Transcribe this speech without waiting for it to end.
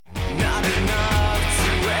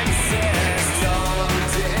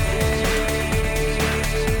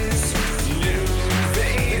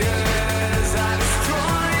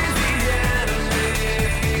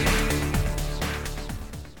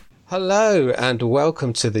Hello and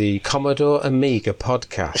welcome to the Commodore Amiga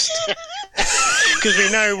podcast. Because we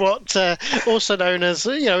know what, also known as,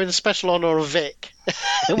 in the special honour of Vic,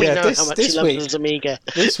 we know how much he loves his Amiga.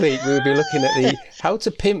 This week we'll be looking at the how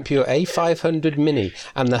to pimp your A500 Mini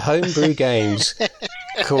and the homebrew games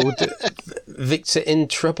called Victor in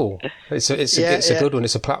Trouble. It's a good one.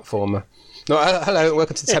 It's a platformer. No, hello,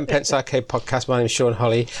 welcome to the 10 Pence Arcade Podcast. My name is Sean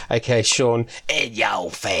Holly, aka Sean in your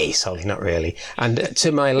face. Holly, not really. And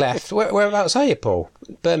to my left, whereabouts are you, Paul?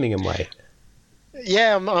 Birmingham way.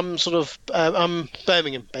 Yeah, I'm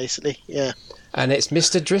Birmingham, basically, yeah. And it's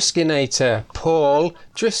Mr. Driskinator, Paul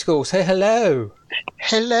Driscoll. Say hello.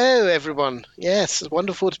 Hello, everyone. Yes, it's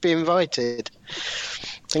wonderful to be invited.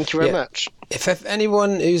 Thank you very much. If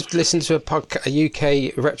anyone who's listened to a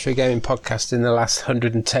UK retro gaming podcast in the last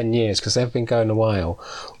 110 years, because they've been going a while,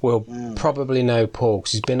 will probably know Paul,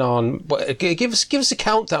 because he's been on... Give us a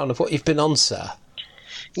countdown of what you've been on, sir.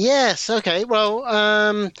 Yes, okay. Well,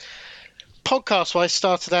 podcast-wise,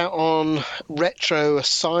 started out on Retro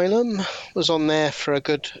Asylum, was on there for a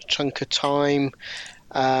good chunk of time,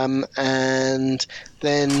 and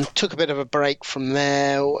then took a bit of a break from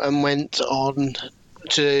there and went on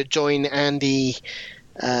to join Andy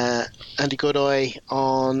Godoy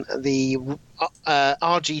on the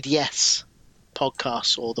RGDS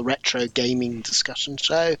podcast, or the Retro Gaming Discussion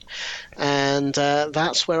Show, and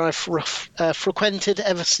that's where I've frequented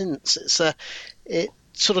ever since. It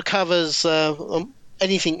sort of covers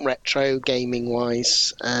anything retro gaming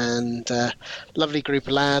wise, and lovely group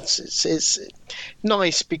of lads. It's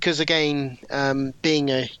nice because, again, being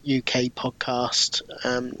a UK podcast,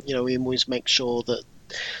 we always make sure that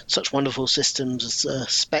such wonderful systems as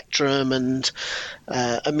Spectrum and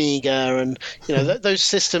Amiga, and those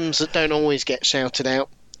systems that don't always get shouted out,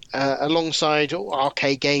 alongside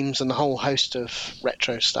arcade games and a whole host of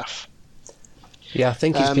retro stuff. Yeah, I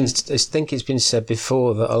think it's been said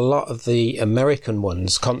before that a lot of the American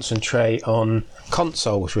ones concentrate on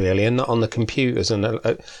consoles really, and not on the computers, and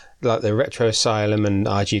like the Retro Asylum and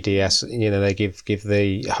RGDS, they give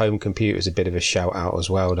the home computers a bit of a shout out as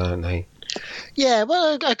well, don't they? Yeah,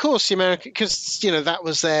 well, of course, the American, because that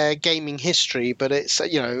was their gaming history. But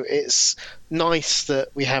it's nice that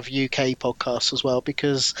we have UK podcasts as well,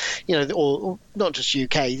 because or not just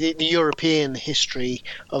UK, the European history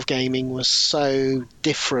of gaming was so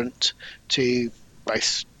different to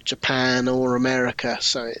both Japan or America.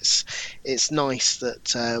 So it's nice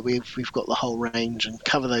that we've got the whole range and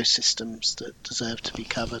cover those systems that deserve to be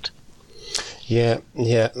covered. Yeah,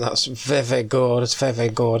 that's very good. It's very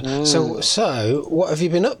good. So, what have you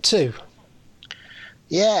been up to?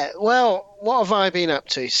 Yeah, well, what have I been up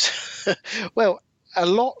to? Well, a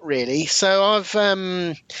lot, really. So I've,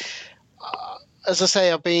 as I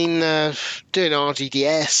say, I've been doing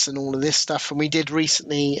RGDS and all of this stuff, and we did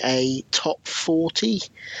recently a top 40,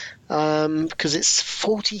 because it's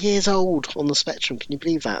 40 years old on the Spectrum. Can you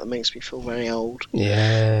believe that? That makes me feel very old.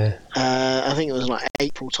 Yeah. I think it was like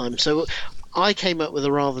April time. So I came up with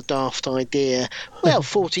a rather daft idea. Well,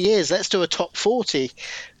 40 years, let's do a top 40. Of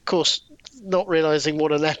course, not realising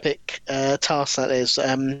what an epic task that is.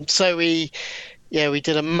 So we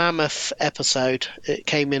did a mammoth episode. It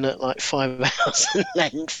came in at like 5 hours in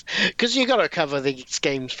length, because you got to cover these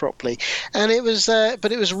games properly. And it was,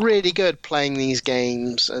 but it was really good playing these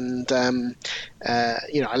games. And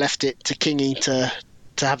I left it to Kingy to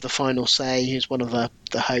have the final say. Who's one of the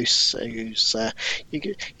hosts, who's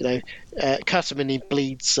cut him and he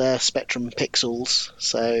bleeds Spectrum pixels,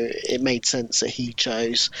 so it made sense that he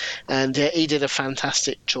chose, and he did a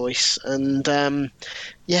fantastic choice. And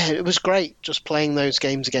it was great just playing those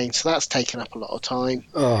games again, so that's taken up a lot of time.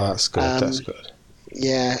 Oh, that's good. That's good.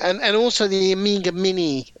 Yeah, and also the Amiga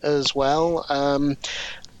Mini as well.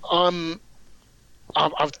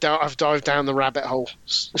 I've dived down the rabbit hole.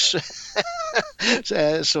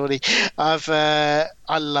 Sorry,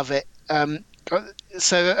 I love it.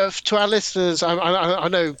 So to our listeners, I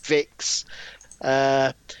know Vic's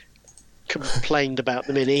complained about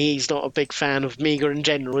the Mini. He's not a big fan of Amiga in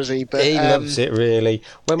general, is he? But he loves it really.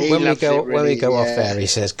 When we go off air, he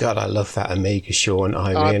says, "God, I love that Amiga, Sean.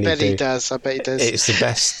 I really do." He does. I bet he does. It's the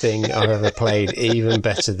best thing I've ever played, even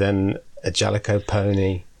better than a Jalico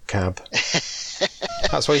Pony cab.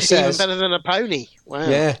 That's what he says. Even better than a pony. Wow.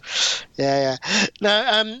 Yeah.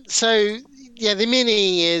 No. So the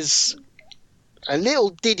Mini is a little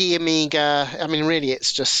Diddy Amiga. I mean, really,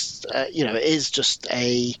 it's just it is just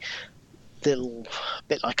a little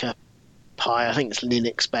bit like a Pi. I think it's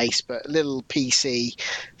Linux based, but a little PC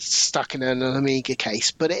stuck in an Amiga case.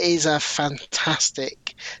 But it is a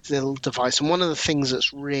fantastic little device, and one of the things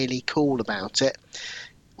that's really cool about it,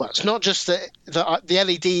 well, it's not just that the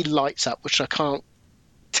LED lights up, which I can't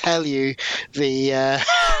tell you the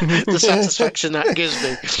the satisfaction that gives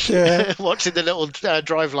me watching the little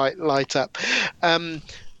drive light up.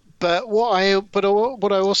 But what I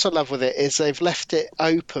also love with it is they've left it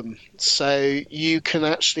open, so you can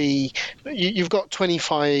actually you've got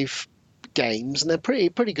 25 games, and they're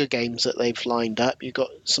pretty good games that they've lined up. You've got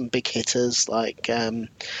some big hitters like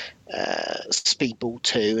Speedball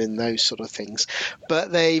 2 and those sort of things,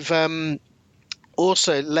 but they've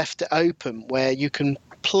also left it open where you can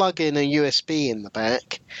plug in a USB in the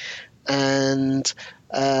back, and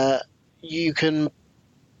you can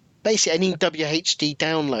basically any WHD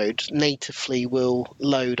download natively will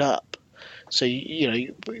load up. So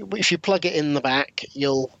if you plug it in the back,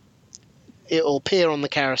 it'll appear on the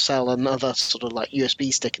carousel another sort of like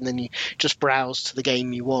USB stick, and then you just browse to the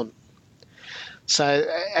game you want. So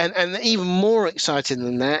and even more exciting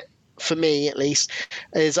than that, for me at least,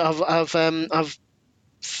 is I've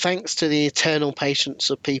thanks to the eternal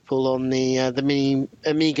patience of people on the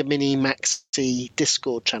Amiga Mini Maxi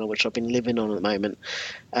Discord channel, which I've been living on at the moment,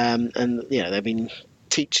 and they've been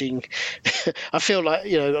teaching. I feel like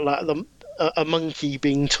a monkey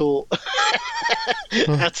being taught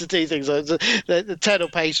how to do things. The eternal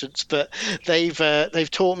patience, but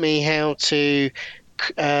they've taught me how to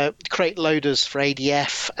create loaders for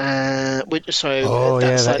ADF. That's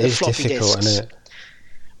that like the is floppy difficult, disks. isn't it?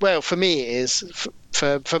 Well, for me, it is.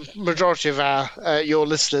 For majority of your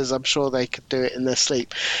listeners, I'm sure they could do it in their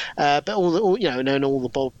sleep. But knowing all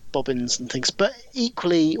the bobbins and things, but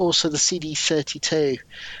equally also the CD32.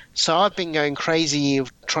 So I've been going crazy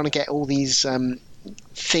of trying to get all these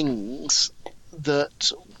things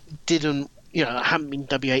that haven't been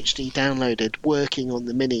WHD downloaded working on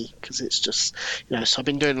the Mini, because it's just So I've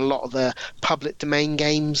been doing a lot of the public domain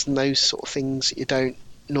games and those sort of things that you don't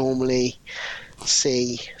normally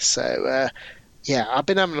see. So I've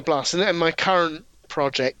been having a blast, and my current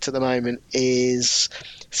project at the moment is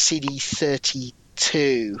CD32.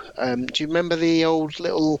 Do you remember the old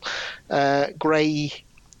little grey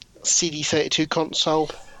CD32 console?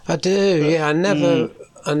 I do. Yeah, I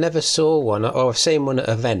never saw one. I've seen one at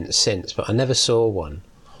events since, but I never saw one.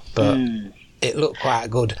 But it looked quite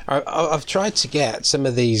good. I've tried to get some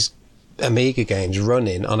of these Amiga games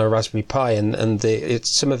running on a Raspberry Pi, and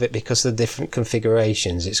it's some of it because of the different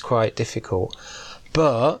configurations. It's quite difficult.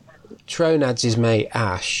 But Tronad's mate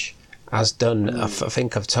Ash has done. I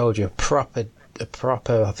think I've told you a proper.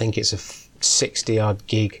 I think it's a 60-odd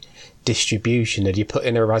gig distribution that you put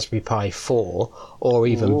in a Raspberry Pi 4, or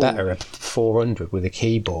even better, a 400 with a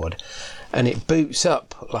keyboard, and it boots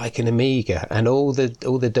up like an Amiga, and all the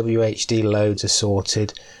WHD loads are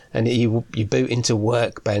sorted. And you boot into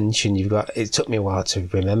Workbench, and it took me a while to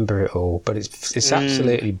remember it all, but it's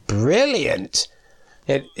absolutely brilliant.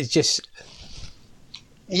 It's just...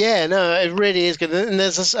 Yeah, no, it really is good. And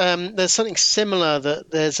there's something similar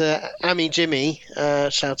that there's Ami Jimmy,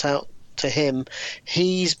 shout out to him.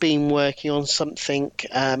 He's been working on something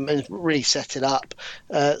and really set it up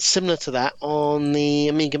similar to that on the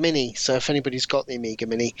Amiga Mini. So if anybody's got the Amiga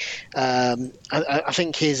Mini, I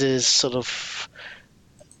think his is sort of...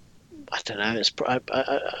 I don't know.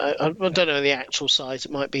 I don't know the actual size.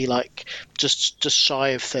 It might be like just shy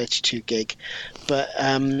of 32 gig, but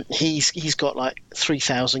he's got like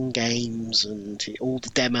 3,000 games and all the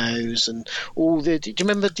demos and all the. Do you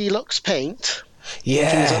remember Deluxe Paint? Yeah,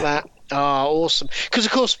 things like that. Oh, awesome! Because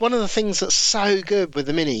of course, one of the things that's so good with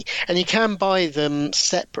the Mini, and you can buy them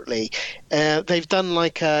separately. They've done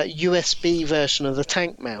like a USB version of the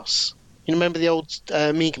Tank Mouse. You remember the old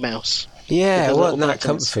Amiga Mouse? Yeah, it wasn't that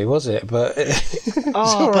comfy, was it? But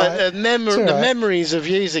the memories of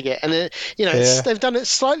using it, and they've done it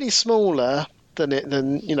slightly smaller than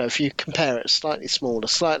if you compare it, slightly smaller,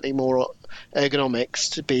 slightly more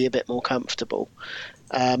ergonomics to be a bit more comfortable.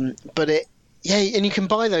 But and you can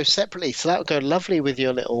buy those separately, so that would go lovely with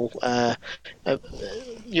your little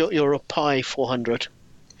your Pi 400.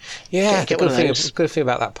 Yeah, the good thing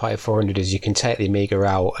about that Pi 400 is you can take the Amiga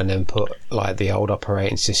out and then put like the old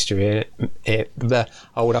operating system in. The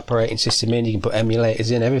old operating system in. You can put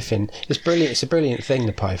emulators in, everything. It's brilliant. It's a brilliant thing,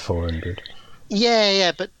 the Pi 400.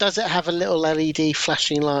 Yeah. But does it have a little LED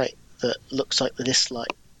flashing light that looks like the disc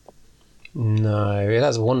light? No, it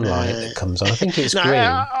has one light that comes on. I think it's green.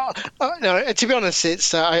 No, to be honest,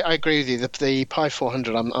 it's. I agree with you. The Pi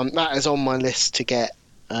 400, that is on my list to get.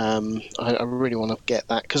 I really want to get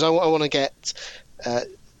that because I want to get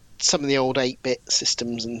some of the old 8-bit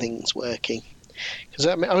systems and things working. Because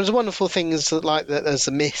there's wonderful things like that. There's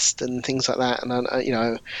the Mist and things like that, and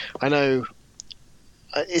I know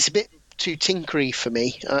it's a bit too tinkery for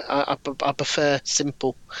me. I prefer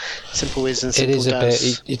simple is and It simple is a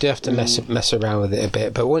does. bit. You do have to mess around with it a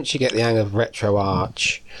bit, but once you get the hang of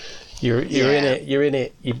RetroArch, you're in it. You're in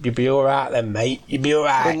it. You'll be all right then, mate. You'll be all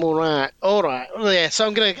right. I'm all right. Well, yeah. So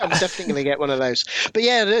I'm definitely gonna get one of those. But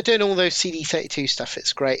yeah, doing all those CD32 stuff,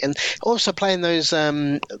 it's great, and also playing those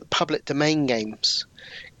public domain games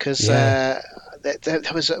because there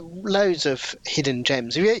was loads of hidden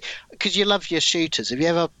gems. Because you love your shooters. Have you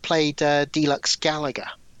ever played Deluxe Galaga?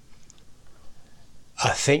 I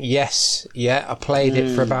think yes. Yeah, I played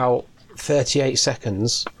it for about 38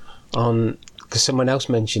 seconds because someone else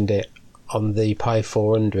mentioned it on the Pi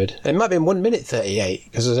 400. It might have been 1 minute 38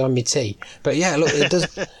 because it was on my tea. But yeah, look,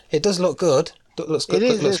 it does look good. It looks good.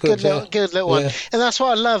 It is. It's good little one, Yeah. and that's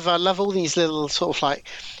what I love. I love all these little sort of like,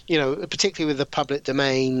 particularly with the public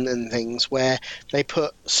domain and things where they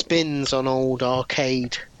put spins on old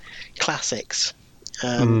arcade classics.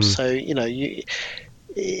 So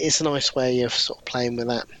it's a nice way of sort of playing with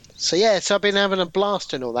that. So yeah, so I've been having a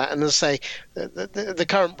blast and all that, and as I say, the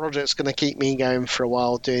current project's going to keep me going for a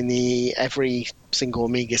while, doing every single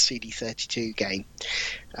Amiga CD32 game.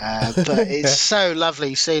 But it's so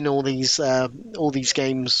lovely seeing all these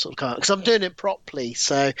games sort of come out, because I'm doing it properly.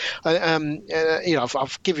 So I'll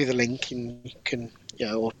give you the link, and you can,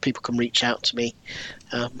 or people can reach out to me.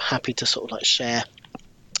 I'm happy to sort of like share.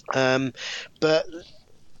 But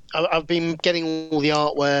I've been getting all the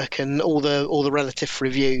artwork and all the relative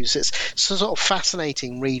reviews. It's sort of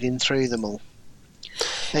fascinating reading through them all.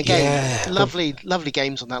 Again, lovely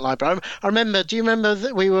games on that library. I remember. Do you remember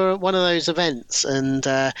that we were at one of those events and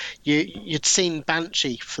you'd seen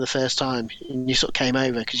Banshee for the first time, and you sort of came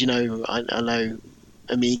over because I know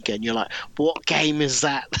Amiga, and you're like, "What game is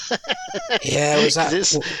that?" Yeah, was that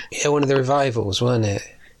one of the revivals, wasn't it?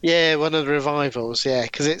 Yeah, one of the revivals. Yeah,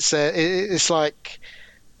 because it's like.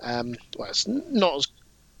 Well, it's not as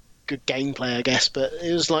good gameplay, I guess, but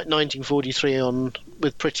it was like 1943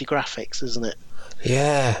 with pretty graphics, isn't it?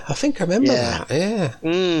 Yeah, I think I remember that. Yeah,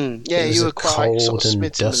 yeah, you were quite cold sort of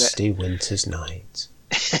and dusty winter's night.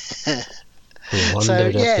 We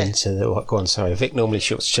wandered up into the. Go on, sorry. Vic normally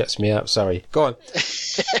shuts me up. Sorry, go on.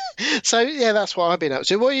 So yeah, that's what I've been up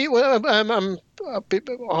to.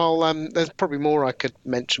 There's probably more I could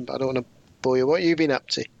mention, but I don't want to bore you. What have you been up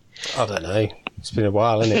to? I don't know. It's been a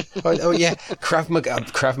while, isn't it? Oh yeah, Krav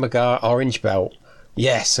Maga Orange Belt.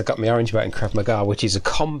 Yes, I got my Orange Belt in Krav Maga, which is a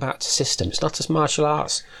combat system. It's not just martial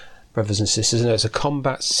arts, brothers and sisters. No, it's a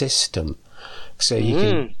combat system. So you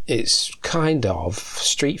can. It's kind of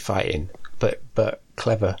street fighting, but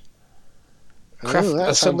clever.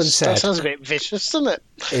 That sounds a bit vicious, doesn't it?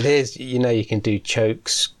 It is. You can do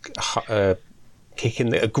chokes,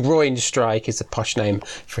 kicking a groin strike is the posh name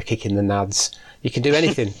for kicking the nads. You can do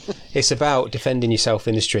anything. It's about defending yourself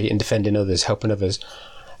in the street and defending others, helping others.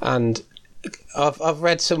 And I've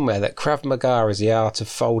read somewhere that Krav Maga is the art of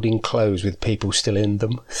folding clothes with people still in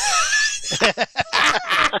them.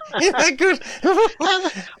 Isn't that good?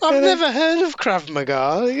 I've never heard of Krav Maga.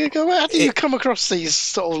 How do you come across these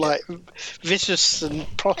sort of like vicious and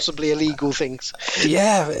possibly illegal things?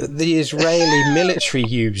 Yeah, the Israeli military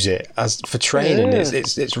use it for training. Yeah.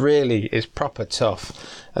 It's proper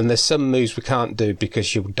tough. And there's some moves we can't do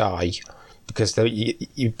because you'll die, because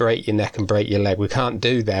you break your neck and break your leg. We can't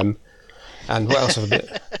do them. And what else have I been?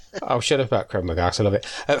 I'll shut up about Krav Maga. I love it.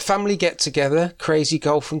 Family get together, crazy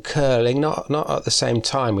golf and curling. Not at the same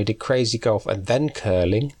time. We did crazy golf and then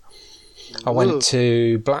curling. I went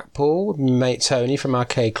to Blackpool with my mate Tony from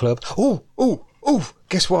Arcade Club. Ooh!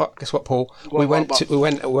 Guess what, Paul? We went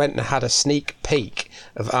and had a sneak peek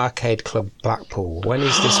of Arcade Club Blackpool. When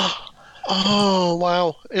is this? Oh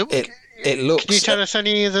wow! It looks. Can you tell us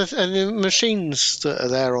any of the machines that are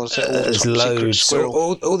there, or is it all there's loads.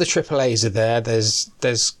 All the AAAs are there. There's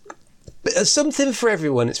something for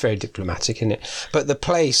everyone. It's very diplomatic, isn't it? But the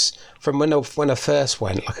place, from when I first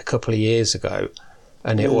went, like a couple of years ago,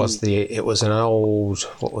 and it was an old,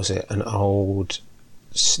 what was it? An old,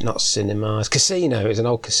 not cinema, it's casino. It was an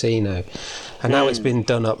old casino, and now it's been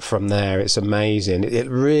done up from there. It's amazing. It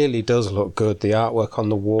really does look good. The artwork on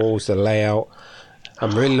the walls, the layout.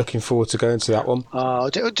 I'm really looking forward to going to that one.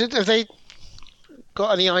 Have they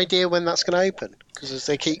got any idea when that's going to open? Because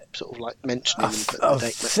they keep sort of like mentioning. I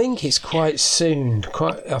think it's quite soon.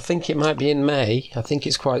 I think it might be in May. I think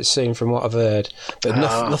it's quite soon from what I've heard, but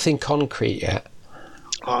nothing concrete yet.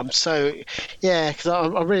 Because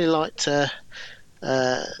I really like to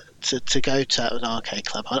go to an arcade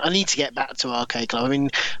club. I need to get back to arcade club. I mean,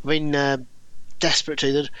 I've been desperate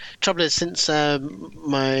to. The trouble is, since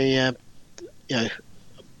my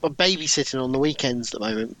babysitting on the weekends at the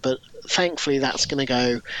moment, but thankfully that's going to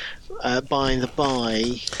go by the by.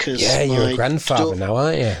 Cause you're a grandfather now,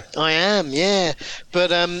 aren't you? I am, yeah. But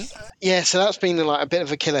so that's been like a bit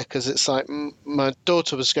of a killer, because it's like my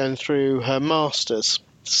daughter was going through her masters,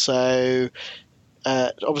 so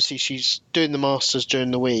obviously she's doing the masters during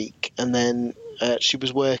the week, and then she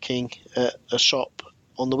was working at a shop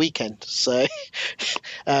on the weekend. So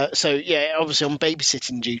obviously on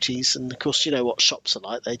babysitting duties, and of course you know what shops are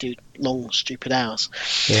like, they do long stupid hours.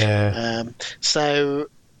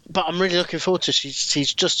 But I'm really looking forward to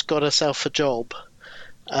she's just got herself a job,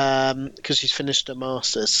 because she's finished her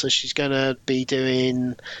masters, so she's going to be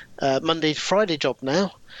doing Monday to Friday job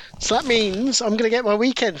now. So that means I'm going to get my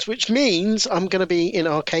weekends, which means I'm going to be in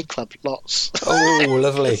arcade club lots. Oh,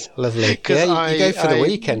 lovely. Yeah, you go for the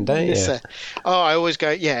weekend, don't you? I always go.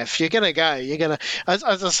 Yeah, if you're going to go, you're going to. As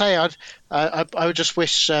I say, I would just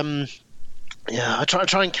wish. I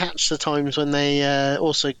try and catch the times when they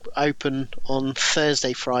also open on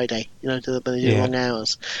Thursday, Friday. You know, do the long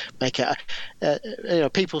hours. Make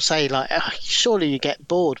it. People say like, surely you get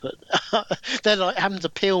bored, but they're like having to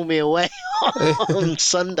peel me away on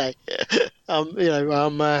Sunday.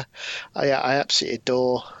 I absolutely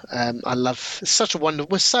adore. I love. It's such a wonder.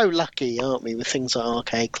 We're so lucky, aren't we, with things like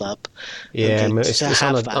Arcade Club? Yeah, it's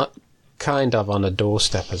kind of on a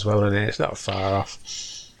doorstep as well, and it's not far off.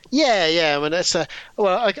 Yeah.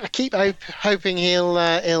 Well, I keep hoping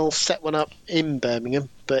he'll set one up in Birmingham,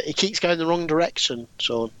 but he keeps going the wrong direction.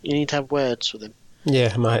 Sean, you need to have words with him.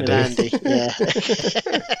 Yeah, might do. Andy, yeah.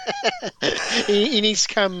 he needs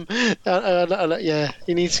to come.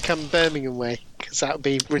 He needs to come Birmingham way, because that would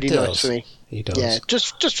be really nice for me. He does. Yeah,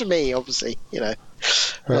 just for me, obviously. Right,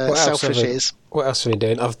 selfish is. What else have we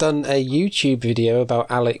doing? I've done a YouTube video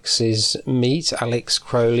about Alex's meet, Alex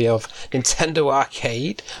Crowley of Nintendo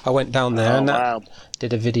Arcade. I went down there and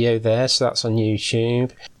did a video there, so that's on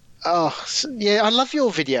YouTube. Oh, yeah, I love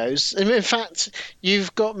your videos. In fact,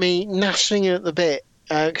 you've got me gnashing at the bit,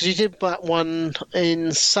 because you did that one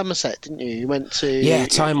in Somerset, didn't you? You went to... Yeah,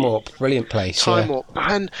 Time Warp. Brilliant place. Time Warp.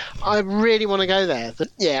 And I really want to go there. But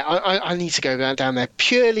yeah, I need to go down there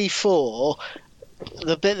purely for...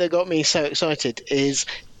 The bit that got me so excited is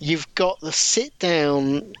you've got the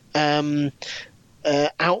sit-down Outrunners.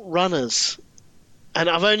 And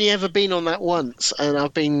I've only ever been on that once, and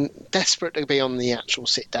I've been desperate to be on the actual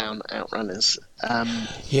sit-down Outrunners.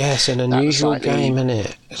 Yes, an unusual game, isn't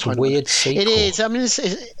it? It's a weird sequel. It is. I mean,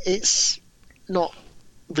 it's not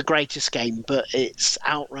the greatest game, but it's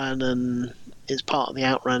Outrun, and it's part of the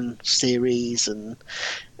Outrun series, and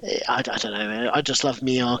I don't know. I just love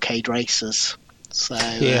me arcade racers. So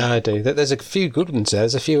yeah, I do. There's a few good ones there.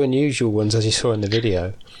 There's a few unusual ones, as you saw in the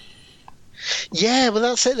video. Yeah, well,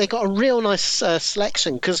 that's it. They got a real nice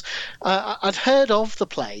selection, because I'd heard of the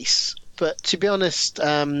place, but to be honest,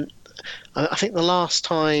 I think the last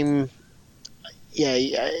time,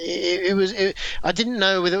 it was. I didn't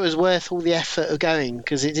know whether it was worth all the effort of going,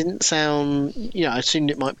 because it didn't sound. I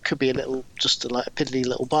assumed it could be a piddly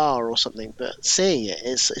little bar or something. But seeing it,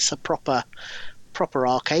 it's a proper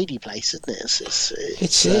arcadey place, isn't it?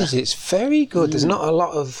 It is. It's very good. There's not a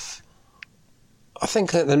lot of. I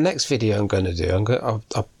think the next video I'm going to do,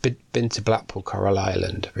 I've been to Blackpool Coral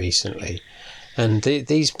Island recently, and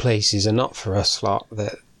these places are not for us lot.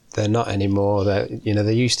 They're not anymore.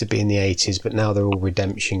 They used to be in the 80s, but now they're all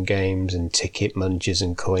redemption games and ticket munchers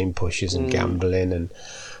and coin pushers and gambling, and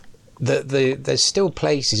there's still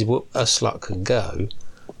places where us lot can go,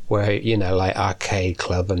 where like Arcade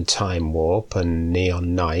Club and Time Warp and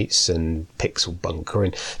Neon Nights and Pixel Bunker,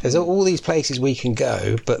 and there's all these places we can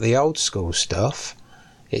go, but the old school stuff,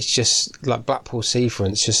 it's just like Blackpool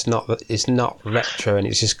Seafront. It's not retro, and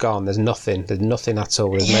it's just gone. There's nothing at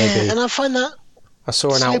all. And I find that I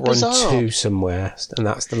saw an Outrun bizarre. 2 somewhere, and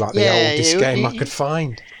that's the oldest game I could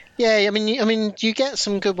find. Yeah, I mean, you get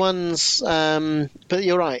some good ones, but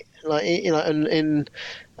you're right. Like in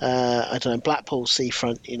I don't know, Blackpool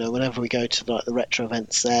Seafront. Whenever we go to like the retro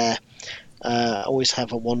events there, I always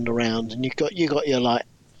have a wander around, and you got your like,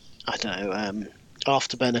 I don't know,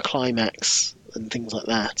 Afterburner Climax and things like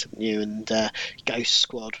that, and Ghost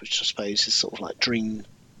Squad, which I suppose is sort of like Dreamcast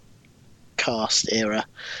era.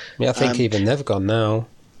 Yeah, I think even they've gone now.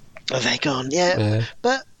 Are they gone? Yeah.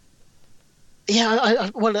 But yeah,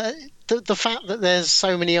 the fact that there's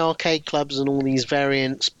so many arcade clubs and all these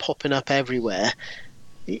variants popping up everywhere,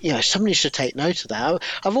 somebody should take note of that.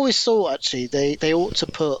 I've always thought actually they ought to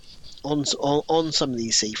put on some of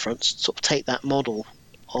these seafronts, sort of take that model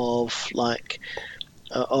of like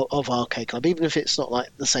of Arcade Club, even if it's not like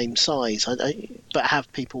the same size, but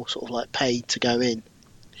have people sort of like paid to go in.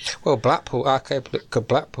 Well, Blackpool, Arcade Club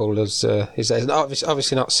Blackpool is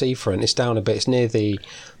obviously not seafront. It's down a bit. It's near the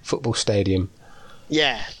football stadium.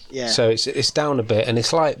 Yeah. So it's down a bit, and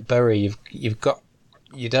it's like Bury. You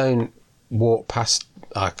don't walk past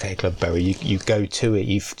Arcade Club Bury. You go to it.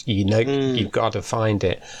 You've got to find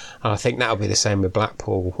it. And I think that'll be the same with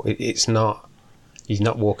Blackpool. It's not. You're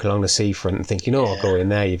not walking along the seafront and thinking, "Oh, I'll go in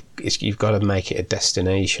there." You've got to make it a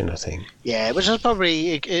destination, I think. Yeah, which is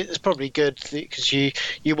probably good because you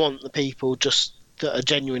want the people just that are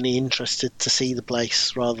genuinely interested to see the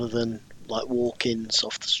place rather than like walk-ins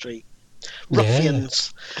off the street.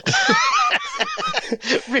 Ruffians.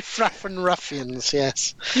 Riff Raff and ruffians,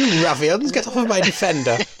 yes. You ruffians, get off of my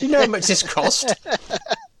Defender. Do you know how much this cost?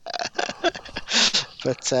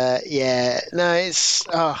 But it's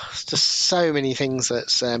just so many things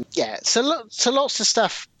that's so lots of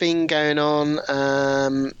stuff been going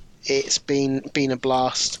on. It's been a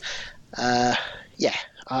blast. I've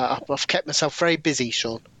kept myself very busy,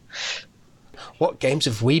 Sean. What games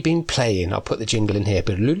have we been playing? I'll put the jingle in here,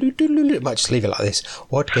 but I might just leave it like this.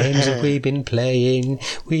 What games have we been playing?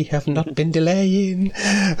 We have not been delaying.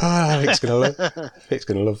 Vic's going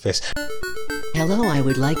to love this. Hello, I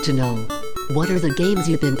would like to know, what are the games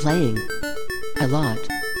you've been playing? A lot.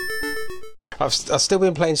 I've still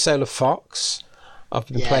been playing Solar Fox. I've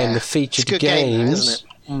been playing the featured games. Game, isn't it?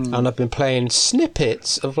 And I've been playing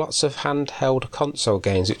snippets of lots of handheld console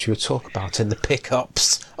games, which we'll talk about in the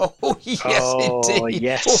pickups. Oh, yes, indeed.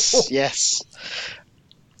 Yes.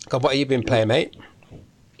 God, what have you been playing, mate?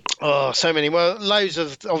 Oh, so many. Well, loads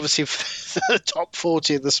of, obviously, the top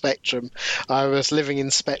 40 of the Spectrum. I was living in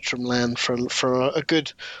Spectrum land for a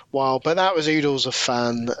good while, but that was oodles of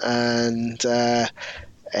fun, and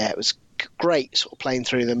it was great sort of playing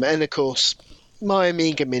through them. And, of course, my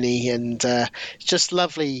Amiga Mini, and it's just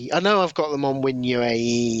lovely. I know I've got them on Win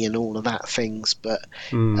UAE and all of that things, but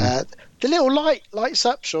the little light lights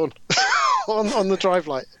up, Sean, on the drive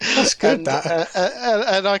light. That's good.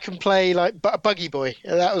 And I can play like Buggy Boy.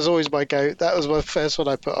 That was always my go. That was my first one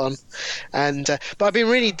I put on. And but I've been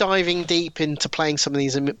really diving deep into playing some of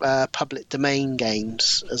these public domain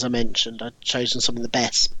games. As I mentioned, I'd chosen some of the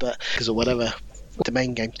best, but because of whatever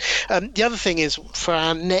domain games. The other thing is, for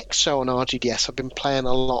our next show on RGDS, I've been playing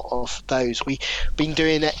a lot of those. We've been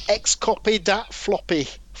doing Xcopy Dat Floppy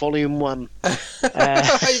Volume 1.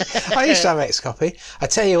 I used to have Xcopy. I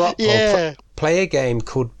tell you what, Paul, play a game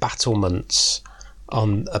called Battlements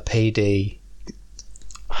on a PD.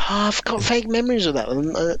 I've got vague memories of that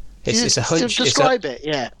one. It's a hunch. Describe it,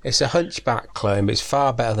 yeah. It's a Hunchback clone, but it's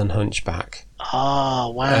far better than Hunchback.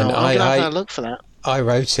 Oh, wow. And I'm going to have a look for that. I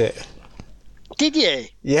wrote it. Did you?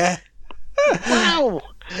 Yeah. Wow.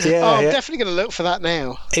 Yeah, I'm definitely going to look for that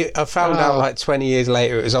now. I found out like 20 years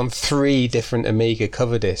later it was on 3 different Amiga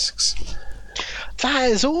cover discs. That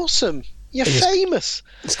is awesome. You're famous.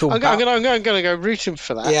 It's called. I'm going to go rooting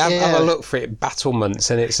for that. Yeah, have a look for it. Battlements,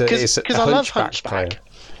 and it's a Hunchback.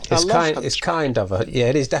 It's kind of a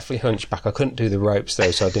it is definitely Hunchback. I couldn't do the ropes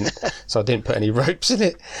though, so I didn't put any ropes in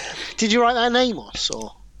it. Did you write that in Amos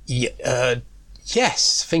or? Yeah.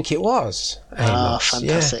 Yes, I think it was. Amos.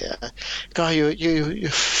 Fantastic! Yeah. Guy, you're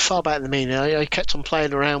far better than me. I kept on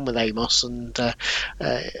playing around with Amos and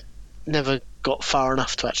never got far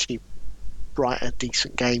enough to actually write a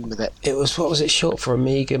decent game with it. It was, what was it short for?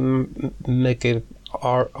 Amiga Mega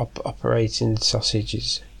Operating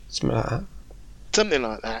Sausages, something like that. Something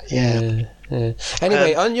like that, yeah.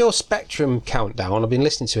 Anyway, on your Spectrum countdown, I've been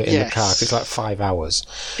listening to it in the car because it's like 5 hours.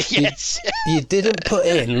 Yes. You didn't put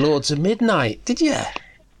in Lords of Midnight, did you?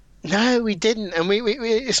 No, we didn't, and we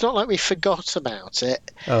it's not like we forgot about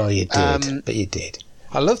it. Oh, you did, but you did.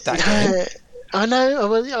 I loved that game. I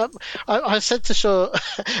know. I said to Sean,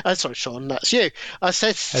 sorry, Sean, that's you. I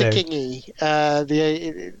said to Kingy,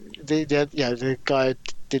 the guy I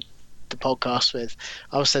did the podcast with,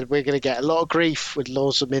 I said we're going to get a lot of grief with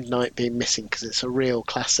Lords of Midnight being missing because it's a real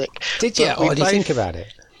classic. Did you? What did you think about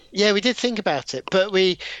it? Yeah, we did think about it, but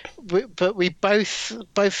we both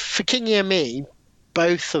for Kingy and me,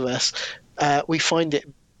 both of us, we find it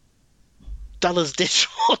dull as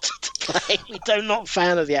dishwater to play. We're not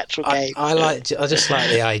fan of the actual game. I just like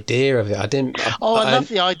the idea of it. I love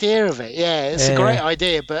the idea of it. Yeah, it's a great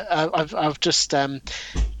idea, but I've just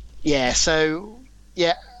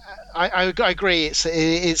I agree.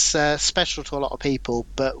 It's special to a lot of people,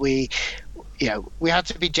 but we had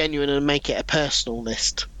to be genuine and make it a personal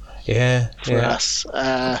list. For us.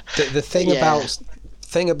 The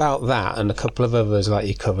thing about that and a couple of others like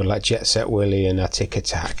you covered, like Jet Set Willy and Attic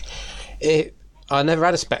Attack, I never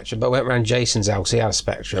had a Spectrum, but I went round Jason's house. He had a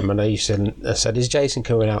Spectrum, and I said, "Is Jason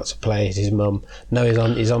coming out to play?" His mum, "No,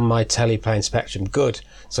 he's on my telly playing Spectrum." Good.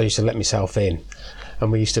 So I used to let myself in,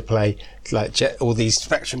 and we used to play like all these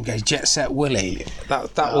Spectrum games. Jet Set Willy.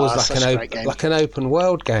 That was like an open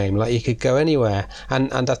world game. Like you could go anywhere,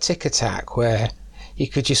 and a Tick Attack where you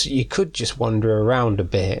could just wander around a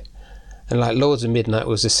bit. And like Lords of Midnight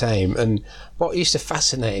was the same. And what used to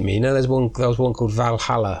fascinate me, there was one called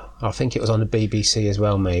Valhalla. I think it was on the BBC as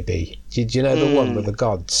well, maybe. Do you know the one with the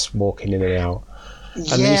gods walking in and out?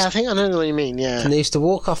 And I think I know what you mean. Yeah. And they used to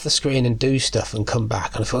walk off the screen and do stuff and come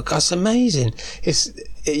back, and I thought, God, it's amazing. It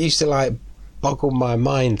used to like boggle my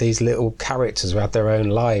mind. These little characters who had their own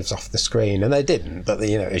lives off the screen, and they didn't. But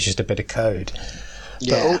it was just a bit of code.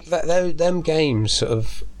 Yeah. But them games sort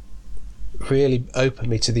of really opened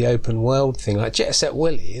me to the open world thing. Like Jet Set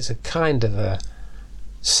Willy is a kind of a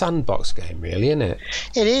sandbox game, really, isn't it?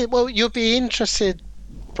 It is. Well, you'll be interested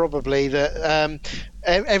probably that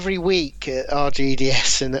every week at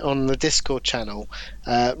RGDS and on the Discord channel,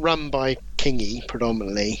 run by Kingy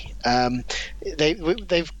predominantly,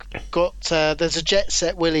 they've got there's a Jet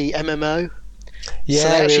Set Willy MMO.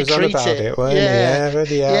 Yeah, he was on about it, weren't he? Yeah,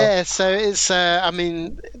 really. Yeah, so it's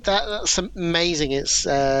that's amazing. It's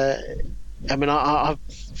I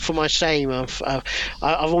for my shame, I've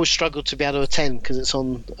always struggled to be able to attend because it's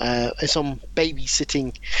on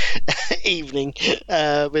babysitting evening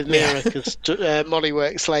with Mira because Molly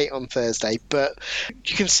works late on Thursday. But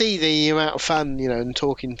you can see the amount of fun, and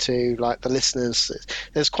talking to like the listeners.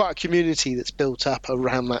 There's quite a community that's built up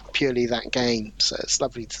around that game. So it's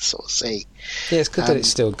lovely to sort of see. Yeah, it's good that it's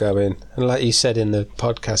still going. And like you said in the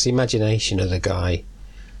podcast, the imagination of the guy.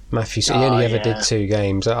 Matthew, he only ever did 2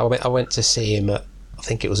 games. I went to see him at, I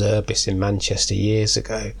think it was Urbis in Manchester years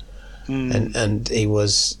ago, and I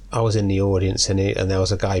was in the audience, and there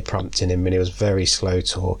was a guy prompting him, and he was very slow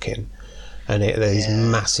talking, and these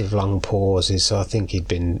massive long pauses. So I think he'd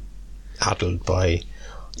been addled by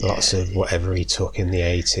lots of whatever he took in the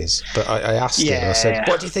 80s. But I asked him, I said,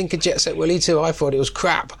 "What do you think of Jet Set Willy 2? I thought it was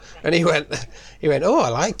crap." And he went, "Oh, I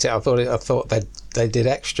liked it. I thought they did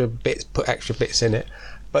extra bits, put extra bits in it."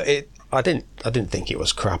 But I didn't think it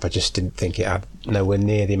was crap. I just didn't think it had nowhere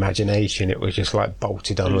near the imagination. It was just like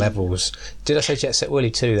bolted on levels. Did I say Jet Set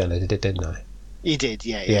Willy 2 then? I did, didn't I? You did,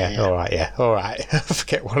 yeah. All right. I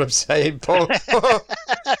forget what I'm saying, Paul.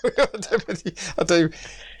 I do.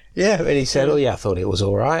 Yeah, and he said, I thought it was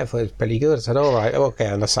all right. I thought it was pretty good. I said, all right, okay,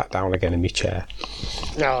 and I sat down again in my chair.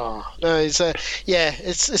 Oh, no, it's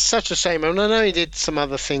such a shame. I mean, I know he did some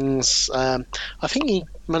other things. I think he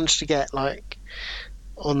managed to get like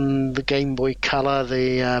on the Game Boy Color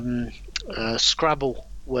the Scrabble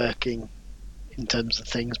working in terms of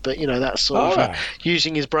things, but that's sort of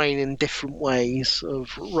using his brain in different ways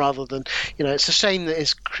rather than it's a shame that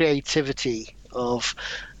his creativity of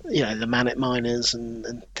the Manic Miners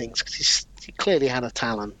and things, because he clearly had a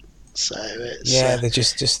talent. So it's they're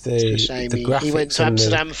just the shame. The graphics. He went to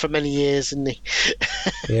Amsterdam for many years, and he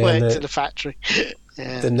worked in the factory.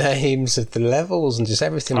 Yeah. The names of the levels and just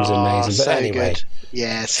everything was amazing. But so anyway, good.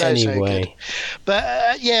 Yeah, so good. But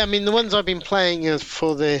I mean, the ones I've been playing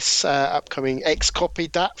for this upcoming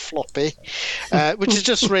X-Copied That floppy, which is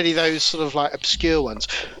just really those sort of like obscure ones.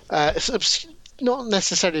 Not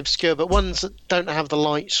necessarily obscure, but ones that don't have the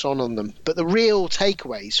lights on them. But the real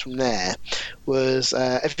takeaways from there was,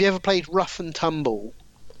 have you ever played Rough and Tumble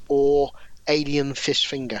or Alien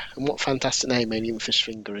Fishfinger? And what a fantastic name Alien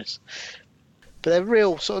Fishfinger is. But they're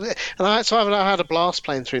real sort of, and I had a blast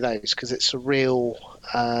playing through those because it's a real.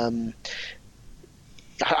 I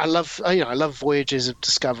love Voyages of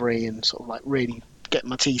Discovery and sort of like really getting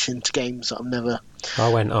my teeth into games that I've never.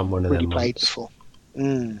 I went on one of really them played once. before.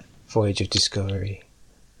 Voyage of Discovery.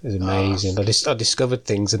 It was amazing. I discovered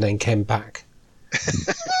things and then came back.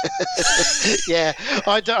 Yeah,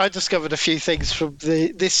 I discovered a few things from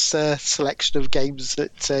this selection of games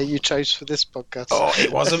that you chose for this podcast. Oh,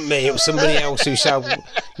 it wasn't me. It was somebody else who shall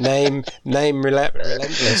name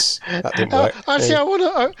Relentless. That didn't work. Actually, I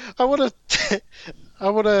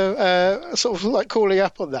want to sort of like calling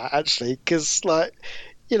up on that actually, because like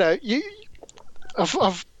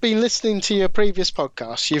I've been listening to your previous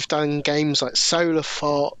podcasts. You've done games like Solar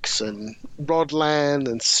Fox and Rodland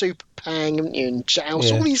and Super Pang, haven't you? And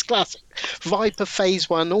Joust, all these classics. Viper Phase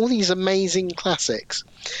 1, all these amazing classics.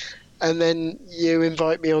 And then you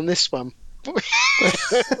invite me on this one. With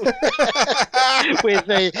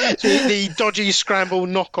the Dodgy Scramble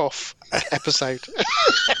knockoff episode.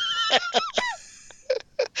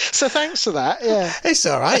 So thanks for that, yeah. It's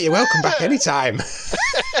all right. You're welcome back anytime.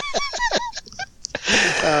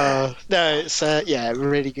 No, it's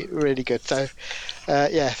really good, really good. So,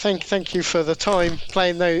 thank you for the time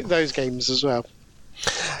playing those games as well.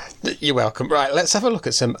 You're welcome. Right, let's have a look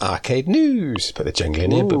at some arcade news. Put the jingle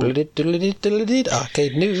in here.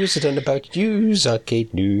 Arcade news. I don't know about yous.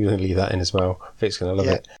 Arcade news. I'll leave that in as well. Vic's going to love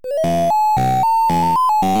it.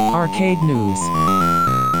 Arcade news.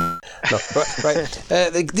 No, right.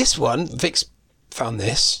 This one, Vic's found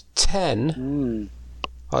this. 10.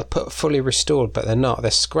 I put fully restored, but they're not.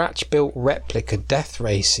 They're scratch-built replica death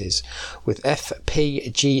races with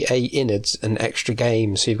FPGA innards and extra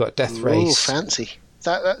games. So you've got Death Race. Oh, fancy.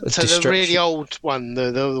 So the really old one,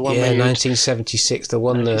 the one. Yeah, 1976. The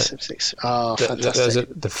one 1976. Oh, fantastic. That was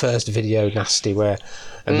the first video nasty where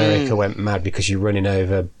America went mad because you're running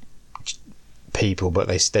over people, but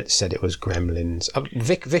they said it was gremlins.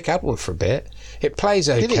 Vic had one for a bit. It plays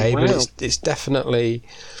okay, wow. But it's definitely,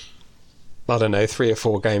 I don't know, 3 or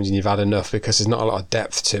 4 games and you've had enough because there's not a lot of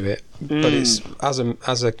depth to it. But it's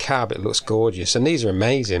as a cab, it looks gorgeous, and these are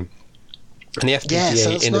amazing. And the FPGA,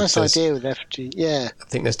 so it's a nice idea with FPGA. Yeah, I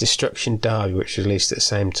think there's Destruction Derby, which was released at the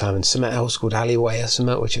same time, and something else called Alleyway or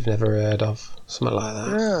something, which I've never heard of, something like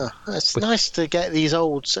that. Yeah, it's nice to get these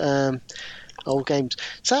old games.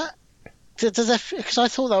 So does that? Because I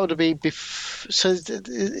thought that would be so.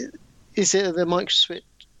 Is it the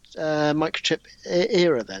microchip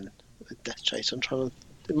era then? With Death Chase, I'm trying to.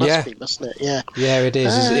 It must be, mustn't it? Yeah. Yeah, it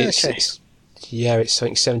is. It's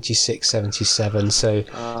something 76, 77, so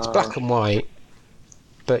it's black and white.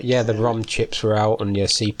 But yeah, the ROM chips were out and your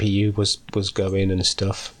CPU was going and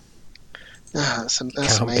stuff. That's Can't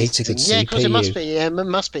amazing. beat a good CPU. Yeah, because it must be. Yeah, it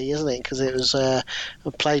must be, isn't it? Because it was. I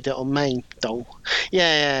played it on MAME, though.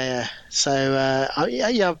 Yeah. So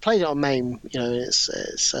I played it on MAME. You know, it's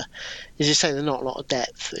as you say, there's not a lot of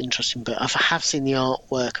depth. Interesting, but I have seen the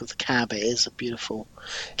artwork of the cab. It is a beautiful.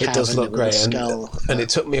 It does look great, and it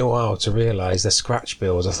took me a while to realise they're scratch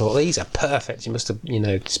builds. I thought these are perfect. You must have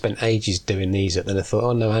spent ages doing these. And then I thought,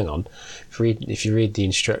 oh no, hang on. If you read the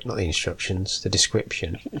the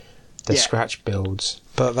description. They're scratch builds,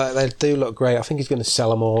 but they do look great. I think he's going to sell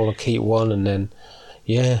them all and keep one, and then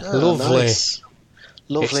lovely. Nice.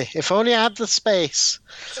 Lovely. If only I had the space.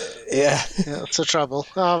 Yeah, that's the trouble.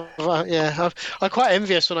 I'm quite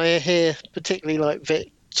envious when I hear, particularly like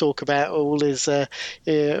Vic talk about all his. I've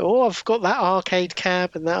got that arcade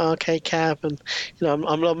cab and that arcade cab, and I'm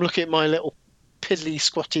looking at my little piddly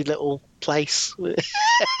squatty little place,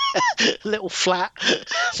 little flat,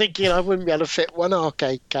 thinking I wouldn't be able to fit one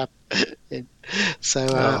arcade cab in. So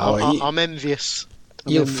I'm envious.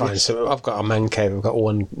 You'll find some. I've got a man cave. I've got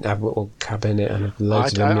one little cab in it, and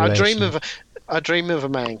loads of emulation. I dream of a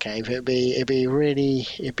man cave. It'd be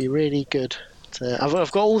really good.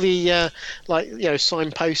 I've got all the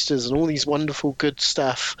signed posters and all these wonderful good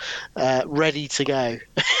stuff ready to go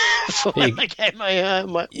for when I get my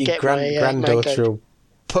granddaughter will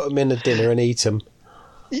put them in a dinner and eat them.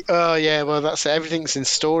 Oh yeah, well that's it. Everything's in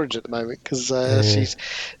storage at the moment because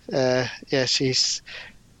she's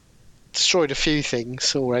destroyed a few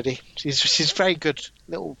things already. She's very good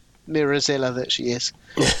little Mirazilla that she is.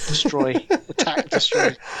 Attack,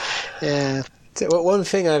 destroy. Yeah. One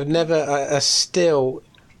thing I still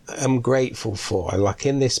am grateful for, like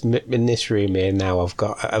in this room here now, I've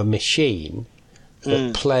got a machine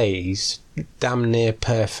that plays damn near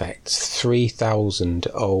perfect 3,000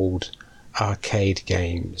 old arcade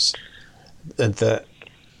games, and that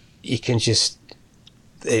you can just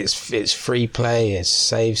it's free play, it's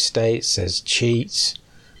save states, there's cheats,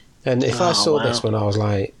 and if I saw this when I was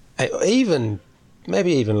like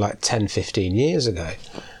maybe even like 10-15 years ago,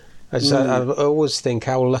 I always think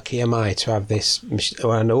how lucky am I to have this,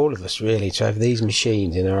 and all of us really, to have these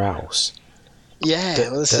machines in our house. Yeah,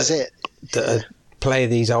 this is it. That play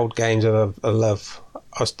these old games I love.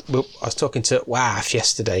 I was talking to WAF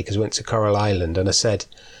yesterday because we went to Coral Island, and I said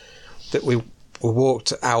that we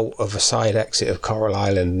walked out of a side exit of Coral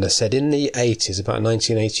Island, and I said in the 80s, about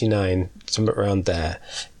 1989, somewhere around there,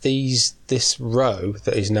 this row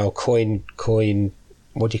that is now coin,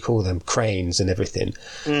 what do you call them, cranes and everything,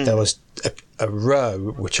 there was a row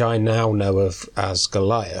which I now know of as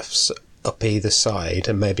Goliaths up either side,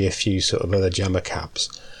 and maybe a few sort of other jammer cabs,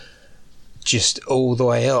 just all the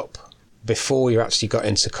way up before you actually got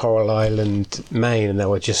into Coral Island, Maine, and there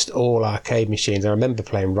were just all arcade machines. I remember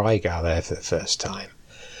playing Rygar there for the first time.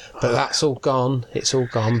 But that's all gone. It's all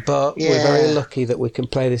gone. But we're very lucky that we can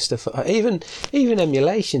play this stuff. Even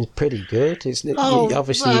emulation's pretty good.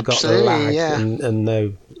 Obviously you've got the lag and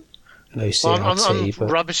no no Well, CRT. I'm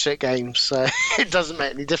rubbish at games, so it doesn't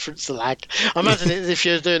make any difference to lag. I imagine it if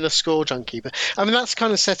you're doing a score junkie, but I mean that's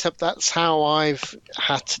kind of set up. That's how I've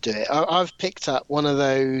had to do it. I've picked up one of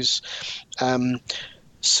those.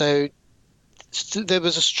 So there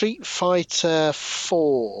was a Street Fighter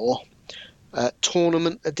 4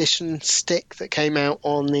 tournament edition stick that came out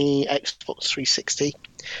on the Xbox 360.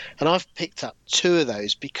 And I've picked up 2 of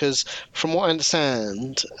those because, from what I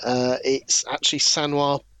understand, it's actually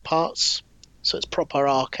Sanwa parts, so it's proper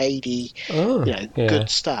arcadey, good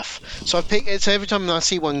stuff. So I pick it. So every time I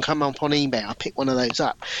see one come up on eBay, I pick one of those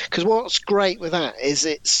up. Because what's great with that is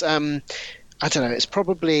it's, I don't know, it's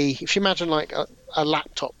probably, if you imagine like a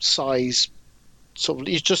laptop size, sort of,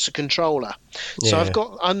 it's just a controller. So I've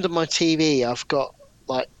got under my TV, I've got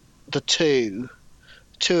like the two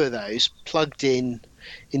of those plugged into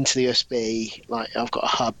the USB. Like I've got a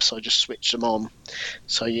hub, so I just switch them on,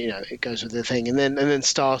 so it goes with the thing, and then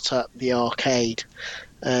start up the arcade,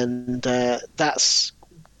 and that's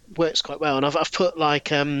works quite well. And I've put like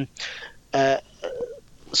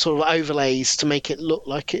sort of overlays to make it look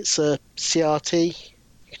like it's a CRT.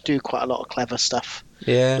 You can do quite a lot of clever stuff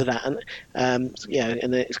with that, and and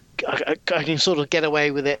I can sort of get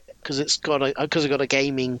away with it because I've got a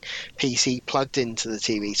gaming PC plugged into the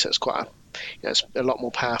TV, so it's quite it's a lot more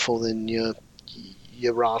powerful than your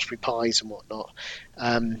Raspberry Pis and whatnot.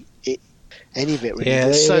 Any of it really.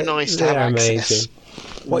 It's so nice to have access. Amazing.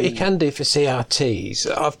 What you can do for CRTs,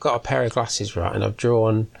 I've got a pair of glasses, right, and I've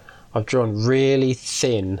drawn really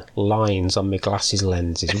thin lines on my glasses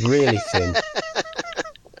lenses, really thin.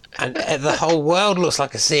 And the whole world looks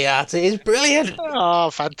like a CRT. It's brilliant.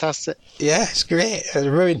 Oh, fantastic. Yeah, it's great. It's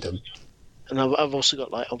ruined them. And I've also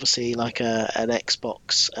got an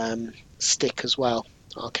Xbox stick as well,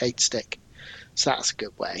 arcade stick. So that's a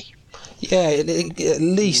good way. Yeah, at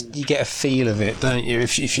least you get a feel of it, don't you?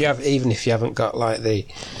 If you have, even if you haven't got like the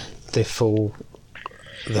full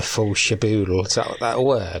shaboodle, is that a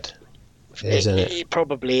word? Isn't it? It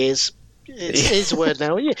probably is. It is a word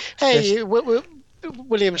now. Hey,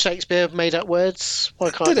 William Shakespeare made up words.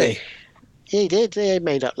 Why can't he? Yeah, he did. He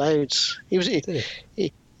made up loads. Bit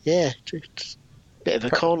of a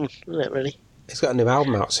con, isn't it? Really. He's got a new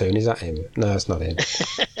album out soon. Is that him? No, it's not him.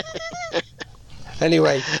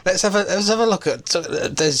 Anyway, let's have a look at.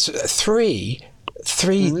 There's three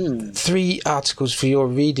articles for your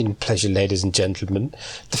reading pleasure, ladies and gentlemen.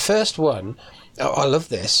 The first one, I love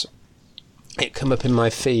this. It come up in my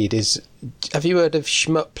feed. Have you heard of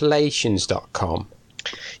shmuplations.com?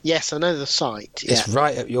 Yes, I know the site. Yeah. It's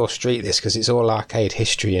right up your street, this, because it's all arcade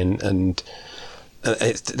history and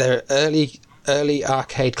they're early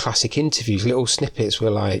arcade classic interviews. Little snippets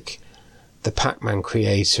were like the Pac-Man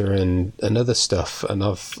creator and other stuff, and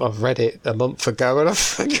I've read it a month ago and I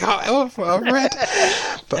forgot what I've read.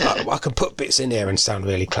 But I can put bits in here and sound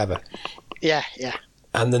really clever. Yeah.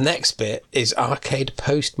 And the next bit is arcade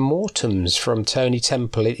post-mortems from Tony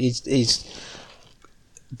Temple. This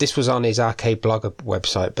was on his arcade blogger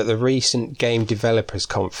website, but the recent Game Developers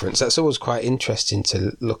Conference, that's always quite interesting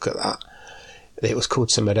to look at that. It was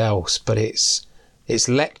called something else, but it's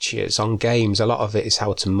lectures on games. A lot of it is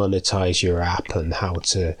how to monetize your app and how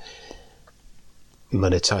to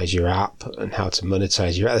monetize your app.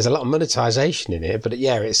 There's a lot of monetization in it, but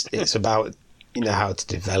yeah, it's about how to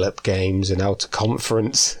develop games and how to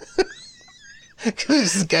conference.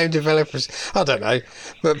 Because the game developers, I don't know,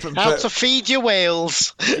 but how to feed your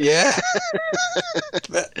whales. Yeah,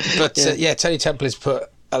 but Tony Temple has put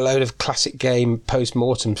a load of classic game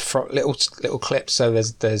post-mortem little clips. So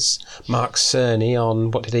there's Mark Cerny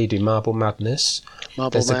on, what did he do? Marble Madness.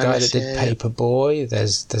 There's the guy that did Paperboy.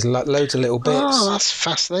 There's loads of little bits. Oh, that's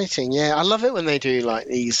fascinating. Yeah, I love it when they do like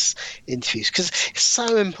these interviews, because it's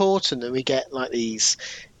so important that we get like these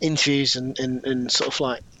interviews and sort of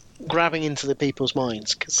like grabbing into the people's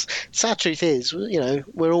minds, because sad truth is,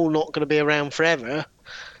 we're all not going to be around forever.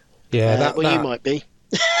 Yeah, you might be.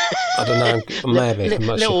 I don't know. Maybe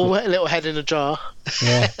little head in a jar.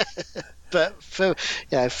 Yeah. But for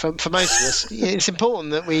most of us, it's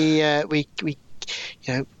important that we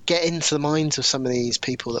get into the minds of some of these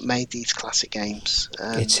people that made these classic games.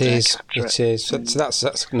 It is. So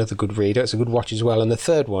that's another good read. It's a good watch as well. And the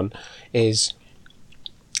third one is,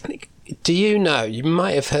 do you know? You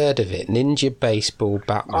might have heard of it, Ninja Baseball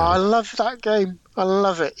Batman. Oh, I love that game. I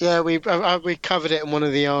love it. Yeah, we covered it in one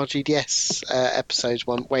of the RGDS episodes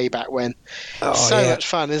way back when. Much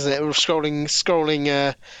fun, isn't it? We're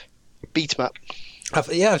scrolling beat 'em up. I've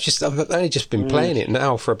only just been playing it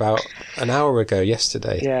now for about an hour ago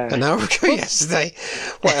yesterday. Yeah. An hour ago yesterday.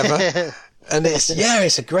 Whatever. And it's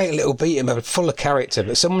a great little beat 'em up, full of character,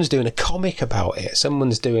 but someone's doing a comic about it.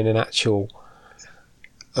 Someone's doing an actual,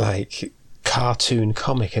 like, cartoon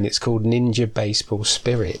comic, and it's called Ninja Baseball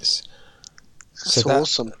Spirits. That's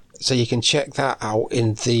awesome. So you can check that out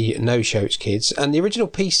in the No Shows Kids. And the original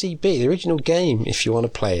PCB, the original game, if you want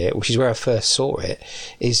to play it, which is where I first saw it,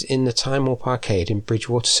 is in the Time Warp Arcade in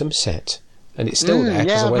Bridgewater, Somerset. And it's still there.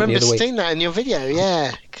 Yeah, I went remember the other week. seeing that in your video.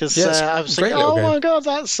 Yeah, because Yeah, I was thinking, oh my god,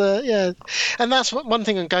 that's yeah. And that's one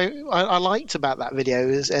thing I liked about that video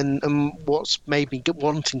is, and what's made me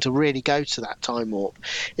wanting to really go to that Time Warp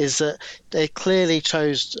is that they clearly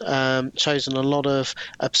chosen a lot of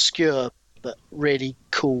obscure but really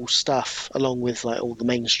cool stuff along with like all the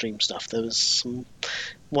mainstream stuff. There was some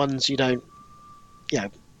ones you don't,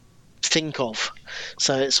 think of.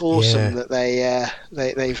 So it's awesome that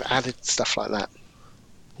they've added stuff like that.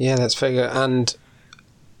 Yeah, that's very good. And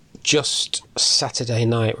just Saturday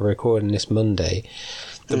night, we're recording this Monday,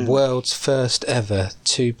 the world's first ever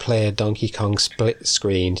 2-player Donkey Kong split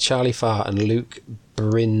screen. Charlie Farr and Luke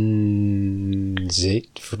Brinich,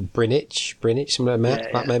 something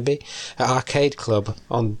like that maybe, at Arcade Club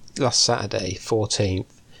on last Saturday, 14th.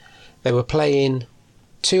 They were playing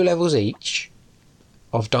 2 levels each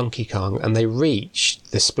of Donkey Kong, and they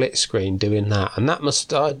reached the split screen doing that. And that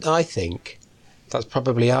must, I think, that's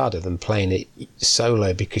probably harder than playing it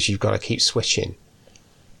solo because you've got to keep switching.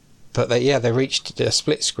 But they reached a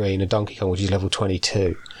split screen of Donkey Kong, which is level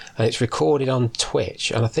 22, and it's recorded on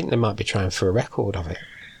Twitch, and I think they might be trying for a record of it.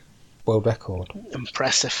 World record.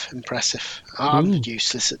 Impressive. I'm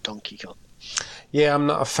useless at Donkey Kong. Yeah, I'm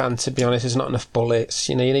not a fan, to be honest. There's not enough bullets.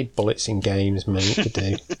 You need bullets in games, mate, to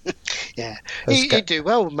do. Yeah. He'd do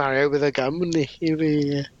well with Mario with a gun, wouldn't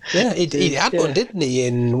he? Yeah, he had one, didn't he,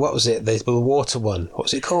 in, what was it, the water one? What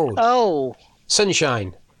was it called? Oh.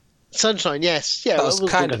 Sunshine, yes. Yeah, that was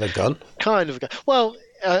kind of a gun. Kind of a gun. Well,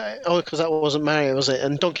 because that wasn't Mario, was it?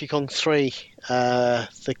 And Donkey Kong 3,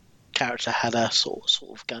 the character had a sort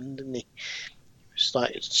of gun, didn't he? It was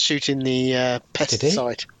like shooting the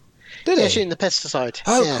pesticide. Did he? Shooting the pesticide.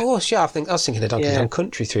 Oh, yeah. Of course, yeah. I was thinking of Donkey Kong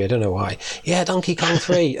Country 3. I don't know why. Yeah, Donkey Kong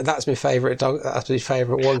 3. That's my favourite. That's my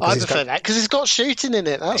favourite one. I prefer that because it's got shooting in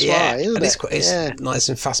it. That's why, isn't it? It's nice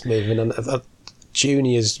and fast moving. And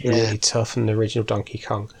Junior's really tough in the original Donkey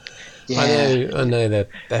Kong. Yeah. I know that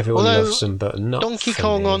everyone loves them, but not Donkey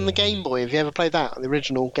Kong on the Game Boy. Have you ever played that? The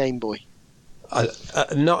original Game Boy?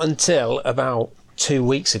 Not until about 2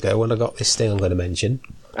 weeks ago when I got this thing I'm going to mention.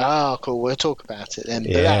 Ah, cool. We'll talk about it then.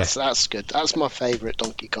 But that's good. That's my favourite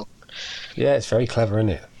Donkey Kong. Yeah, it's very clever, isn't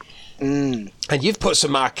it? And you've put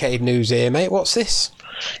some arcade news here, mate. What's this?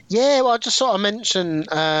 Yeah, well, I just sort of mention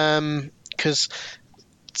because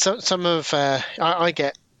some of I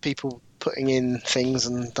get people putting in things,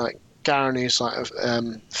 and like Darren, who's like a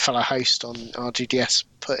fellow host on RGDS,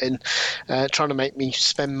 put in trying to make me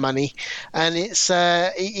spend money, and it's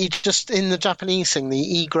he just in the Japanese thing,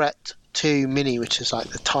 the Egret 2 Mini, which is like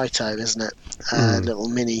the Taito, isn't it? Little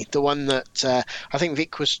mini, the one that I think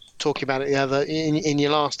Vic was talking about it the other in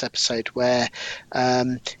your last episode, where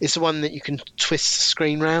it's the one that you can twist the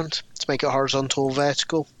screen round to make it horizontal or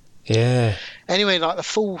vertical. Yeah. Anyway, like the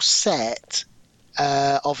full set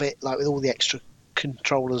of it, like with all the extra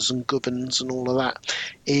controllers and gubbins and all of that,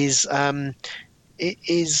 is it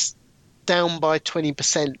is down by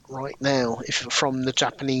 20% right now from the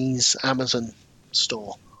Japanese Amazon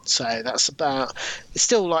store. So that's it's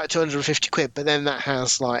still like 250 quid, but then that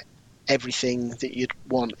has like everything that you'd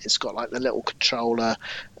want. It's got like the little controller,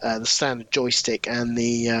 the standard joystick, and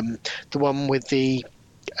the one with the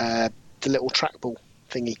little trackball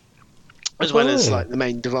thingy, as well as like the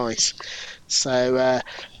main device. So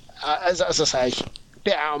as I say, a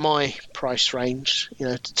bit out of my price range,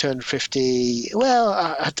 to 250. Well,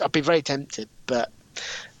 I'd be very tempted, but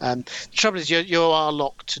the trouble is you are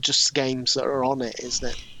locked to just the games that are on it, isn't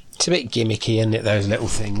it? It's a bit gimmicky, isn't it, those little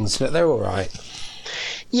things, but they're all right.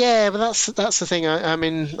 Yeah, but that's the thing. I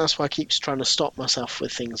mean, that's why I keep trying to stop myself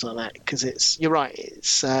with things like that, because you're right.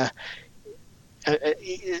 It's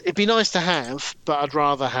it'd be nice to have, but I'd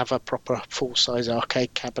rather have a proper full-size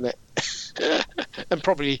arcade cabinet. And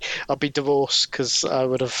probably I'll be divorced because I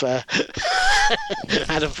would have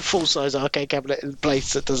had a full-size arcade cabinet in a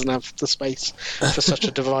place that doesn't have the space for such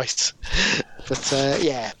a device. But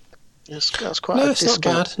yeah, that's quite a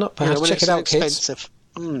discount. Not bad. Check it out, expensive.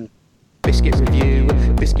 Kids. Biscuit review.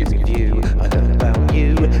 I heard about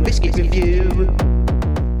you. Biscuit review.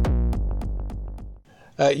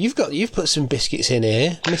 You've put some biscuits in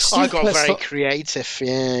here, Misty. I got very creative.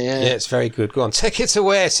 Yeah, it's very good. Go on, take it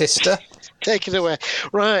away, sister. Take it away.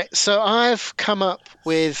 Right, so I've come up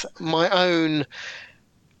with my own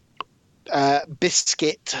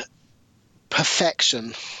biscuit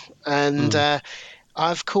perfection, and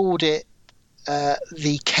I've called it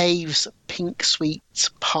the Caves Pink Sweets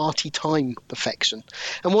Party Time Perfection.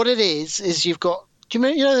 And what it is you've got, do you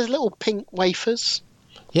know those little pink wafers?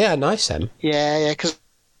 Yeah, nice them. Yeah, because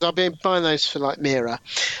I've been buying those for like Mira,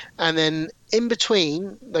 and then in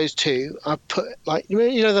between those two, I put like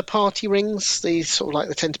you know the party rings. These sort of like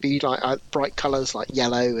they tend to be like bright colours like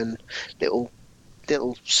yellow and little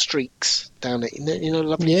streaks down it. You know,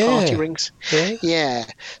 lovely party rings. Yeah.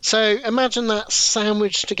 So imagine that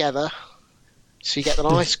sandwiched together. So you get the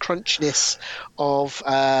nice crunchiness of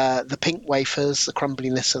the pink wafers, the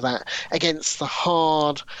crumbliness of that, against the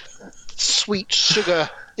hard, sweet sugar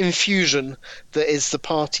infusion that is the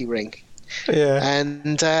party ring. Yeah.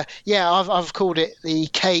 And I've called it the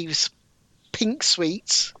Caves Pink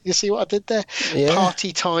Sweets. You see what I did there? Yeah.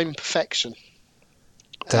 Party time perfection.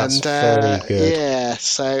 That's very good. Yeah,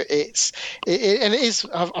 so it is.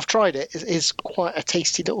 I've tried it. It is quite a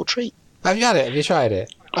tasty little treat. Have you had it? Have you tried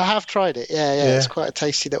it? I have tried it. Yeah. It's quite a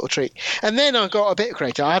tasty little treat. And then I got a bit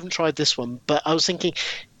creative. I haven't tried this one, but I was thinking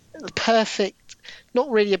the perfect, not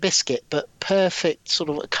really a biscuit, but perfect sort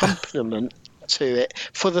of accompaniment to it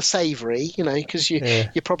for the savoury, because you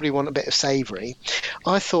probably want a bit of savoury.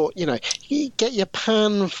 I thought, you get your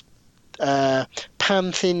pan-thinned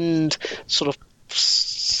sort of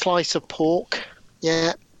slice of pork,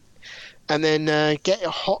 and then get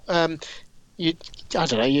your hot. You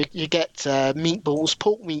get meatballs,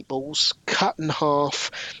 pork meatballs, cut in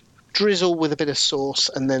half, drizzle with a bit of sauce,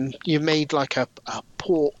 and then you've made like a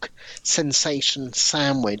pork sensation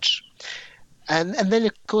sandwich. And then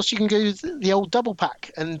of course you can do the old double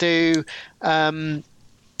pack and do the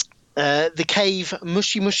Cave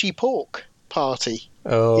mushy pork party.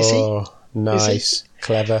 Oh, you see? Nice,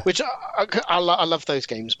 clever. Which I love those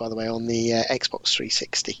games, by the way, on the Xbox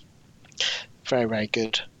 360. Very, very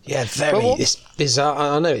good. Yeah, it's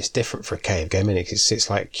bizarre. I know it's different for a cave game, isn't it? 'Cause it's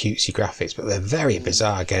like cutesy graphics, but they're very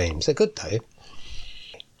bizarre games. They're good though.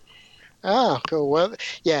 Ah, cool. Well,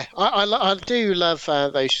 yeah, I do love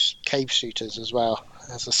those cave shooters as well.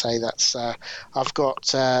 As I say, that's I've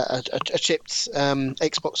got a chipped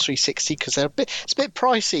Xbox 360 because it's a bit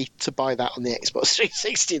pricey to buy that on the Xbox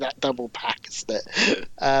 360. That double pack, isn't it?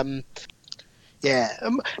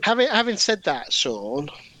 Having said that, Sean.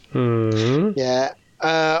 Yeah,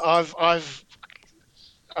 I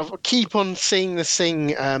keep on seeing this thing.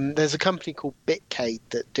 There's a company called Bitcade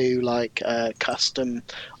that do like custom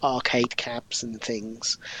arcade cabs and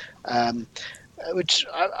things, which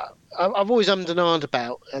I've always ummed and ahed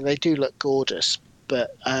about, and they do look gorgeous.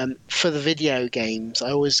 But for the video games,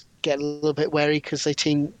 I always get a little bit wary because they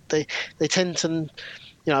tend to,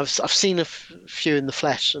 I've seen a few in the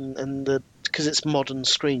flesh, and because it's modern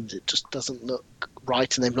screens, it just doesn't look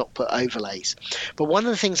right, and they've not put overlays. But one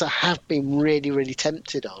of the things I have been really, really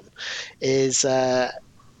tempted on is the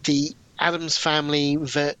Addams Family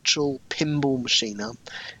virtual pinball machine.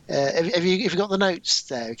 Have you got the notes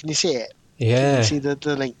there? Can you see it? Yeah. Can you see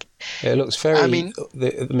the link? It looks very.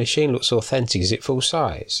 The machine looks authentic. Is it full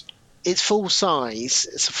size? It's full size.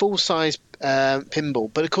 It's a full size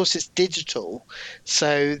pinball, but of course it's digital.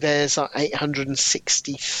 So there's like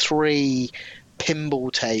 863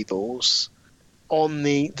 pinball tables on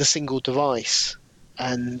the single device,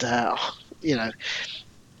 and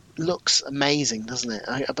looks amazing, doesn't it?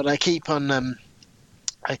 But I keep on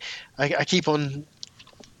I keep on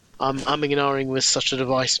umming and ahhing with such a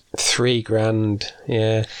device. $3,000,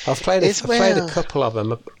 yeah. I've played a couple of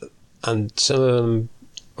them, and some of them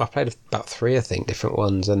I played about 3, I think, different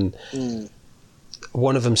ones, and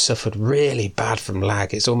one of them suffered really bad from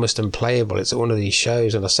lag. It's almost unplayable. It's at one of these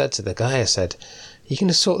shows, and I said to the guy, I said, you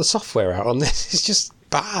can sort the software out on this. It's just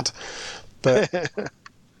bad. But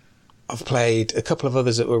I've played a couple of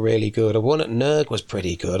others that were really good. One at NERG was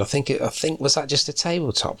pretty good. I think was that just a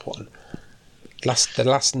tabletop one? The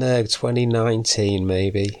last NERG 2019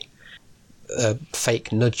 maybe.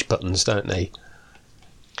 Fake nudge buttons, don't they?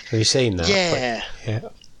 Have you seen that? Yeah. Yeah.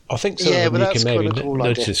 I think some of them you can maybe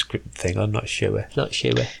nudge the script thing. I'm not sure.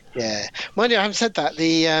 Yeah. Mind you, I haven't said that.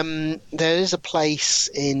 There is a place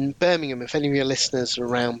in Birmingham, if any of your listeners are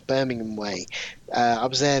around Birmingham way. I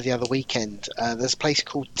was there the other weekend. There's a place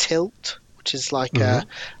called Tilt, which is like a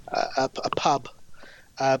pub.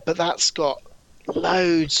 But that's got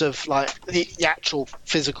loads of like the actual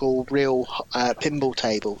physical real pinball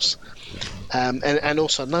tables. And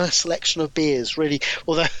also a nice selection of beers,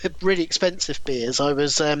 although really expensive beers. I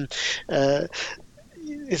was it's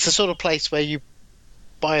the sort of place where you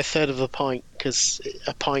buy a third of a pint because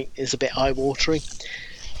a pint is a bit eye-watering.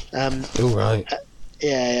 Right.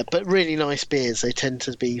 Yeah, but really nice beers. They tend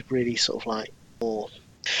to be really sort of like more.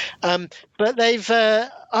 But they've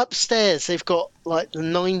upstairs. They've got like the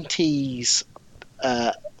 90s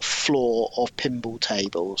floor of pinball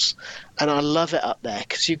tables, and I love it up there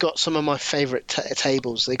because you've got some of my favourite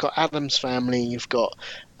tables. They've got Addams Family. You've got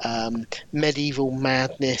Medieval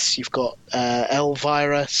Madness. You've got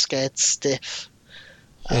Elvira, Scared Stiff.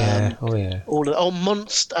 Yeah.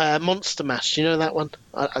 Monster Mash. Do you know that one?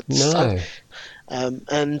 No.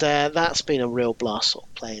 And that's been a real blast sort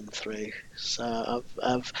of playing through. So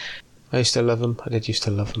I used to love them. I did used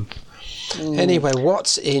to love them. Anyway,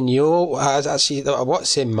 what's in your...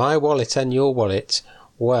 what's in my wallet and your wallet?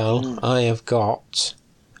 Well, I have got...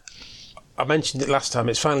 I mentioned it last time.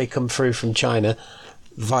 It's finally come through from China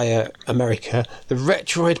via America. The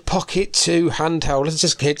Retroid Pocket 2 handheld. Let's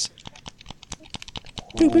just kids.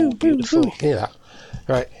 Beautiful. Hear that?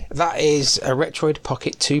 Right, that is a Retroid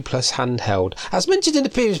Pocket 2 Plus handheld. As mentioned in the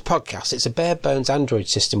previous podcast, it's a bare bones Android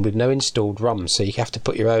system with no installed ROM, so you have to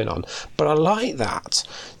put your own on. But I like that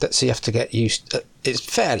so you have to get used. It's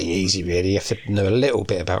fairly easy, really. You have to know a little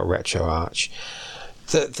bit about RetroArch.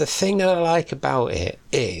 The thing that I like about it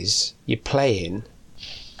is you're playing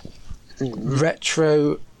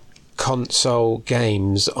retro console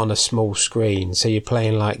games on a small screen. So you're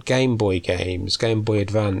playing like Game Boy games, Game Boy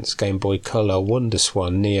Advance, Game Boy Color,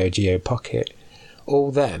 WonderSwan, Neo Geo Pocket, all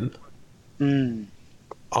them on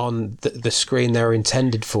the screen they're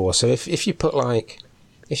intended for. So if you put a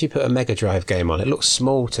Mega Drive game on, it looks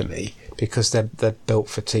small to me because they're built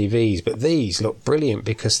for TVs, but these look brilliant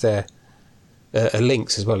because they're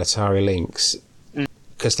Lynx as well, Atari Lynx,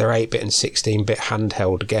 because they're 8-bit and 16-bit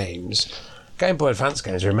handheld games. Game Boy Advance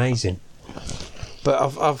games are amazing, but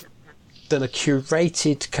I've done a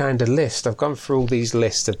curated kind of list. I've gone through all these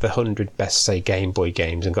lists of the 100 best, say, Game Boy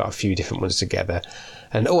games and got a few different ones together.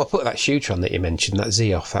 And I put that shooter on that you mentioned, that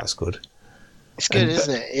Zeoff. That's good. It's good,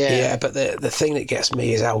 isn't it? Yeah. Yeah, but the thing that gets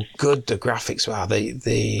me is how good the graphics are.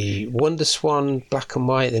 The WonderSwan Black and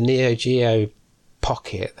White, the Neo Geo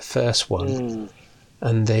Pocket, the first one,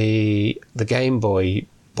 and the Game Boy.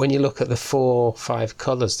 When you look at the 4-5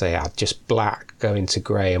 colours they had, just black going to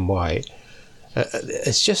grey and white,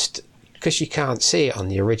 it's just because you can't see it on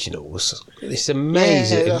the originals. It's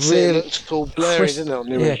amazing. Yeah, it looks all blurry, doesn't it, on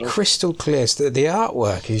the originals? Yeah, crystal clear. The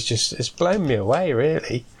artwork is it's blown me away,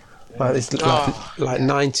 really. Like it's like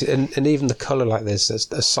 90, and even the colour, like there's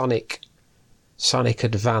a Sonic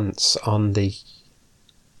Advance on the.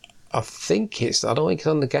 I don't think it's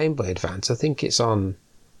on the Game Boy Advance. I think it's on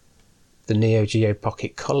the Neo Geo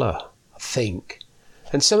Pocket Color, I think.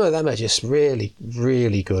 And some of them are just really,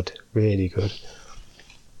 really good. Really good.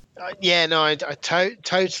 I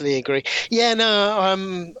totally agree. Yeah,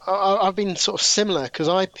 no, I've been sort of similar because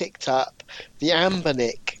I picked up the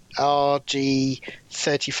Anbernic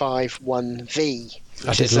RG351V.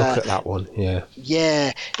 I did look at that one, yeah.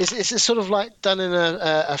 Yeah, it's sort of like done in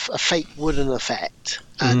a fake wooden effect,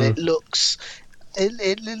 and it looks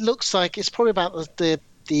like it's probably about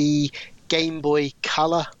the Game Boy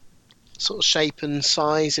Color sort of shape and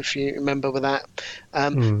size, if you remember with that.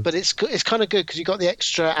 But it's kind of good because you've got the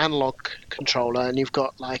extra analog controller and you've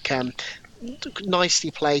got like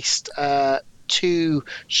nicely placed 2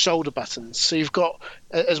 shoulder buttons. So you've got,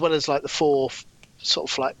 as well as like the 4 sort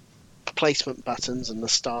of like placement buttons and the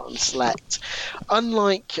start and select.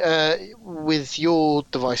 Unlike with your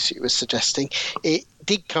device that you were suggesting, it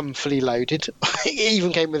did come fully loaded. It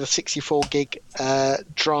even came with a 64 gig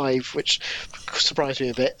drive, which surprised me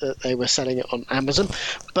a bit that they were selling it on Amazon.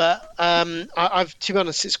 But I've, to be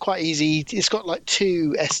honest, it's quite easy. It's got like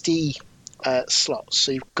 2 SD slots,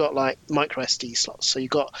 so you've got like micro SD slots. So you've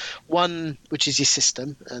got one which is your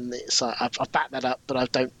system, and it's like I've backed that up, but I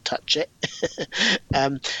don't touch it.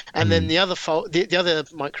 And then the other the other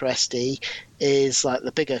micro SD is like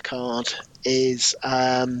the bigger card is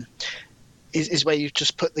where you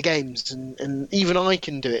just put the games, and even I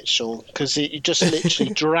can do it, Sean, because you just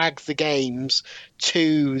literally drag the games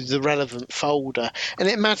to the relevant folder, and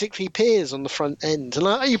it magically appears on the front end.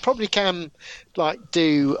 And you probably can like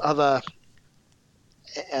do other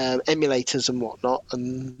emulators and whatnot.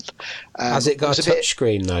 And has it got a touch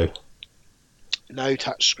screen though? No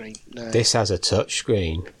touch screen. No. This has a touch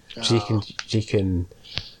screen, so you can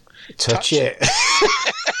touch it.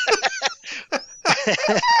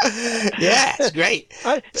 Yeah, it's great.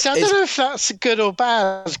 I don't know if that's good or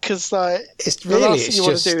bad, because like it's really, the last thing you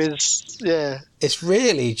want to do is it's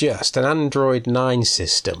really just an Android 9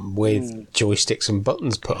 system with joysticks and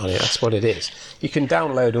buttons put on it. That's what it is. You can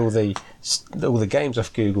download all the games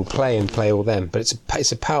off Google Play and play all them, but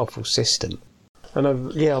it's a powerful system.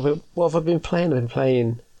 And what have I been playing? I've been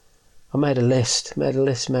playing I made a list,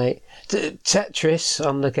 mate. Tetris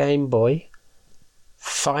on the Game Boy.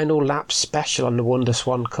 Final Lap Special on the Wonder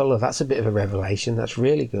Swan Colour. That's a bit of a revelation. That's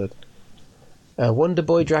really good. Wonder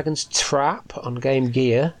Boy Dragon's Trap on Game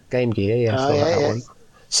Gear. Yeah, I thought that one.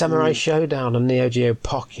 Samurai Showdown on Neo Geo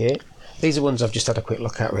Pocket. These are ones I've just had a quick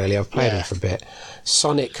look at, really. I've played them for a bit.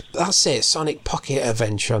 Sonic Pocket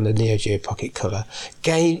Adventure on the Neo Geo Pocket Colour.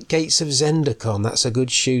 Gates of Zendikon. That's a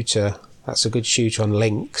good shooter. On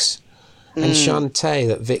Lynx. And Shantae,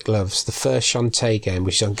 that Vic loves, the first Shantae game,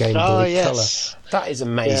 which is on Game Boy Color. That is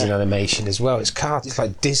amazing animation as well. It's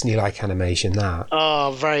like Disney-like animation. That.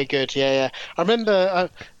 Oh, very good. Yeah. I remember.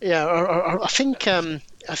 I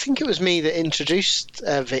think it was me that introduced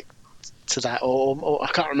Vic to that, or I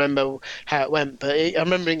can't remember how it went, but I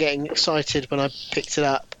remember getting excited when I picked it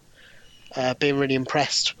up, being really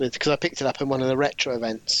impressed with, because I picked it up in one of the retro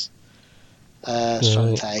events.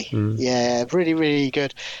 Shantae. Yeah, really, really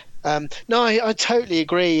good. No, I totally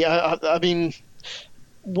agree. I mean,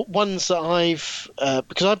 ones that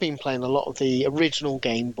because I've been playing a lot of the original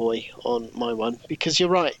Game Boy on my one, because you're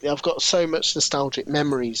right, I've got so much nostalgic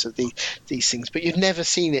memories of these things, but you've never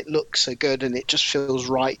seen it look so good, and it just feels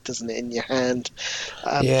right, doesn't it, in your hand?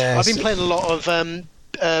 I've been playing a lot of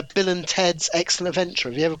Bill and Ted's Excellent Adventure.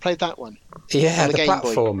 Have you ever played that one? Yeah, the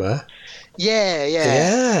platformer. Boy?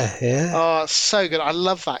 Yeah. Oh, it's so good. I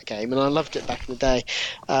love that game, and I loved it back in the day.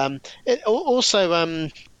 It also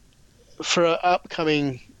for an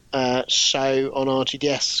upcoming show on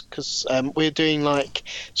RGDS, because we're doing like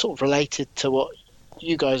sort of related to what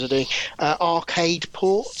you guys are doing, arcade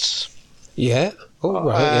ports. Yeah. All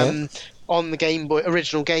right. On the Game Boy,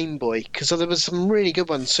 original Game Boy, because there was some really good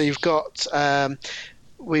ones. So you've got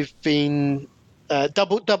we've been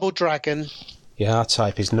Double Dragon. Yeah,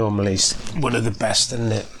 R-Type is normally one of the best,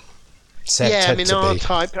 isn't it?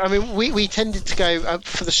 R-Type. I mean, we tended to go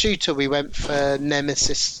for the shooter. We went for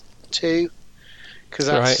Nemesis 2, because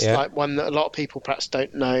that's like one that a lot of people perhaps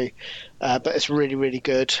don't know, but it's really, really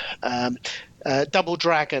good. Double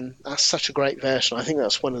Dragon. That's such a great version. I think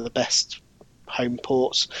that's one of the best home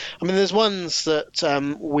ports. I mean, there's ones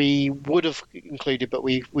that we would have included, but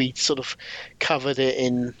we sort of covered it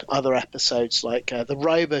in other episodes, like the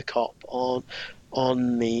RoboCop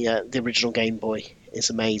on the original Game Boy is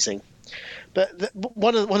amazing. But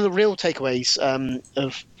one of the real takeaways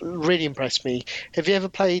have really impressed me. Have you ever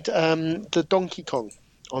played the Donkey Kong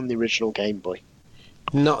on the original Game Boy?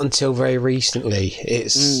 Not until very recently.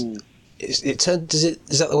 Is that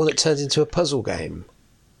the one that turns into a puzzle game?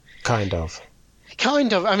 Kind of. I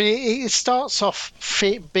mean, it starts off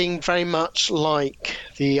being very much like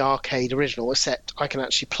the arcade original, except I can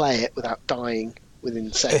actually play it without dying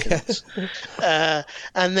within seconds.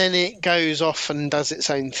 And then it goes off and does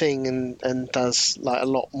its own thing and does like a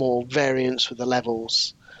lot more variance with the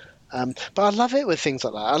levels. But I love it with things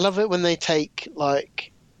like that. I love it when they take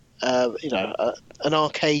like an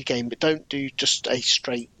arcade game, but don't do just a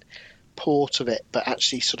straight port of it, but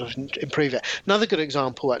actually sort of improve it. Another good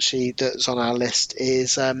example actually that's on our list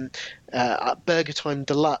is Burger Time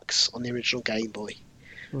Deluxe on the original Game Boy.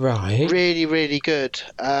 Right. Really, really good.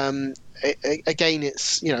 Again,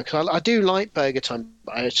 it's, cause I do like Burger Time,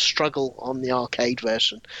 but I struggle on the arcade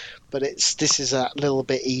version, but this is a little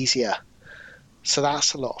bit easier. So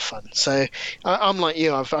that's a lot of fun. So I'm like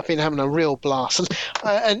you. I've been having a real blast.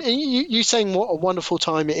 And you saying what a wonderful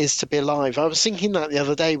time it is to be alive. I was thinking that the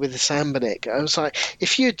other day with the Sambonic. I was like,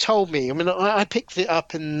 if you had told me, I mean, I picked it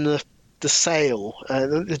up in the sale.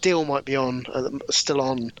 The deal might be still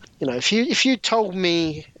on. If you told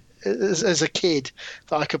me as a kid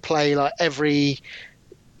that I could play like every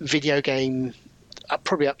video game,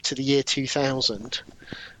 probably up to the year 2000.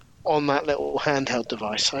 On that little handheld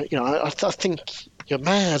device, I think you're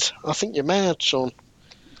mad. I think you're mad, Sean.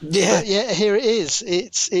 Yeah, but yeah. Here it is.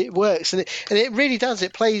 It works, and it really does.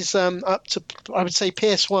 It plays up to, I would say,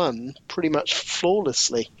 PS1 pretty much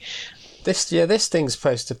flawlessly. This thing's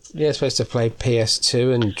supposed to play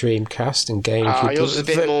PS2 and Dreamcast and GameCube. Yours is a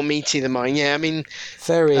bit more meaty than mine. Yeah, I mean,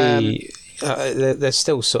 very. They're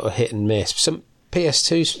still sort of hit and miss. Some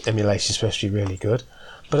PS2 emulation is supposed to be really good.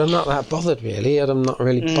 But I'm not that bothered, really. I'm not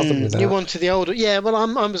really bothered with that. You wanted the older... Yeah, well, I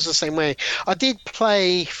was the same way. I did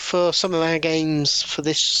play for some of our games for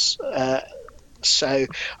this show.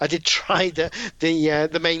 I did try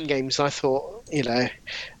the main games. I thought, because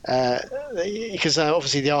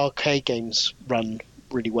obviously the arcade games run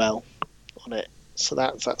really well on it. So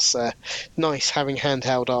that's nice having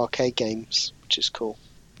handheld arcade games, which is cool.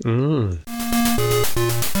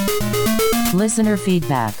 Listener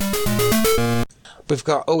feedback. We've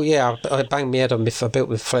got, I banged my head on I built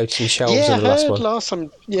with floating shelves Yeah, in the last I heard one. last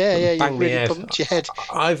time. Yeah, you Banged my really head. bumped your head.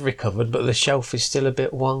 I've recovered, but the shelf is still a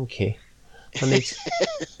bit wonky.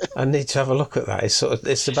 I need to have a look at that.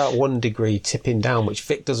 It's about 1 degree tipping down, which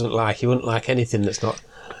Vic doesn't like. He wouldn't like anything that's not.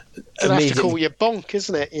 Gonna have to call you bonk,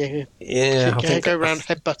 isn't it? Yeah, go around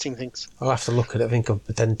headbutting things. I'll have to look at it. I think I've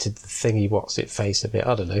dented the thingy what's it face a bit.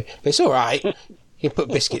 I don't know, but it's all right. You can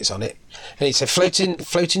put biscuits on it. And it's a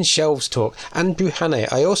floating shelves talk. And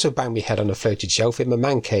Buhane, I also banged my head on a floated shelf in my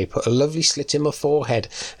man cave, put a lovely slit in my forehead,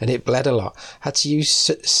 and it bled a lot. Had to use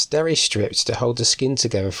Steri-strips to hold the skin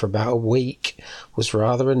together for about a week. Was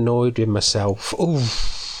rather annoyed with myself. Ooh.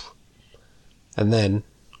 And then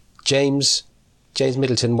James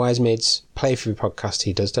Middleton, Wise Mids, playthrough podcast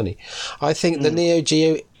he does, doesn't he? I think the Neo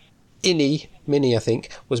Geo Mini, I think,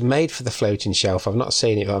 was made for the floating shelf. I've not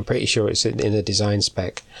seen it, but I'm pretty sure it's in a design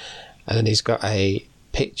spec. And then he's got a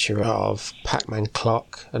picture of Pac-Man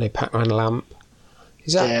clock and a Pac-Man lamp.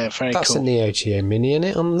 Is that that's cool. A Neo Geo Mini in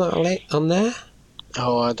it on there?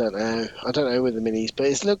 Oh, I don't know with the minis, but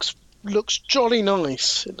it looks jolly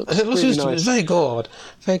nice. It looks really nice. Very good.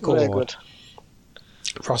 Very good.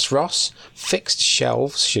 Ross, fixed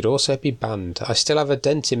shelves should also be banned. I still have a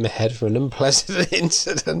dent in my head from an unpleasant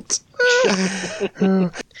incident.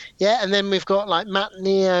 Yeah, and then we've got like Matt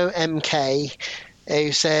Neo MK,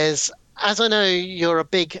 who says, as I know you're a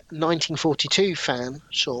big 1942 fan,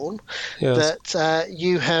 Sean, yes, that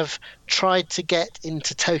you have tried to get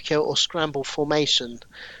into Tokyo or Scramble formation.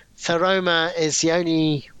 Theroma is the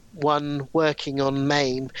only one working on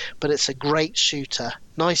MAME, but it's a great shooter.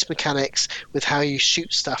 Nice mechanics with how you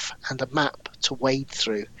shoot stuff and a map to wade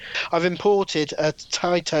through. I've imported a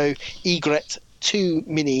Taito Egret 2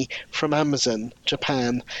 Mini from Amazon,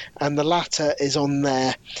 Japan, and the latter is on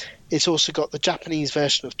there. It's also got the Japanese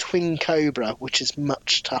version of Twin Cobra, which is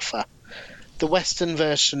much tougher. The Western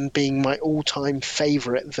version being my all-time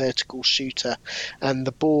favourite vertical shooter, and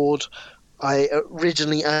the board I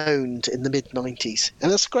originally owned in the mid-90s.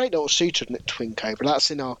 And that's a great little shooter, isn't it, Twin Cobra? That's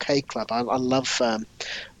in Arcade Club. I love... I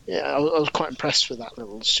was quite impressed with that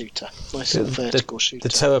little shooter. Nice little vertical shooter.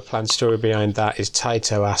 The Toa Plan story behind that is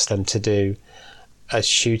Taito asked them to do a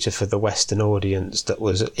shooter for the Western audience that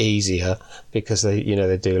was easier, because they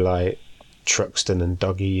do like Truxton and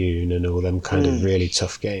Doggy-Yoon and all them kind of really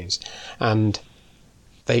tough games. And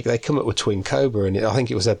they come up with Twin Cobra, and I think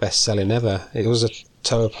it was their best selling ever. It was a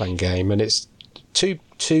Toa Plan game, and it's two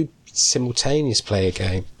simultaneous player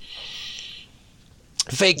game.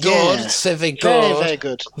 Very good. Very good. Very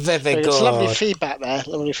good. Very good. It's lovely feedback there.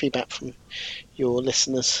 Lovely feedback from your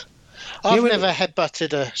listeners. I've never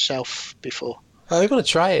headbutted a shelf before. Oh, we're going to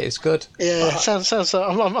try it. It's good. Yeah, sounds like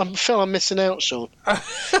I feel I'm missing out, Sean. Try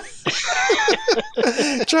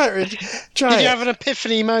it. Did you have an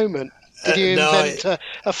epiphany moment? Did you invent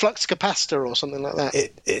a flux capacitor or something like that?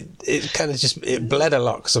 It kind of it bled a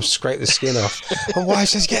lot because I've scraped the skin off. And wife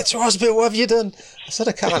says, "Get to hospital. What have you done?" I said,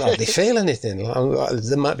 "I can't hardly feel anything.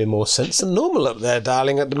 There might be more sense than normal up there,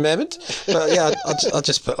 darling, at the moment." But yeah, I'll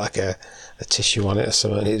just put like a tissue on it or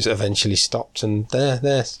something. And it eventually stopped, and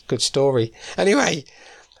there, good story. Anyway,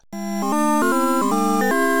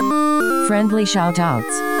 friendly shout outs.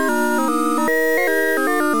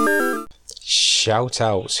 Shout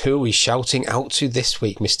outs. Who are we shouting out to this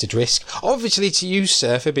week, Mr. Drisk? Obviously to you,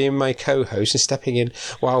 sir, for being my co-host and stepping in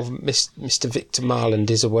while Mr. Victor Marland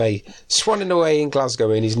is away, swanning away in Glasgow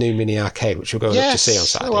in his new mini arcade, which we're going up to see on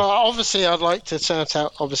Saturday. Well, obviously I'd like to shout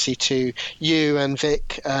out to you and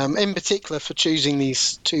Vic, in particular for choosing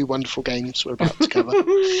these two wonderful games we're about to cover.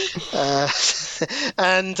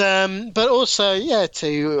 But also,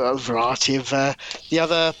 to a variety of the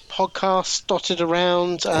other podcasts dotted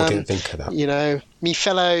around. I didn't think of that. Me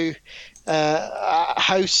fellow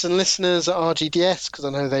hosts and listeners at RGDS, because I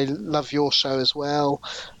know they love your show as well.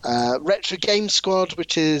 Retro Game Squad,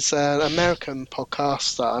 which is an American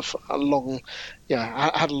podcast that I've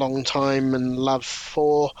had a long time and love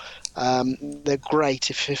for. They're great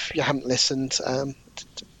if you haven't listened.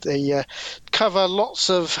 They cover lots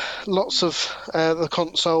of the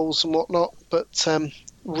consoles and whatnot, but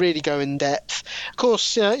really go in depth. Of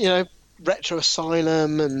course, Retro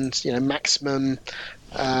Asylum and Maximum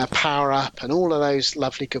Power Up and all of those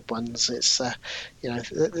lovely good ones. It's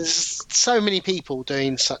there's so many people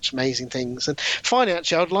doing such amazing things. And finally,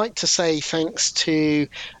 actually, I'd like to say thanks to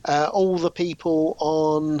all the people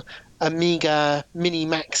on Amiga Mini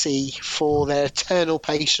Maxi for their eternal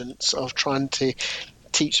patience of trying to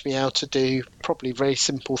teach me how to do probably very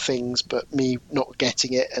simple things, but me not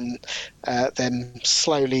getting it, and them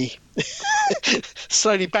slowly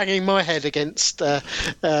banging my head against a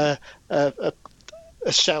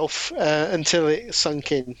a shelf until it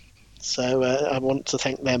sunk in. So I want to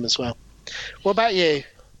thank them as well. What about you?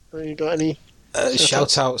 Have you got any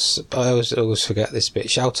shout outs? I always forget this bit.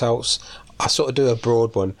 Shout outs. I sort of do a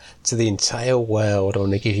broad one to the entire world. I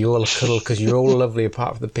want to give you all a cuddle because you're all lovely,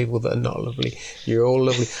 apart from the people that are not lovely. You're all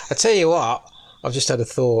lovely. I tell you what, I've just had a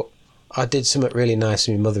thought. I did something really nice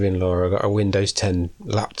with my mother-in-law. I got a Windows 10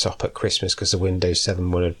 laptop at Christmas because the Windows 7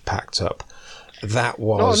 one had packed up. That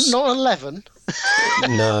was... Not 11?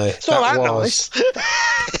 No, it's not that was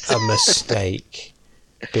nice. a mistake.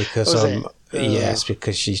 Because yes,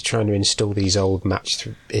 because she's trying to install these old match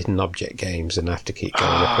hidden object games, and I have to keep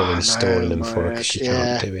going up and installing them for her because she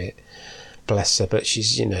can't do it. Bless her, but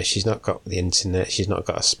she's not got the internet. She's not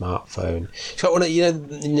got a smartphone. She's got one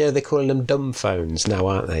of they're calling them dumb phones now,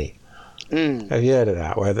 aren't they? Have you heard of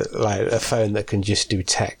that? Where like a phone that can just do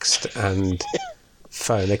text and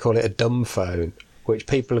phone. They call it a dumb phone, which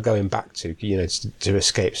people are going back to, to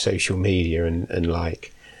escape social media and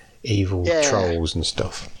like evil trolls and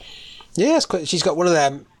stuff. Yeah, she's got one of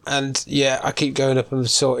them, and I keep going up and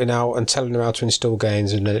sorting out and telling her how to install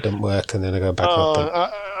games, and then it doesn't work, and then I go back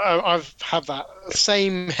up. I've had that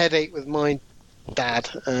same headache with my dad,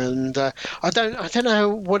 and I don't know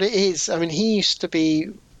what it is. I mean, he used to be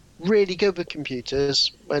really good with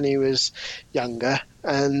computers when he was younger,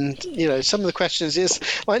 and some of the questions is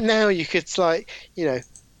like now you could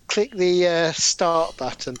click the start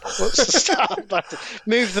button. What's the start button?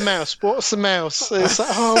 Move the mouse. What's the mouse? It's like,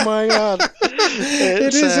 oh my god,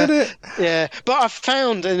 it is, isn't it? Yeah, but I've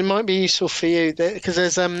found, and it might be useful for you, because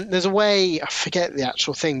there's a way, I forget the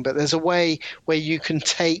actual thing, but there's a way where you can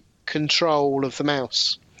take control of the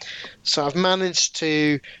mouse. So I've managed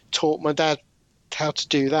to taught my dad how to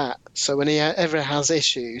do that. So when he ever has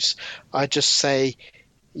issues, I just say,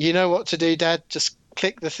 you know what to do, Dad, just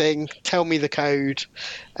click the thing, tell me the code.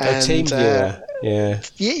 And TeamViewer,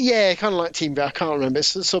 yeah, kind of like TeamViewer. I can't remember.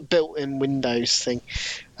 It's a sort of built-in Windows thing,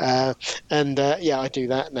 I do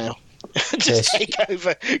that now. Just take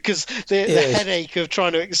over, because the headache of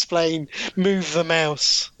trying to explain, move the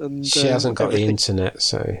mouse. And she hasn't got the internet,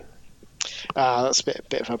 so that's a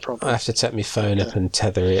bit of a problem. I have to take my phone up and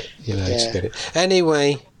tether it, to get it.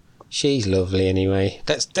 Anyway. She's lovely anyway.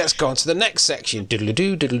 Let's go on to the next section.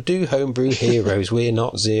 Diddle-a-doo, homebrew heroes. We're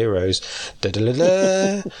not zeros.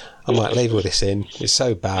 Da-da-da-da. I might label this in. It's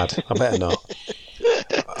so bad. I better not.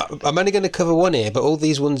 I'm only going to cover one here, but all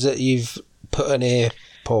these ones that you've put in here,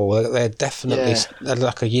 Paul, they're definitely they're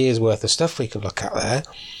like a year's worth of stuff we can look at there.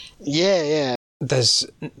 Yeah. There's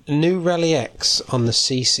new Rally X on the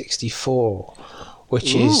C64,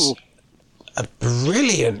 which is a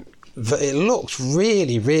brilliant... It looks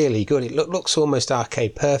really, really good. It looks almost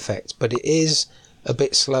arcade perfect, but it is a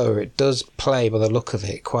bit slower. It does play, by the look of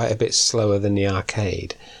it, quite a bit slower than the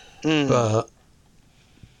arcade. But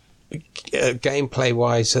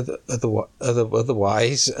gameplay-wise,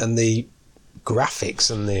 otherwise, and the graphics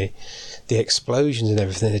and the explosions and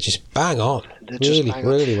everything, they're just bang on.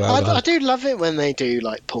 Really well done. I do love it when they do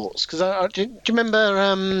like ports, because do you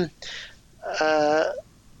remember...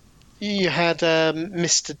 you had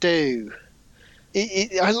Mr. Do.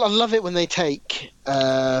 I love it when they take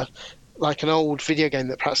like an old video game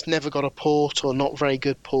that perhaps never got a port or not very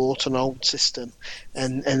good port, an old system,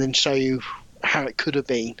 and then show you how it could have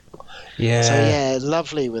been. Yeah. So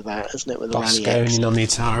lovely with that, isn't it? With the Rally X. Bosconian on the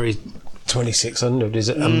Atari 2600 is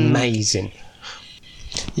amazing.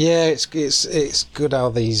 Yeah, it's good how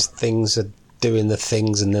these things are doing the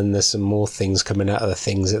things, and then there's some more things coming out of the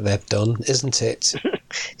things that they've done, isn't it?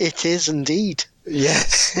 It is indeed.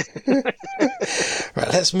 Yes. Right,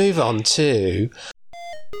 let's move on to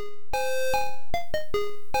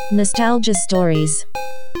Nostalgia Stories.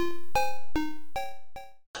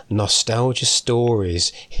 Nostalgia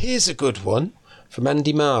Stories. Here's a good one from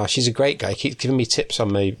Andy Marr. He's a great guy. He keeps giving me tips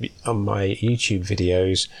on my YouTube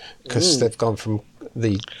videos, because they've gone from...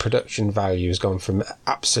 the production value has gone from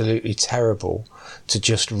absolutely terrible to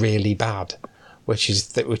just really bad, which is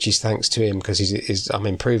thanks to him, because I'm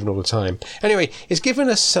improving all the time. Anyway, he's given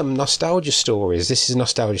us some nostalgia stories. This is a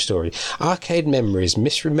nostalgia story. Arcade memories,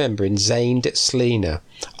 misremembering Zained at Selena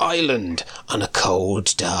Island on a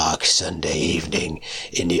cold, dark Sunday evening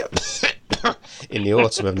in the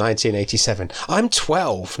autumn of 1987. I'm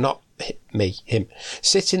 12, not him,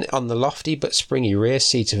 sitting on the lofty but springy rear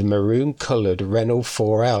seat of a maroon-coloured Renault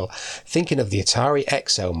 4L, thinking of the Atari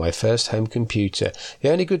XL, my first home computer. The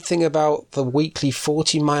only good thing about the weekly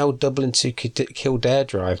 40-mile Dublin to Kildare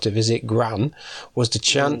drive to visit Gran was the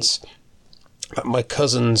chance my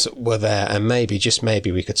cousins were there, and maybe, just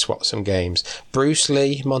maybe, we could swap some games. Bruce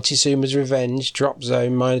Lee, Montezuma's Revenge, Drop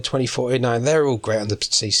Zone, Miner 2049, they're all great on the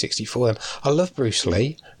C64. I love Bruce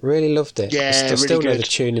Lee, really loved it. Yeah, I still know the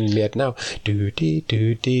tune in my head now.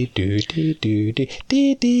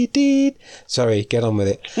 Sorry, get on with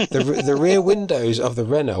it. The rear windows of the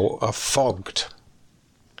Renault are fogged,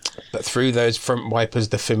 but through those front wipers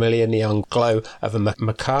the familiar neon glow of a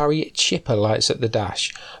Macari chipper lights at the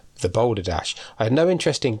dash. The Boulder Dash. I had no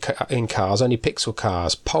interest in cars, only pixel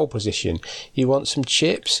cars. Pole position. You want some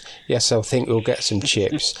chips? Yes, I think we'll get some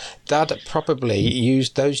chips. Dad probably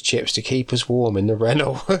used those chips to keep us warm in the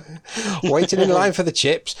Renault. Waiting in line for the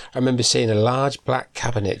chips, I remember seeing a large black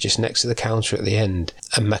cabinet just next to the counter at the end.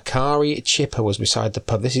 A Macari chipper was beside the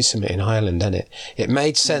pub. This is something in Ireland, isn't it? It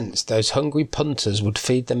made sense. Those hungry punters would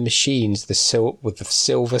feed them machines with the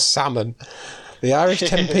silver salmon. The Irish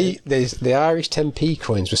 10p, the Irish 10p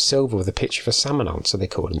coins were silver with a picture of a salmon on, so they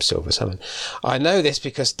called them silver salmon. I know this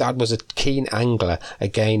because Dad was a keen angler.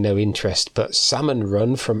 Again, no interest, but Salmon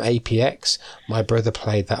Run from APX, my brother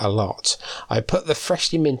played that a lot. I put the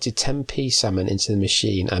freshly minted 10p salmon into the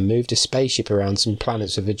machine and moved a spaceship around some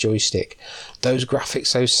planets with a joystick. Those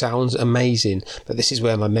graphics, those sounds, amazing, but this is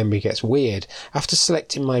where my memory gets weird. After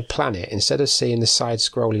selecting my planet, instead of seeing the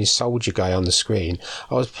side-scrolling soldier guy on the screen,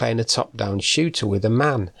 I was playing a top-down shooter with a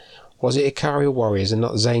man. Was it Ikari Warriors and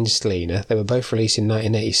not Zane Sleaner? They were both released in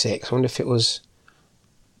 1986. I wonder if it was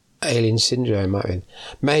Alien Syndrome, might have been.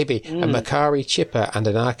 Maybe a Macari chipper and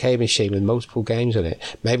an arcade machine with multiple games on it.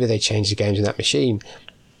 Maybe they changed the games in that machine.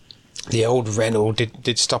 The old Renault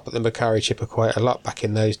did stop at the Macari chipper quite a lot back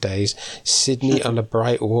in those days. Sydney on a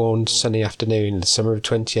bright, warm, sunny afternoon in the summer of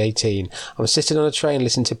 2018. I'm sitting on a train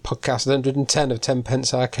listening to podcast 110 of 10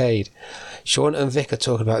 Pence Arcade. Sean and Vic are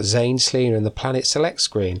talking about Zane Sleaner and the Planet Select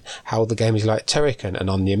screen, how the game is like Turrican and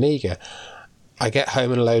on the Amiga. I get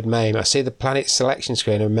home and load MAME. I see the Planet Selection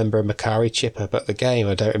screen and remember a Macari chipper, but the game,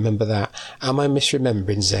 I don't remember that. Am I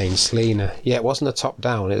misremembering Zane Sleaner? Yeah, it wasn't a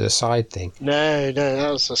top-down, it was a side thing. No, that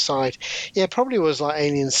was a side. Yeah, it probably was like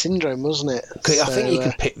Alien Syndrome, wasn't it? I think you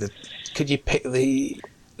could pick the... Could you pick the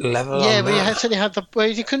level on that? Yeah, but you actually had the... Well,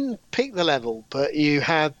 you couldn't pick the level, but you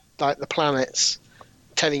had, like, the planets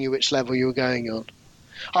telling you which level you were going on.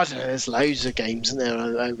 I don't know, there's loads of games in there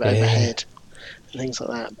overhead and things like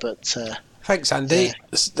that, but... Thanks, Andy. Yeah.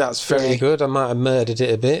 That's very good. I might have murdered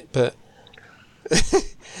it a bit, but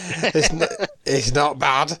it's not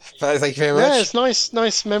bad. But thank you very much. Yeah, it's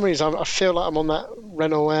nice memories. I feel like I'm on that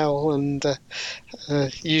Renault L and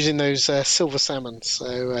using those silver salmon.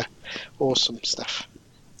 So awesome stuff.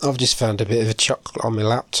 I've just found a bit of a chocolate on my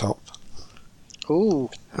laptop. Ooh.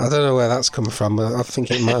 I don't know where that's come from. I think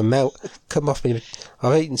it might have come off me.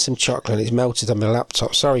 I've eaten some chocolate and it's melted on my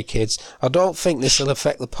laptop. Sorry, kids. I don't think this will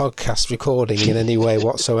affect the podcast recording in any way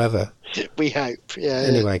whatsoever. We hope, yeah.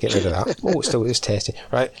 Anyway, get rid of that. Oh, it still is tasty.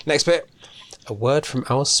 Right, next bit. A word from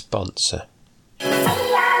our sponsor.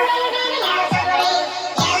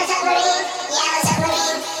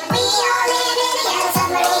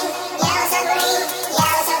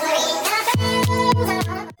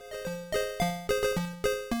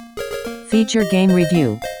 Feature game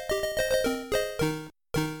review.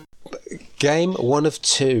 Game 1 of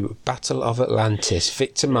 2, Battle of Atlantis.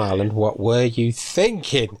 Victor Marland, what were you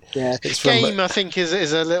thinking? Yeah, game I think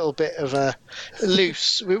is a little bit of a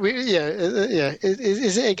loose.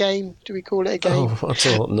 Is it a game? Do we call it a game? Oh, I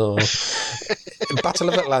don't know. Battle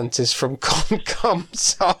of Atlantis from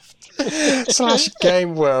Comsoft. /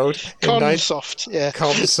 Game World. Comsoft, yeah.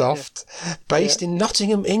 Comsoft. Based in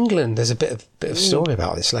Nottingham, England. There's a bit of story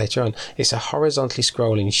about this later on. It's a horizontally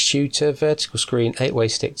scrolling shooter, vertical screen, 8-way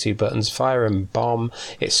stick, 2 buttons, fire and bomb.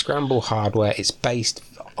 It's Scramble hardware. It's based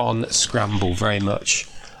on Scramble very much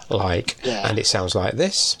like. Yeah. And it sounds like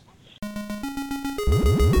this.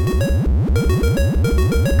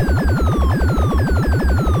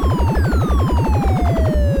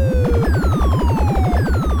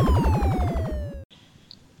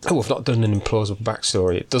 Oh, we've not done an implausible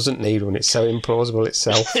backstory. It doesn't need one. It's so implausible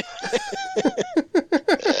itself.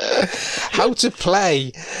 How to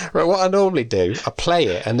play. Right, what I normally do, I play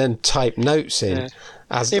it and then type notes in. Yeah.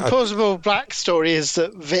 The implausible backstory is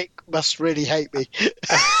that Vic must really hate me.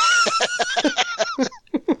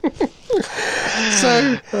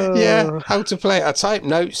 So, yeah, how to play. I type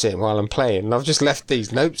notes in while I'm playing, and I've just left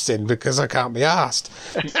these notes in because I can't be arsed.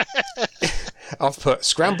 I've put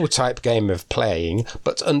Scramble type game of playing,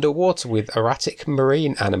 but underwater with erratic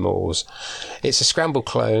marine animals. It's a Scramble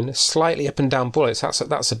clone, slightly up and down bullets.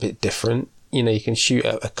 That's a bit different. you can shoot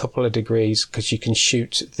at a couple of degrees because you can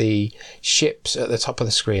shoot the ships at the top of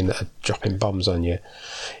the screen that are dropping bombs on you.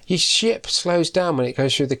 Your ship slows down when it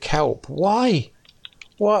goes through the kelp. Why?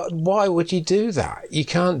 Why would you do that? You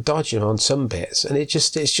can't dodge them on some bits, and it's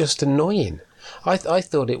just annoying. I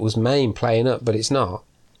thought it was MAME playing up, but it's not.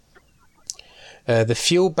 The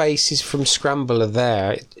fuel bases from Scramble are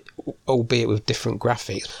there, albeit with different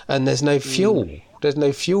graphics, and there's no fuel. There's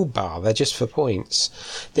no fuel bar. They're just for points.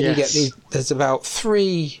 Then you get these. There's about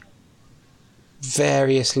 3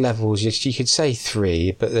 various levels. You could say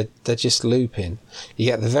 3, but they're just looping. You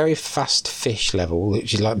get the very fast fish level,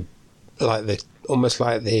 which is almost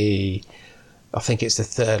like the. I think it's the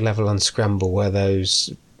 3rd level on Scramble, where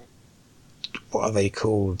those. What are they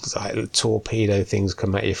called? Like torpedo things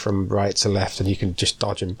come at you from right to left, and you can just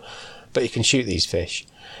dodge them. But you can shoot these fish.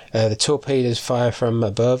 The torpedoes fire from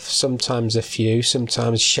above, sometimes a few,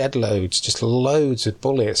 sometimes shed loads, just loads of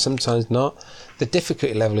bullets, sometimes not. The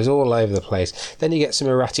difficulty level is all over the place. Then you get some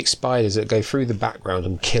erratic spiders that go through the background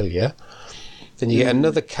and kill you. Then you get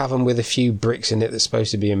another cavern with a few bricks in it that's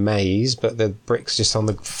supposed to be a maze, but the bricks just on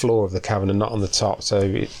the floor of the cavern and not on the top.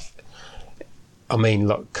 So,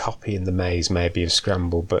 copying the maze maybe of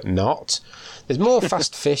Scramble, but not. There's more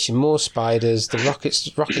fast fish and more spiders. The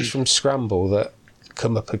rockets from Scramble that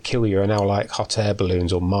come up and kill you are now like hot air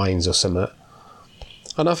balloons or mines or something.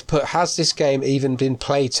 And I've put, has this game even been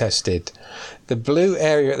play tested? The blue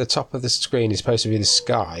area at the top of the screen is supposed to be the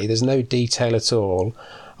sky. There's no detail at all.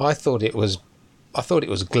 I thought it was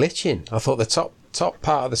glitching. I thought the top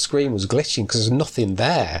part of the screen was glitching because there's nothing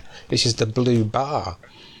there. It's just a blue bar.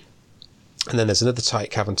 And then there's another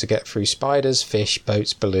tight cavern to get through. Spiders, fish,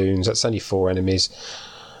 boats, balloons. That's only 4 enemies.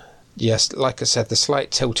 Yes, like I said, the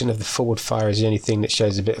slight tilting of the forward fire is the only thing that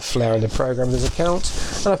shows a bit of flair in the programmer's account.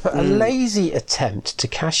 And I put a lazy attempt to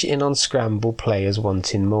cash in on Scramble players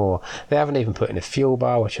wanting more. They haven't even put in a fuel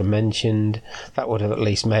bar, which I mentioned. That would have at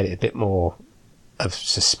least made it a bit more of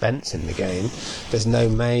suspense in the game. There's no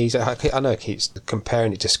maze. I know it keeps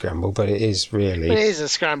comparing it to Scramble, but it is really... It is a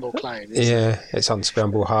Scramble clone, isn't it? It's on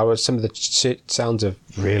Scramble hardware. Some of the sounds are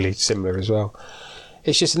really similar as well.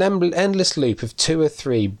 It's just an endless loop of 2 or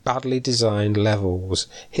 3 badly designed levels.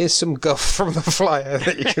 Here's some guff from the flyer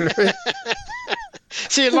that you can read.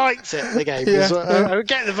 So you liked it, the game? Yeah. I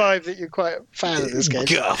get the vibe that you're quite a fan of this game.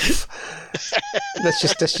 Guff. let's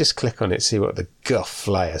just click on it, see what the guff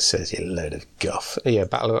flyer says. You load of guff. Yeah,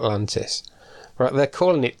 Battle of Atlantis. Right, they're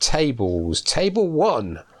calling it tables. Table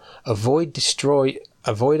 1: avoid and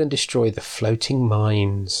destroy the floating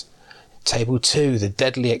mines. Table 2: the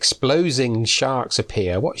deadly exploding sharks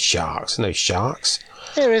appear. What sharks? No sharks.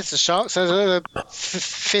 Here is the sharks. There's a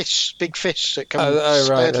fish, big fish that come. Oh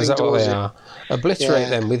right, is that what they are? Obliterate Yeah.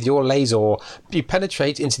 them with your laser. You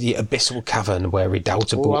penetrate into the abyssal cavern where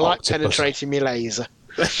redoubtable I like octopus. penetrating my laser.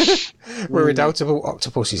 Where redoubtable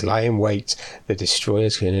octopuses lie in wait. The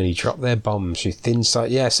destroyers can only drop their bombs through thin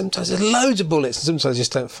sight. Yeah, sometimes there's loads of bullets and sometimes they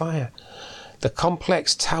just don't fire. The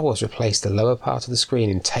complex towers replace the lower part of the screen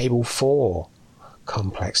in Table 4.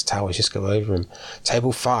 Complex towers, just go over them.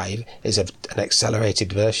 Table 5 is an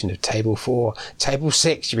accelerated version of Table 4. Table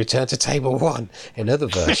 6, you return to Table 1. In other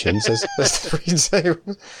versions, there's 3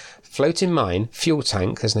 tables. Floating mine, fuel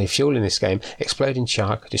tank, there's no fuel in this game. Exploding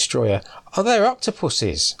shark, destroyer. Oh, they're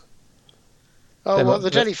octopuses. Oh,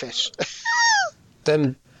 the jellyfish?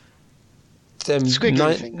 Them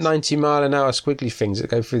Squiggly things. 90 mile an hour squiggly things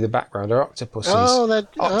that go through the background are octopuses. Oh, they're...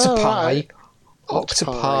 Octopi. Oh,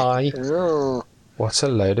 Octopi. Oh. What a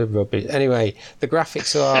load of rubbish. Anyway, the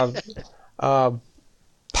graphics are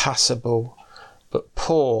passable, but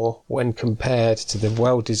poor when compared to the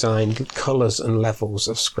well-designed colours and levels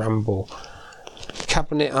of Scramble.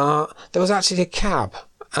 Cabinet art. There was actually a cab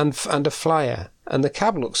and a flyer, and the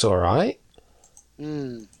cab looks all right.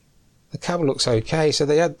 The cab looks okay, so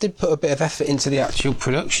they did put a bit of effort into the actual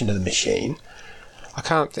production of the machine. I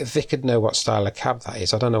can't... Vic could know what style of cab that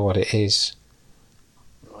is. I don't know what it is.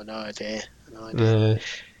 Oh, no idea.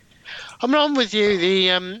 I'm with you.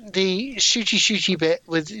 The shooty bit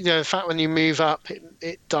with the fact when you move up,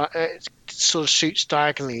 it sort of shoots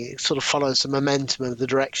diagonally. It sort of follows the momentum of the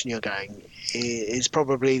direction you're going. Is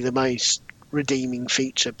probably the most redeeming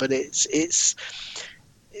feature, but it's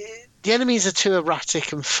the enemies are too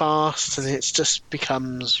erratic and fast, and it just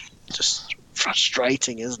becomes just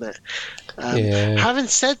frustrating, isn't it? Having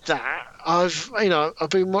said that, I've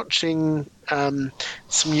been watching some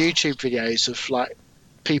YouTube videos of like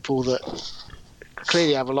people that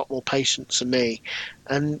clearly have a lot more patience than me,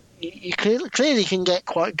 and you clearly can get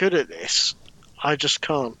quite good at this. I just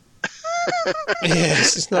can't.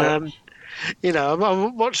 Yes, it's not.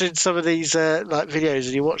 I'm watching some of these like videos,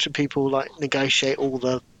 and you're watching people like negotiate all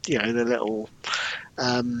the the little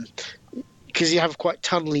because you have quite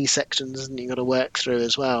tunnely sections, and you've got to work through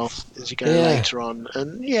as well as you go later on.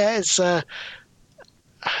 And it's I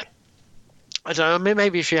don't know. I mean,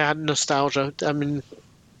 maybe if you had nostalgia, I mean,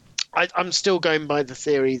 I'm still going by the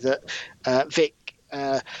theory that Vic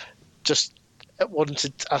just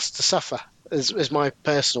wanted us to suffer. Is my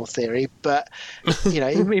personal theory, but he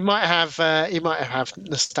might have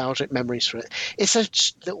nostalgic memories for it. It's a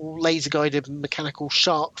little laser guided mechanical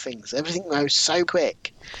shark things. Everything goes so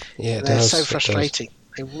quick. Yeah, they're so frustrating.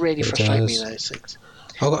 They really frustrate me, those things.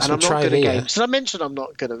 I've got and I'm some not good at Trivia. games. Did I mention I'm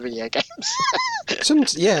not good at video games?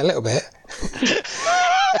 A little bit.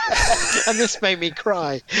 And this made me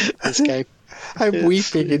cry. This game. I'm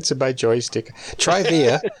weeping into my joystick.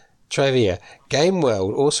 Trivia. Game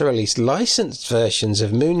World also released licensed versions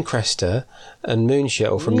of Mooncrester and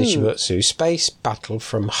Moonshuttle from Nichibutsu, Space Battle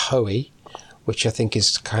from Hoei, which I think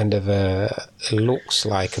is kind of looks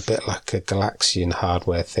like a bit like a Galaxian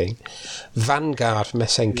hardware thing. Vanguard from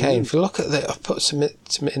SNK. And if you look at I'll put some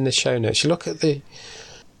in the show notes. You look at the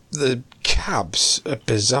cabs are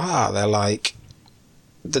bizarre. They're like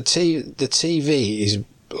the TV is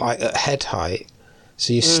like at head height.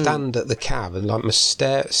 So you stand at the cab and like must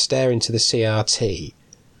stare into the CRT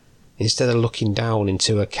instead of looking down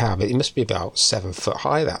into a cab. It must be about 7 foot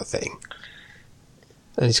high, that thing.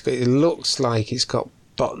 And it looks like it's got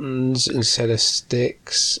buttons instead of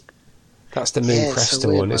sticks. That's the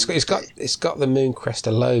Mooncrester one. It's got the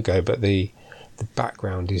Mooncrester logo, but the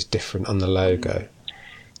background is different on the logo.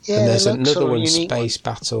 Yeah, and there's another one, Space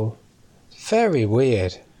Battle. Very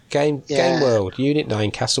weird. Game World, Unit 9,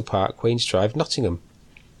 Castle Park, Queen's Drive, Nottingham.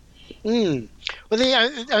 Well,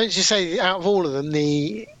 as you say, out of all of them,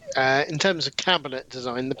 in terms of cabinet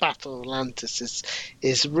design, the Battle of Atlantis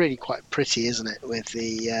is really quite pretty, isn't it? With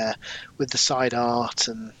the side art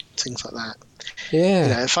and things like that.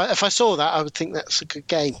 Yeah. If I saw that, I would think that's a good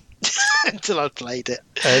game until I played it.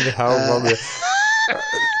 And how wrong.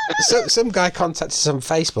 So some guy contacted us on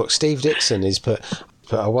Facebook. Steve Dixon is put.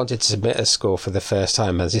 But I wanted to submit a score for the first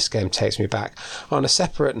time as this game takes me back. On a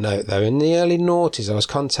separate note, though, in the early noughties, I was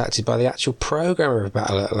contacted by the actual programmer of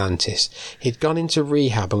Battle Atlantis. He'd gone into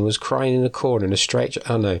rehab and was crying in a corner in a straight...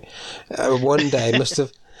 one day must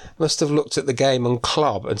have looked at the game on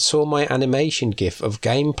Klob and saw my animation gif of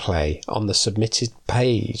gameplay on the submitted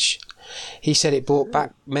page. He said it brought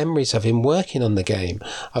back memories of him working on the game.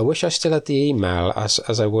 I wish I still had the email,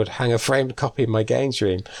 as I would hang a framed copy in my games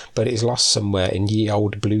room, but it's lost somewhere in ye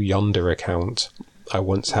old Blue Yonder account I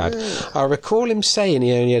once had. I recall him saying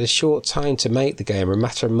he only had a short time to make the game, a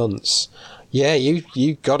matter of months. Yeah,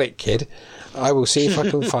 you got it, kid. I will see if I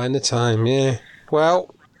can find the time, yeah.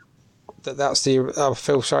 Well... I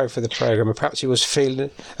feel sorry for the programmer. Perhaps he was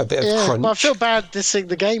feeling a bit of crunch. Well, I feel bad dissing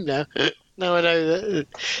the game now. Now I know that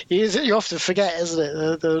you often forget, isn't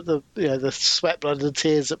it, the sweat, blood, and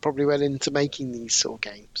tears that probably went into making these sort of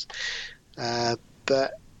games.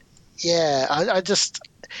 But yeah,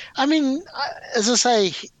 I mean, as I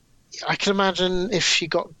say, I can imagine if you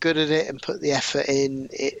got good at it and put the effort in,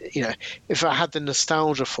 if I had the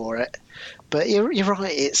nostalgia for it. But you're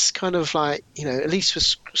right, it's kind of like, at least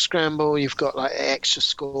with Scramble, you've got like extra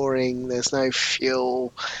scoring, there's no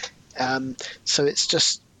fuel. So it's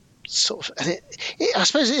just sort of, and I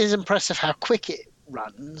suppose it is impressive how quick it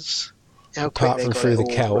runs. How quick apart from through the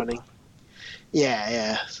kelp. Running.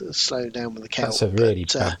 Yeah, sort of slow down with the kelp. That's a really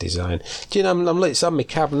bad design. Do you know, it's on my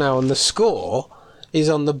cab now, and the score is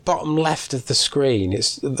on the bottom left of the screen.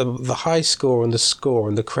 It's the high score and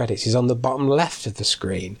the credits is on the bottom left of the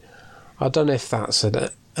screen. I don't know if that's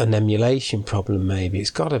an emulation problem, maybe.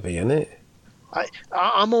 It's got to be, isn't it?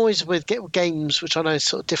 I'm always with games, which I know is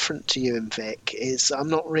sort of different to you and Vic, is I'm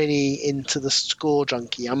not really into the score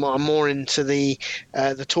junkie. I'm more into the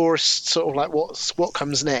tourist sort of like what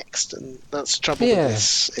comes next, and that's the trouble with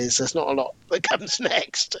this, is there's not a lot that comes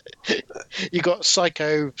next. You got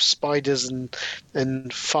psycho spiders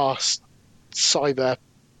and fast cyber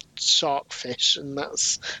sharkfish, and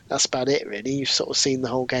that's about it really. You've sort of seen the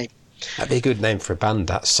whole game. That'd be a good name for a band,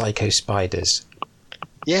 that Psycho Spiders.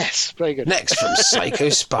 Yes, very good. Next from Psycho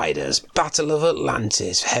Spiders, Battle of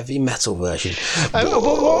Atlantis, heavy metal version.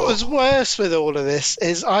 What was worse with all of this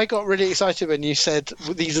is I got really excited when you said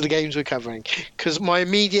these are the games we're covering, because my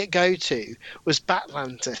immediate go-to was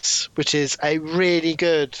Batlantis, which is a really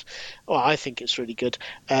good, I think it's really good,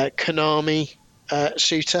 Konami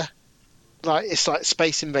shooter. Like it's like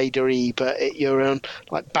Space Invader-y, but you're on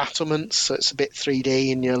like battlements, so it's a bit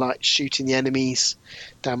 3D, and you're like shooting the enemies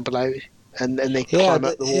down below. and they climb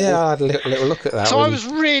up the wall. Yeah, I had a little look at that. So I was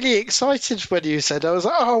really excited when you said, I was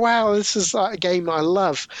like, oh wow, this is like a game I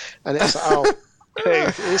love, and it's like, oh,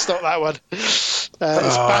 it's not that one. It's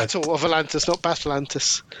Battle of Atlantis, not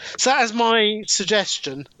Battleantis. So as my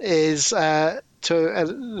suggestion is to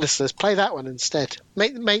listeners, play that one instead.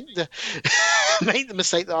 Make the make the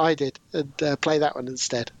mistake that I did and play that one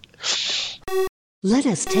instead. Let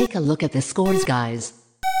us take a look at the scores, guys.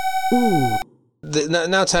 Ooh.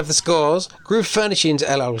 Now time for the scores. Groove Furnishings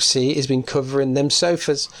LLC has been covering them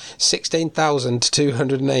sofas,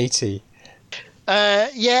 16,280.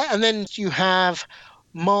 And then you have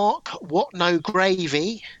Mark What No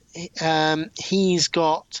Gravy. He's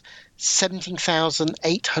got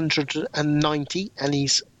 17,890, and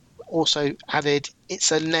he's also added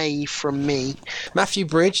It's a Nay from Me. Matthew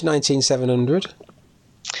Bridge, 19,700.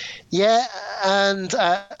 Yeah, and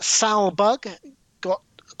Sal Bug got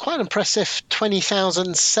quite an impressive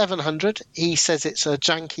 20,700. He says it's a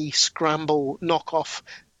janky scramble knockoff.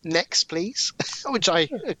 Next, please, which I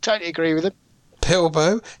totally agree with him.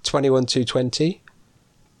 Pilbo, 21,220.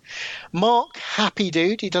 Mark Happy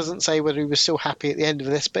Dude, he doesn't say whether he was still happy at the end of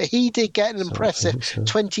this, but he did get an impressive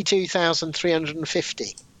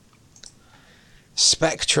 22,350.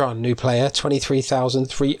 Spectron, new player,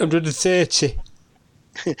 23,330.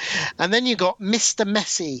 And then you got Mr.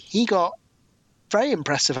 Messi. He got very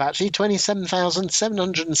impressive, actually,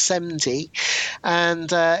 27,770.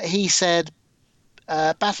 And he said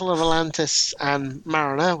Battle of Atlantis and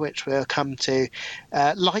Mariner, which we'll come to,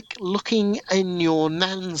 like looking in your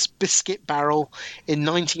nan's biscuit barrel in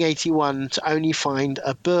 1981 to only find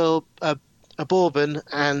a bourbon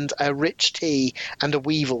and a rich tea and a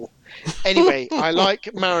weevil. Anyway, I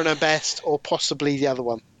like Mariner best, or possibly the other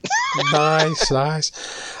one. Nice.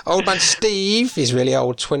 Old Man Steve is really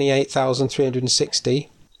old, 28,360.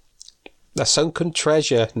 The Sunken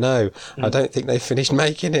Treasure, no, I don't think they finished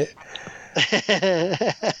making it.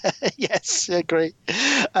 Yes, I agree.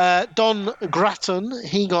 Don Gratton,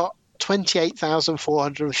 he got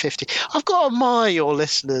 28,450. I've got to admire your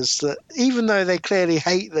listeners that even though they clearly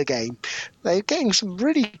hate the game, they're getting some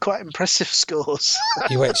really quite impressive scores.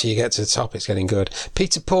 You wait till you get to the top, it's getting good.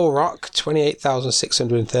 Peter Paul Rock,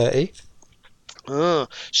 28,630.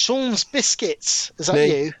 Sean's Biscuits, is that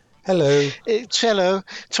Me. you? Hello. Cello,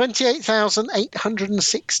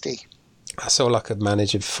 28,860. That's all I could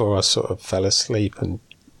manage before I sort of fell asleep and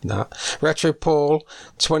that. Retro Paul,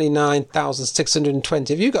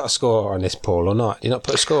 29,620. Have you got a score on this, Paul, or not? You not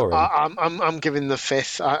put a score in? I'm giving the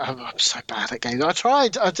fifth. I'm so bad at games. I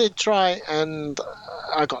did try, and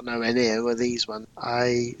I got nowhere near with these ones.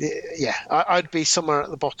 I'd be somewhere at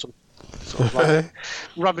the bottom, sort of like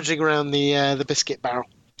rummaging around the biscuit barrel.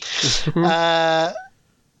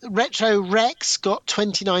 Retro Rex got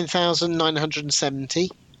 29,970.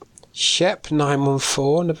 Shep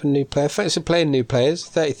 914, another new player. Thanks for playing, new players.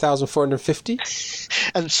 30,450.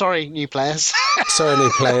 And sorry, new players. Sorry, new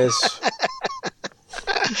players.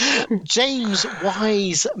 James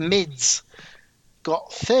Wise Mids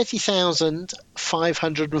got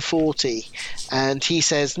 30,540, and he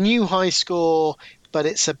says new high score, but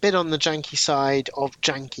it's a bit on the janky side of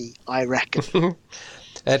janky, I reckon.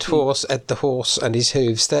 Ed the Horse and his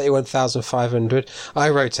hooves, 31,500. I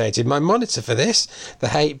rotated my monitor for this. The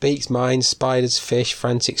hate beats mine, spiders, fish,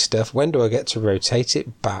 frantic stuff. When do I get to rotate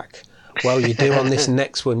it back? Well, you do on this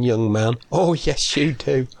next one, young man. Oh, yes, you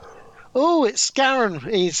do. Oh, it's Garen.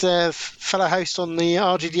 He's a fellow host on the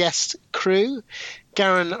RGDS crew.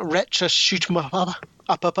 Garen Retro Shoot 'em up.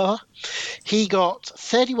 He got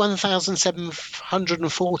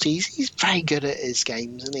 31,740. He's very good at his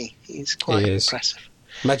games, isn't he? He's quite impressive.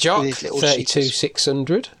 Majok,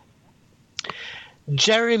 32,600.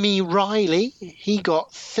 Jeremy Riley, he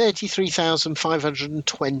got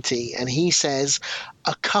 33,520, and he says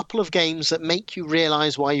a couple of games that make you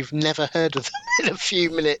realise why you've never heard of them in a few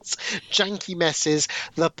minutes. Janky Messes,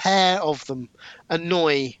 the pair of them.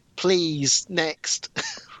 Annoy, please, next.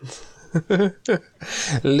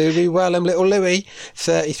 Louis Wellham, little Louis,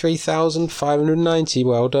 33,590.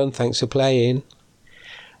 Well done, thanks for playing.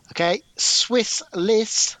 Okay, Swiss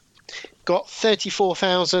Liz got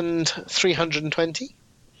 34,320.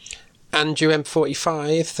 Andrew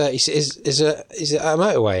M45, 30. Is it a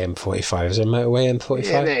motorway M45? Is it a motorway M45?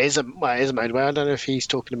 Yeah, it is a motorway. I don't know if he's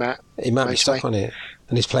talking about. He might be stuck on it,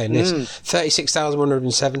 and he's playing this.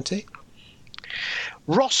 36,170.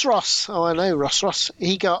 Ross. Oh, I know Ross.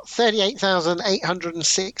 He got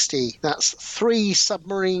 38,860. That's 3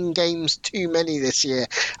 submarine games too many this year.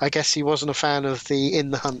 I guess he wasn't a fan of the In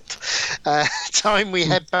the Hunt. Time we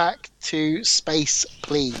head back to space,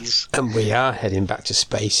 please. And we are heading back to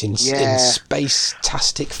space in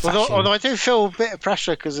space-tastic fashion. Although I do feel a bit of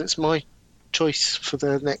pressure because it's my choice for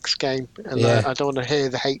the next game, and I don't want to hear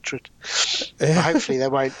the hatred. But hopefully they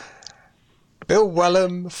won't. Bill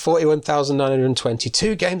Wellham, 41,920.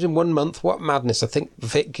 2 games in 1 month. What madness. I think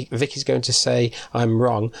Vicky's going to say I'm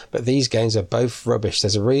wrong, but these games are both rubbish.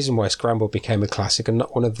 There's a reason why Scramble became a classic and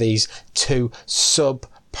not one of these 2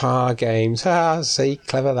 subpar games. See,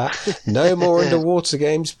 clever that. No more underwater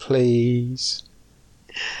games, please.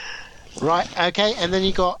 Right, okay, and then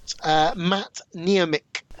you got Matt Neomic.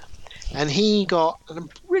 And he got a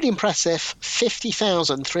really impressive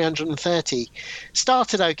 50,330.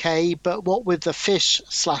 Started okay, but what with the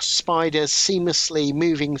fish/spiders seamlessly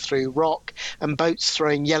moving through rock and boats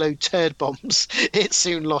throwing yellow turd bombs, it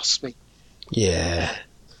soon lost me. Yeah.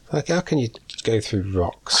 Like, how can you go through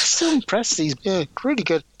rocks? I'm still impressed. These really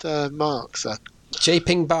good marks.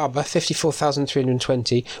 J-Ping Barber,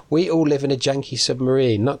 54,320. We all live in a janky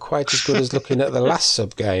submarine. Not quite as good as looking at the last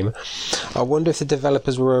sub-game. I wonder if the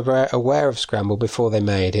developers were aware of Scramble before they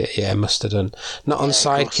made it. Yeah, must have done. Not on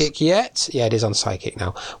Sidekick yet. Yeah, it is on Sidekick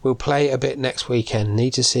now. We'll play it a bit next weekend.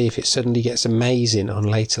 Need to see if it suddenly gets amazing on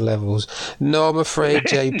later levels. No, I'm afraid,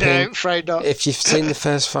 J-Ping. No, afraid not. If you've seen the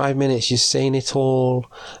first 5 minutes, you've seen it all.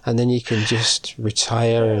 And then you can just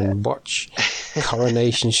retire and watch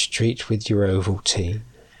Coronation Street with your Ovaltine.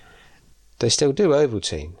 They still do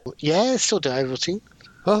Ovaltine? Yeah, they still do Ovaltine.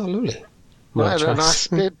 Oh, lovely. Right, a nice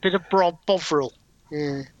bit of Bovril.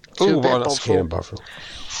 Yeah. Oh, well, that's Kieran Bovril.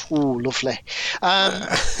 Oh, lovely.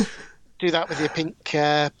 Do that with your pink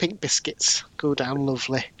biscuits. Go down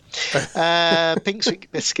lovely. Pink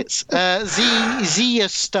sweet biscuits. Zia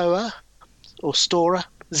Storer, or Storer.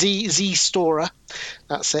 Z Storer,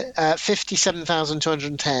 that's it.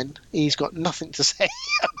 57,210. He's got nothing to say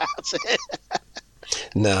about it.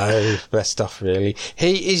 No, best stuff really.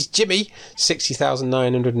 He is Jimmy,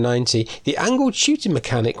 60,990. The angled shooting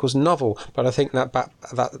mechanic was novel, but I think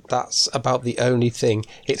that's about the only thing.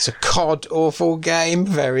 It's a cod awful game.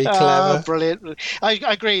 Very clever. Oh, brilliant. I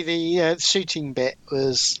agree. The shooting bit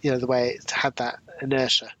was, the way it had that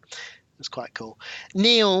inertia. It was quite cool.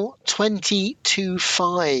 Neil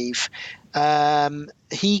 225.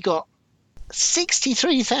 He got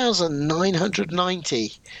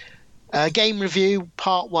 63,990. Game review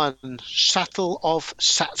part 1, Shuttle of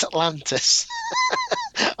Shatlantis.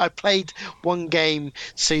 I played 1 game,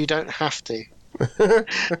 so you don't have to.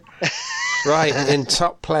 Right, in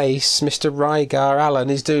top place, Mr. Rygar Allen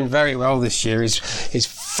is doing very well this year. He's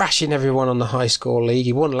thrashing everyone on the high score league.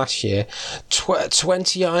 He won last year.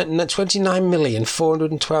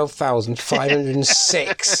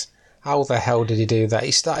 29,412,506. How the hell did he do that?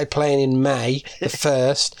 He started playing in May the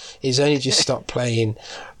 1st. He's only just stopped playing.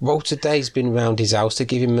 Walter Day's been round his house to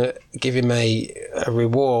give him a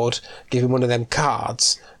reward, give him one of them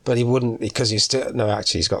cards, but he wouldn't because he's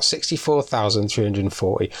got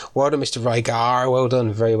 64,340. Well done, Mr. Rygar. Well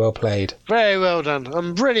done. Very well played. Very well done.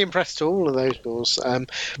 I'm really impressed with all of those goals.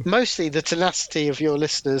 Mostly the tenacity of your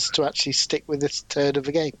listeners to actually stick with this turd of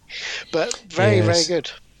a game, but very good.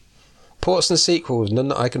 Ports and sequels, none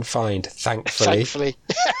that I can find, thankfully.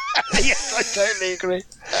 Yes, I totally agree.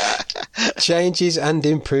 Changes and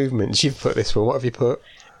improvements. You've put this one. What have you put?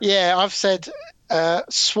 Yeah, I've said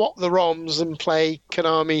swap the ROMs and play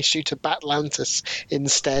Konami Shooter Batlantis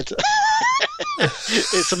instead.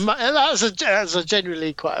 That's a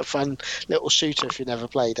genuinely quite a fun little shooter if you never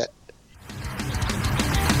played it.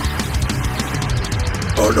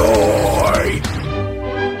 Annoy!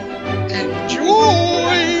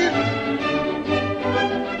 Enjoy!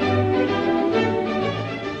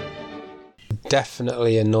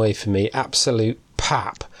 Definitely annoy for me. Absolute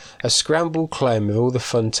pap. A scramble clone with all the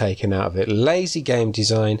fun taken out of it. Lazy game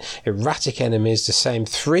design, erratic enemies, the same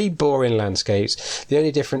 3 boring landscapes. The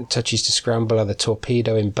only different touches to Scramble are the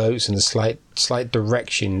torpedo in boats and the slight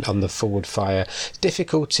direction on the forward fire.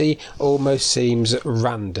 Difficulty almost seems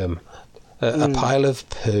random. A pile of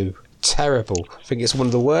poo. Terrible. I think it's one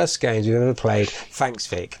of the worst games we've ever played. Thanks,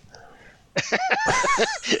 Vic.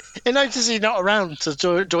 It notices he's not around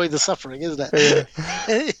to enjoy the suffering, isn't it? Yeah.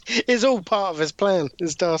 It's all part of his plan,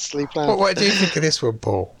 his dastardly plan. What do you think of this one,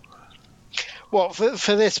 Paul? Well,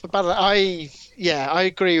 for this, I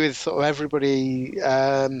agree with sort of everybody.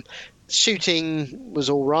 Shooting was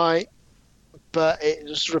all right, but it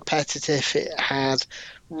was repetitive. It had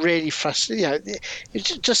really frustrating.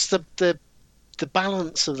 It's just the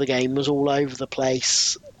balance of the game was all over the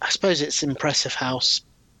place. I suppose it's impressive how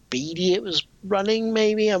speedy it was running.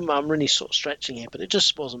 Maybe I'm really sort of stretching it, but it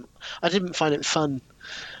just wasn't. I didn't find it fun,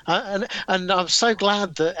 and I'm so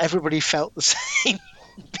glad that everybody felt the same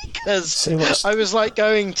because I was like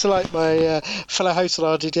going to like my fellow host on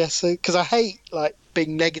RDDS because I hate like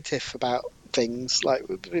being negative about things like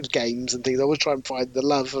with games and things. I always try and find the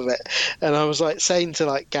love of it, and I was like saying to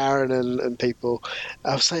like Garen and people,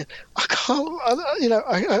 I was saying I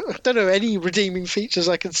don't know any redeeming features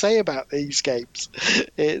I can say about these games.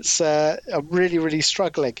 It's I'm really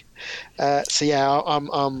struggling. So yeah,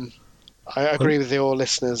 I agree with your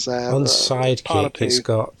listeners. On Sidekick, it's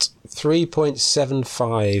got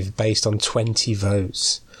 3.75 based on 20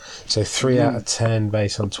 votes. So 3 out of 10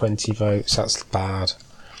 based on 20 votes. That's bad.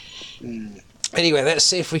 Anyway, let's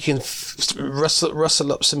see if we can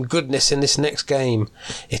rustle up some goodness in this next game.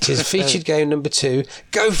 It is featured game number 2.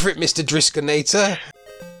 Go for it, Mr. Driskinator.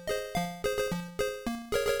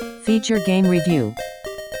 Feature game review.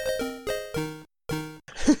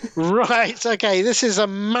 Right, okay, this is a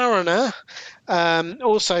Mariner,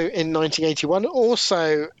 also in 1981,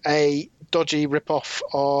 also a dodgy rip-off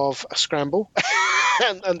of a Scramble,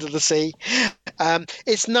 Under the Sea.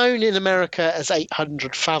 It's known in America as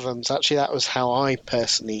 800 Fathoms. Actually, that was how I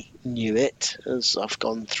personally knew it, as I've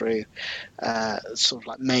gone through sort of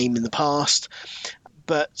like MAME in the past.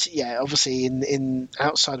 But yeah, obviously in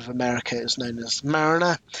outside of America, it's known as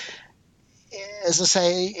Mariner. As I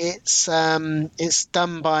say, it's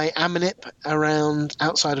done by Amanip around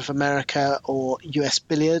outside of America or US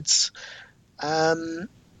Billiards.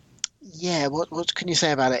 Yeah, what can you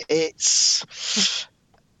say about it? It's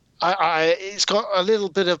got a little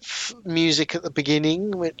bit of music at the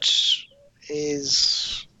beginning, which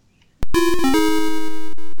is.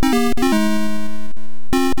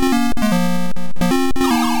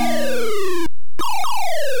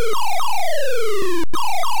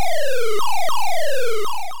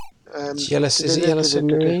 Is it Yellow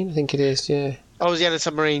Submarine? I think it is, yeah. Oh, it's Yellow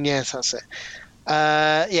Submarine, yes, that's it.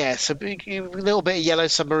 Yeah, so a little bit of Yellow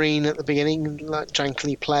Submarine at the beginning, like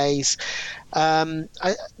jankily plays.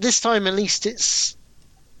 This time, at least, it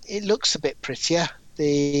looks a bit prettier.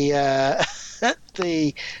 The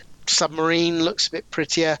the submarine looks a bit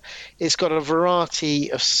prettier. It's got a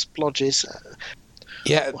variety of splodges.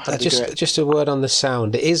 Yeah, just a word on the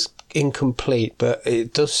sound. It is incomplete, but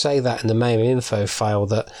it does say that in the main info file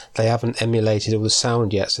that they haven't emulated all the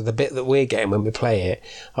sound yet. So the bit that we're getting when we play it,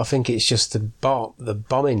 I think it's just the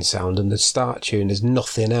bombing sound and the start tune. There's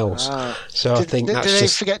nothing else. So I think that's did they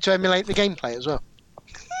forget to emulate the gameplay as well?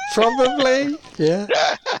 Probably, yeah.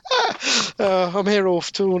 I'm here all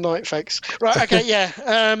night, folks. Right, okay, yeah.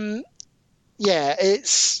 Yeah,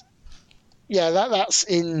 it's... Yeah, that's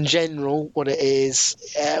in general what it is.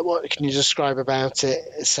 What can you describe about it?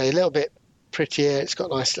 It's a little bit prettier. It's got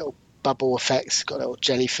nice little bubble effects. It's got little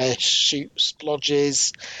jellyfish, shoot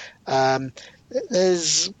splodges.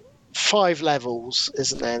 There's 5 levels,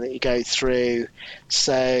 isn't there, that you go through.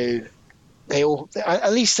 So they all,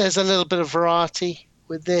 at least there's a little bit of variety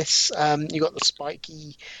with this. You got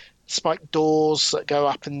the spiked doors that go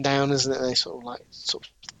up and down, isn't it? They sort of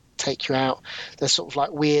take you out. There's sort of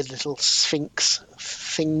like weird little sphinx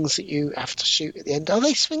things that you have to shoot at the end. Are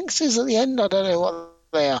they sphinxes at the end? I don't know what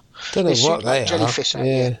they are. Don't know what they are. Jellyfish at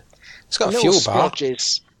yeah. It's got a fuel bar.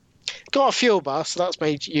 Splodges. Got a fuel bar, so that's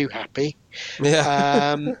made you happy.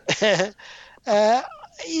 Yeah.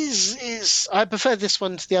 I prefer this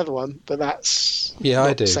one to the other one, but that's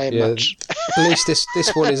I do. Saying much. At least this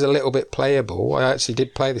one is a little bit playable. I actually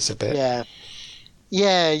did play this a bit.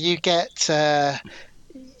 Yeah. You get.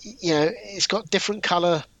 It's got different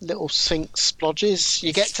colour little sphinx splodges.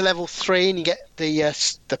 You get to level 3 and you get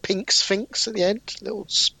the pink sphinx at the end, little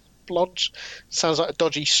splodge. Sounds like a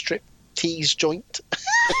dodgy strip tease joint.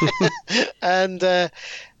 And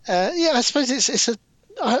I suppose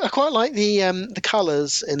I quite like the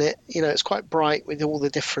colours in it. It's quite bright with all the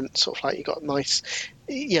different sort of like you got nice.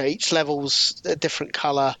 Each level's a different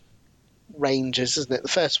colour ranges, isn't it? The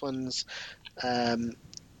first one's.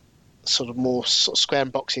 Sort of more sort of square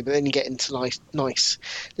and boxy, but then you get into nice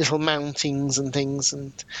little mountings and things,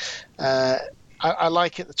 and I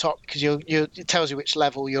like at the top because it tells you which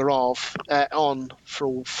level you're on for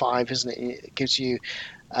all 5, isn't it? It gives you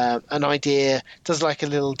an idea, does like a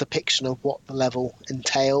little depiction of what the level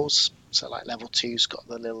entails. So like level 2's got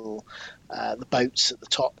the little the boats at the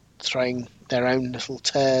top throwing their own little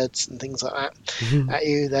turds and things like that at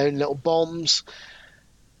you, their own little bombs.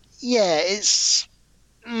 Yeah, it's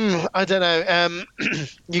I don't know.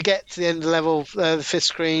 You get to the end of the level, the 5th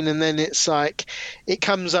screen, and then it's like it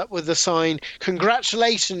comes up with the sign,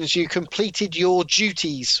 "Congratulations, you completed your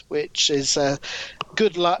duties," which is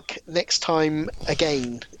good luck next time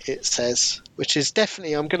again. It says, which is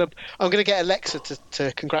definitely I'm gonna get Alexa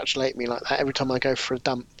to congratulate me like that every time I go for a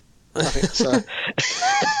dump. I think so.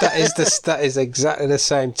 That is exactly the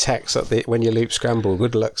same text when you loop scramble.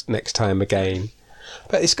 Good luck next time again.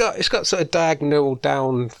 But it's got sort of diagonal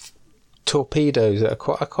down torpedoes that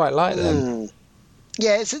I quite like them.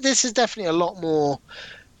 Yeah, this is definitely a lot more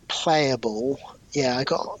playable. Yeah, I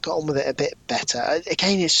got on with it a bit better.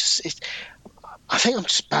 Again, I think I'm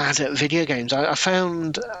just bad at video games. I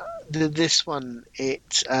found this one.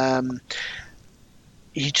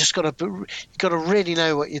 You just got to really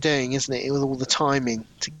know what you're doing, isn't it? With all the timing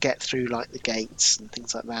to get through like the gates and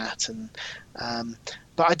things like that. And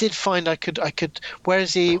but I did find I could.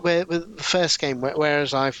 With the first game,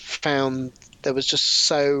 whereas I found there was just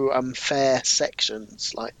so unfair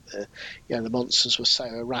sections, like the monsters were so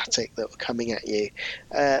erratic that were coming at you.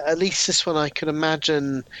 At least this one, I could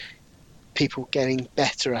imagine people getting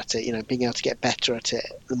better at it. Being able to get better at it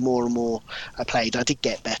the more and more I played. I did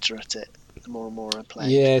get better at it the more and more I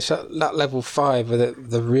played. Yeah, so that level 5,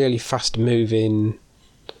 the really fast moving,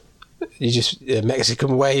 you just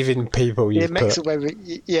Mexican waving people. Mexican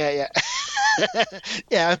waving. Yeah.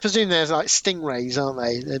 Yeah, I presume there's like stingrays, aren't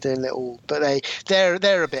they? They're doing little, but they're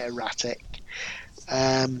a bit erratic.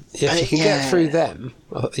 If you can get through them,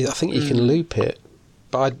 I think you can loop it.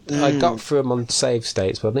 But I got through them on save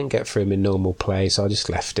states, but I didn't get through them in normal play, so I just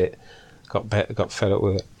left it. Got fed up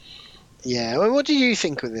with it. Yeah. Well, what do you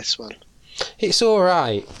think of this one? It's all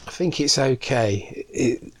right. I think it's okay.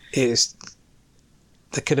 It's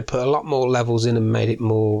they could have put a lot more levels in and made it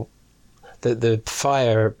more. The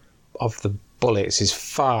fire of the bullets is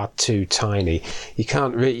far too tiny. You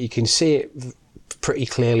can see it pretty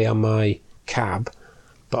clearly on my cab,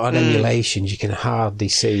 but on emulations you can hardly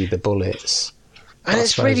see the bullets. And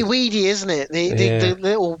it's really weedy, isn't it? The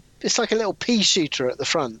little, it's like a little pea shooter at the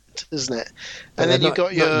front, isn't it? But and then you've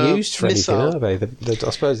got your not used for missile. anything, are they?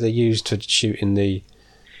 I suppose they're used for shooting the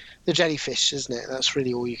jellyfish, isn't it? That's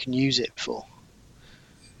really all you can use it for.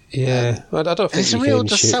 Yeah, I don't think it's you a real can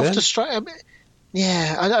shoot self-destruct.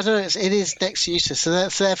 Yeah, I don't know. It is next to useless, so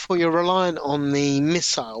therefore you're reliant on the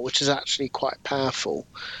missile, which is actually quite powerful.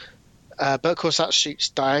 But of course that shoots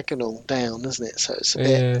diagonal down, doesn't it? So it's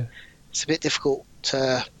a bit difficult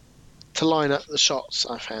to line up the shots,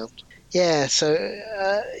 I found. Yeah, so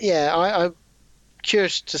I'm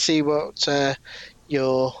curious to see what what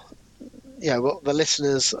the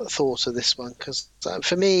listeners thought of this one, because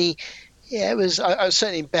for me, it was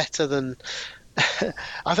certainly better than.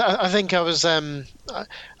 I think I was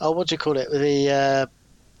what do you call it? The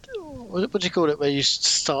what do you call it? Where you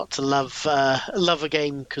start to love a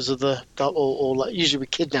game because of or like usually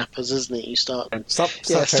with kidnappers, isn't it? You start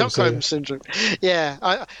Stockholm syndrome. Yeah,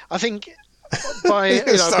 I think by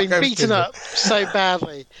being beaten up so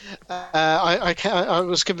badly, I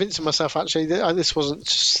was convincing myself actually that this wasn't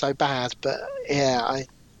so bad. But I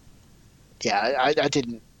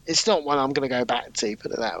didn't. It's not one I'm going to go back to.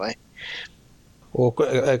 Put it that way. Well,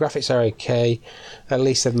 graphics are okay. At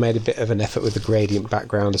least they've made a bit of an effort with the gradient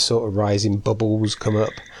background. A sort of rising bubbles come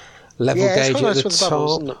up. Level gauge at the top.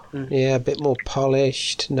 Bubbles, a bit more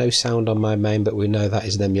polished. No sound on my MAME, but we know that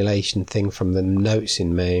is an emulation thing from the notes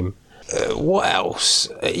in MAME. What else?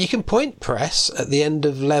 You can point press at the end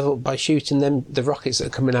of level by shooting the rockets that are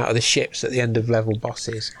coming out of the ships at the end of level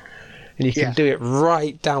bosses. And you can do it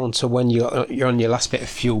right down to when you're on your last bit of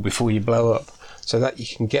fuel before you blow up. So that you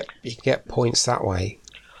can get points that way.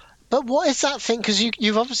 But what is that thing? Because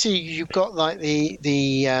you've got like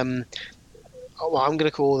the I'm going to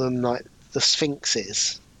call them like the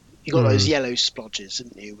sphinxes. You got those yellow splodges,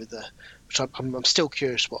 haven't you? Which I'm still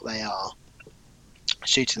curious what they are.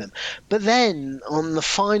 Shooting them, but then on the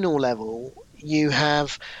final level you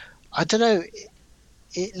have, I don't know.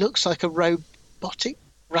 It looks like a robotic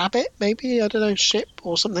rabbit, maybe, I don't know, ship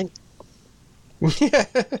or something. Yeah.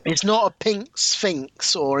 It's not a pink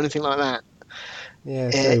sphinx or anything like that. Yeah,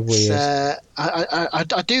 it's very weird.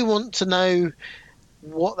 I do want to know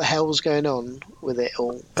what the hell's going on with it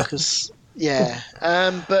all, because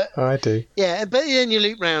but I do. Yeah, but then you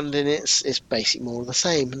loop round and it's basically more of the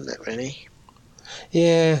same, isn't it? Really.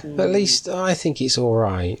 Yeah, at least I think it's all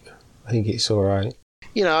right. I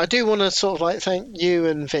do want to sort of like thank you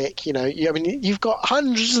and Vic. You've got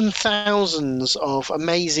hundreds and thousands of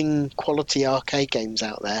amazing quality arcade games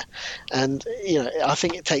out there, and I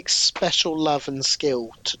think it takes special love and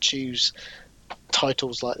skill to choose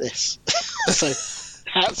titles like this. So,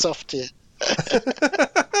 hats off to you.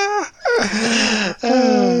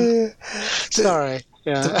 Sorry.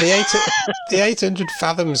 Yeah. The 800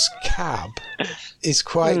 Fathoms cab is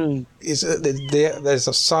quite. There's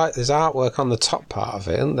artwork on the top part of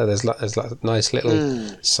it, isn't there? There's like nice little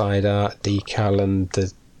side art decal and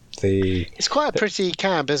the It's quite a pretty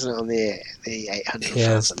cab, isn't it, on the 800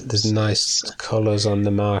 Fathoms? There's nice colours on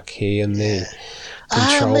the marquee and the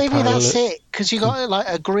control maybe panel. that's it, because you got like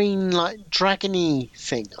a green, like dragony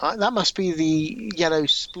thing. That must be the yellow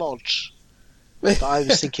splodge that I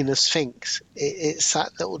was thinking of Sphinx. It's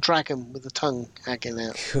that little dragon with the tongue hanging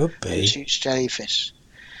out. Could be. It shoots jellyfish.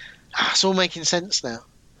 It's all making sense now.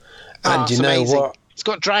 And you know amazing. what? It's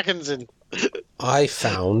got dragons in. I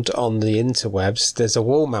found on the interwebs there's a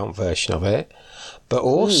wall mount version of it, but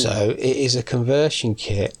also it is a conversion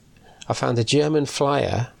kit. I found a German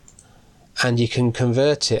flyer, and you can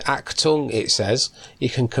convert it. Achtung, it says you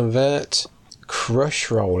can convert Crush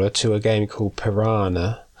Roller to a game called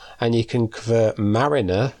Piranha, and you can convert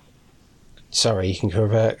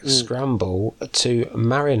Scramble to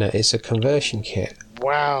Mariner. It's a conversion kit.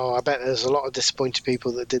 Wow, I bet there's a lot of disappointed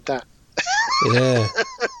people that did that. Yeah.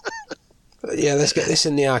 Yeah, let's get this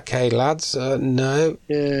in the arcade, lads. No.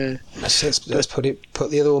 Yeah. Let's put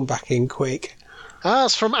the other one back in quick.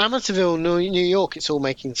 It's from Amityville, New York. It's all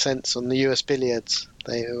making sense on the US Billiards.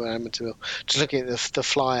 They were Amityville. Just looking at the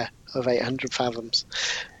flyer of 800 Fathoms.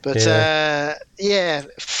 But,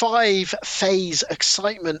 5-phase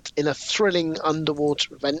excitement in a thrilling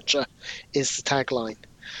underwater adventure is the tagline.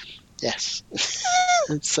 Yes.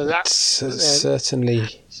 So that's...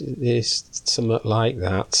 certainly is something like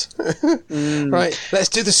that. Right, let's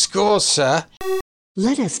do the scores, sir.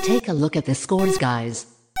 Let us take a look at the scores, guys.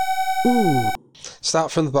 Ooh.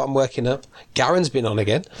 Start from the bottom, working up. Garen's been on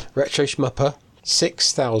again. Retro Schmupper,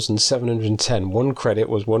 6,710. One credit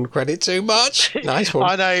was one credit too much. Nice one.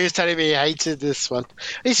 I know, he was telling me he hated this one.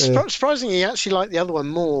 He's surprisingly, he actually liked the other one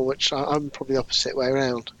more, which I'm probably the opposite way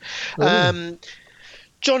around.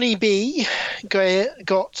 Johnny B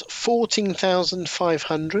got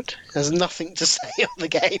 14,500. Has nothing to say on the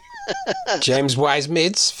game. James Wise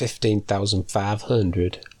Mids,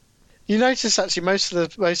 15,500. You notice actually most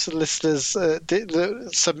of the listeners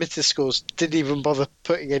that submitted scores didn't even bother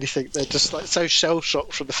putting anything. They're just like so shell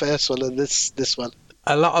shocked from the first one and this one.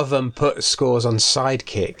 A lot of them put scores on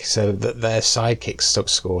Sidekick, so that their Sidekick stuck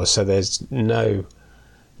scores. So there's nowhere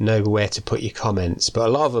to put your comments. But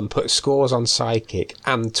a lot of them put scores on Sidekick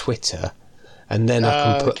and Twitter, and then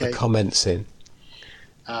I can put the comments in.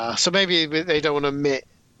 So maybe they don't want to admit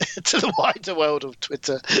to the wider world of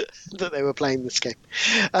Twitter that they were playing this game.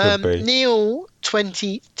 Neil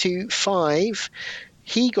 2025,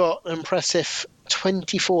 he got an impressive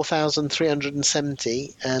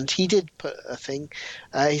 24,370, and he did put a thing.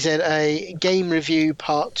 He said a game review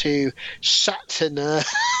part 2 Shatner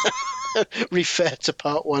refer to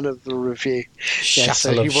part 1 of the review.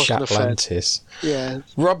 Shattle of Shatlantis. Yeah.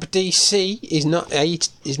 Rob DC is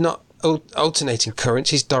not alternating currents,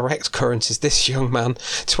 his direct current is this young man,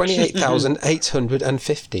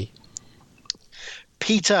 28,850.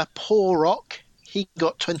 Peter Porrock, he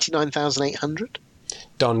got 29,800.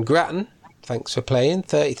 Don Grattan, thanks for playing,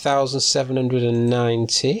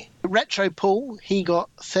 30,790. Retro Paul, he got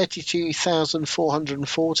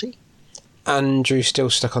 32,440. Andrew still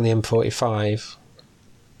stuck on the M45.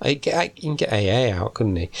 You can get AA out,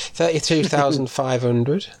 couldn't he?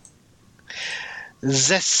 32,500.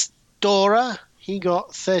 Zestora, he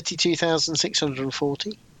got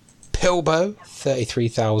 32,640. Pilbo,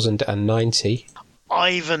 33,090.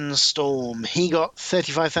 Ivan Storm, he got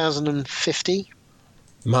 35,050.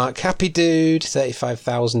 Mark Happy Dude,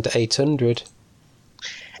 35,800.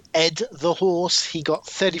 Ed the Horse, he got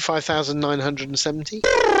 35,970.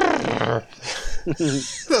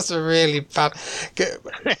 That's a really bad... I'm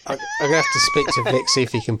going to have to speak to Vic, see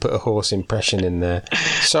if he can put a horse impression in there.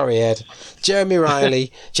 Sorry, Ed. Jeremy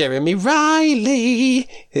Riley,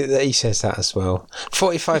 he says that as well.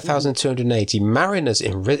 45,280. Mariner's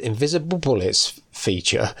Invisible Bullets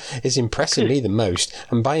feature is impressing me the most,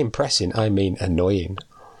 and by impressing, I mean annoying.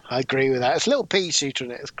 I agree with that. It's a little pea shooter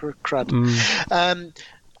in it. It's crud.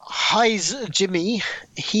 Highs Jimmy,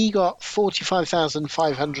 he got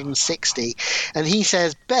 45,560, and he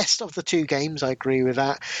says best of the two games. I agree with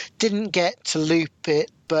that. Didn't get to loop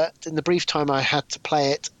it, but in the brief time I had to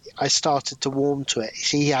play it, I started to warm to it.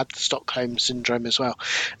 See, he had the Stockholm syndrome as well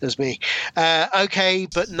as me. Okay,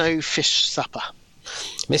 but no fish supper.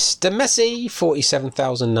 Mr. Messi,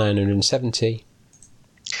 47,970.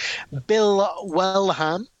 Bill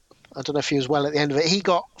Wellham, I don't know if he was well at the end of it, he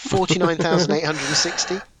got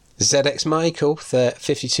 49,860. ZX Michael,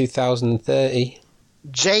 52,030.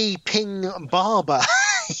 J Ping Barber,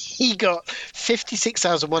 he got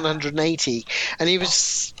 56,180, and he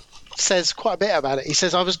says quite a bit about it. He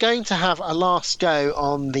says, I was going to have a last go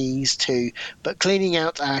on these two, but cleaning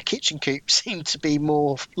out our kitchen coop seemed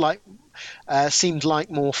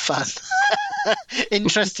like more fun.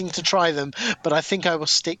 interesting to try them, but I think I will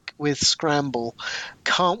stick with Scramble.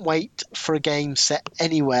 Can't wait for a game set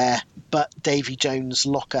anywhere but Davy Jones'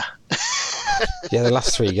 locker. Yeah, the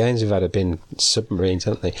last 3 games we've had have been submarines,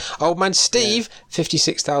 haven't they? Old man Steve,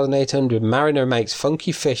 56,800. Mariner makes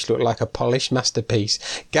Funky Fish look like a polished masterpiece.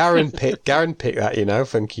 Garen picked that,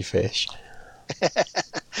 Funky Fish.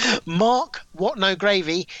 Mark, what no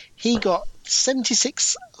gravy, he got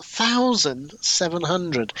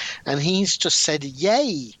 76,700, and he's just said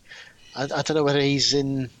yay. I don't know whether he's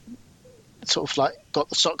in sort of like got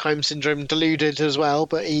the Stockholm syndrome deluded as well,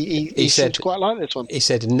 but he seemed to quite like this one. He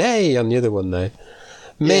said nay on the other one though.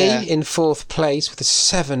 Me in 4th place with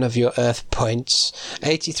 7 of your Earth points,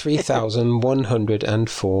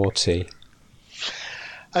 83,140.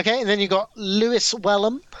 Okay, and then you got Lewis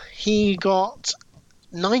Wellham. He got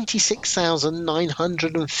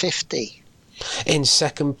 96,950. In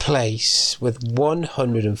 2nd place with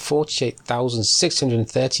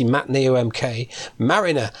 148,630, Matt Neo MK.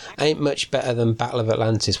 Mariner ain't much better than Battle of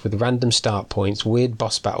Atlantis with random start points, weird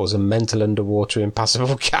boss battles, and mental underwater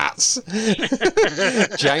impassable cats.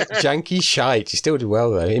 Janky shite. He still did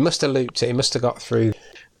well though. He must have looped it. He must have got through.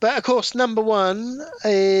 But of course, number 1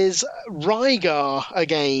 is Rygar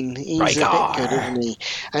again. He's a bit good, isn't he?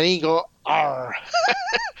 And he got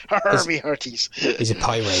Herbie Hurties. He's a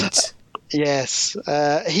pirate. Yes,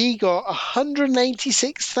 he got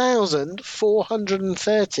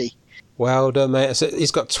 186,430. Well done, mate. So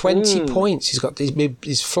he's got 20 points.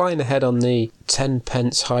 He's flying ahead on the 10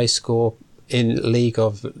 pence high score in League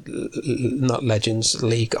of Legends.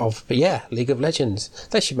 League of Legends.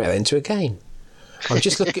 They should make that into a game. I'm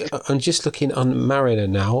just looking on Mariner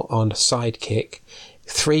now on Sidekick,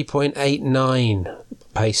 3.89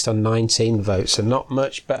 based on 19 votes, so not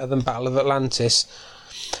much better than Battle of Atlantis.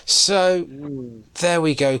 So there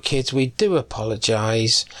we go, kids. We do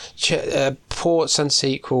apologise. Ports and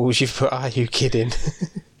sequels you've put. Are you kidding?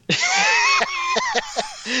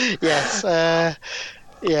 Yes. I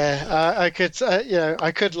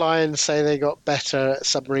could lie and say they got better at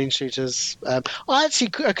submarine shooters. I actually,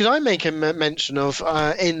 because I make a mention of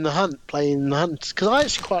In the Hunt, playing In the Hunt, because I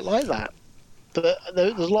actually quite like that. But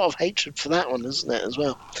there's a lot of hatred for that one, isn't it, as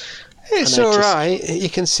well? It's all right. You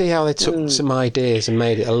can see how they took some ideas and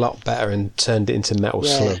made it a lot better and turned it into Metal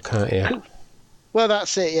Slug, can't you? Well,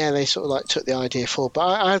 that's it. Yeah, they sort of like took the idea forward. But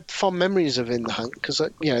I had fond memories of In the Hunt because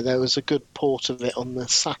there was a good port of it on the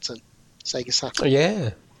Sega Saturn.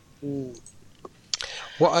 Yeah.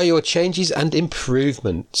 What are your changes and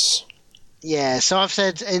improvements? Yeah, so I've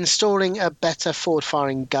said installing a better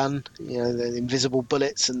forward-firing gun. The invisible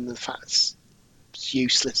bullets and the fact it's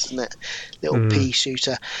useless, isn't it? Little pea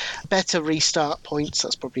shooter. Better restart points.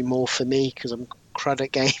 That's probably more for me because I'm crud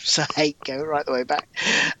at games. I hate going right the way back.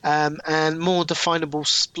 And more definable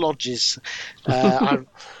splodges. I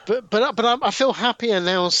feel happier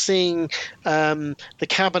now seeing the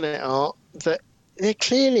cabinet art that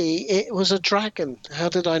clearly it was a dragon. How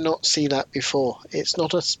did I not see that before? It's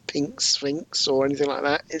not a pink sphinx or anything like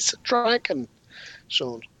that. It's a dragon,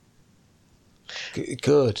 Sean.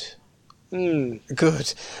 Good.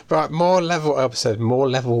 Good. Right, more level of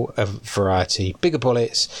variety. Bigger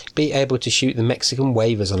bullets. Be able to shoot the Mexican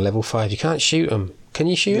waivers on level 5. You can't shoot them. Can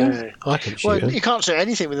you shoot them? I can shoot them. You can't shoot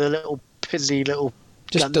anything with a little piddly little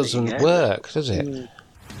just gun doesn't work, does it?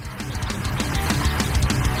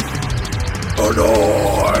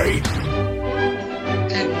 Annoy!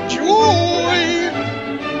 Enjoy!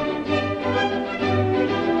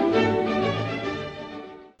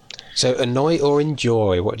 So, annoy or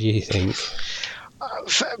enjoy? What do you think?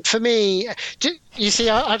 For me, you see,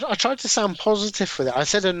 I tried to sound positive with it. I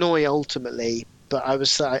said annoy ultimately, but I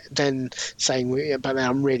was then saying, but now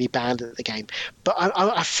I'm really bad at the game. But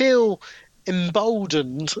I feel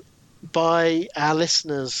emboldened by our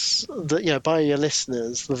listeners, by your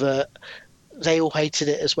listeners, that they all hated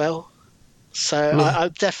it as well. So I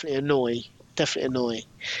definitely annoy.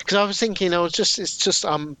 Because I was thinking, it's just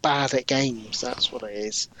I'm bad at games. That's what it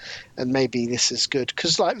is, and maybe this is good.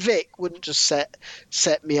 Because like Vic wouldn't just set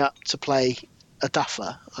me up to play a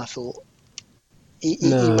duffer. I thought he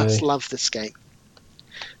must love this game.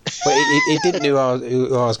 But he didn't know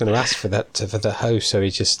who I was going to ask for the host, so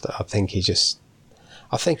I think he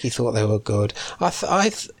thought they were good.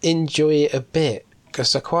 I enjoy it a bit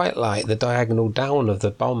because I quite like the diagonal down of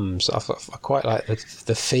the bombs. I quite like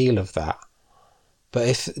the feel of that.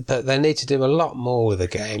 But they need to do a lot more with the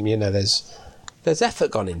game. There's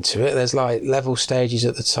effort gone into it. There's like level stages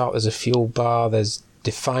at the top. There's a fuel bar. There's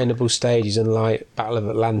definable stages, and like Battle of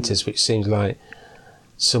Atlantis, which seems like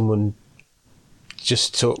someone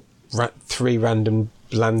just took 3 random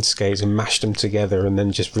landscapes and mashed them together and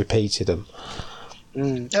then just repeated them.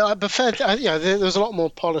 I prefer, there was a lot more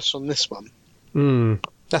polish on this one.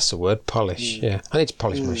 That's the word, polish. Yeah, I need to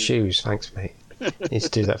polish my shoes. Thanks, mate. Need to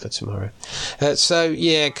do that for tomorrow. So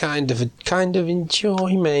yeah, kind of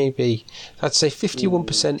enjoy maybe. I'd say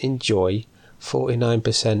 51% enjoy,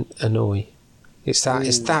 49% annoy. It's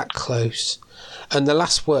that close. And the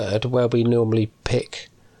last word, where we normally pick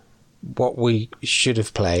what we should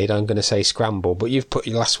have played, I'm going to say scramble. But you've put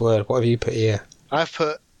your last word. What have you put here? I've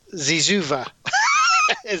put Zizuva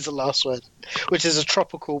is the last word, which is a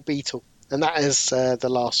tropical beetle, and that is the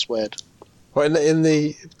last word. What, in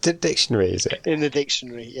the dictionary, is it? In the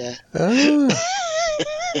dictionary, yeah. Oh.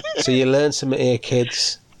 So you learn something here,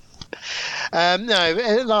 kids.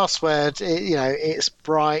 No, last word, it's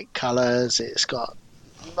bright colours, it's got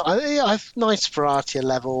a nice variety of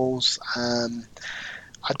levels. I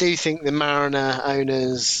do think the Mariner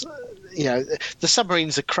owners, the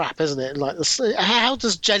submarines are crap, isn't it? Like, how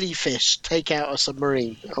does jellyfish take out a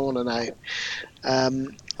submarine? I want to know.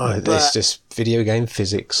 It's just video game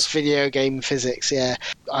physics. Video game physics, yeah.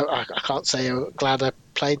 I can't say I'm glad I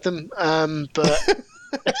played them, but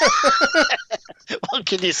what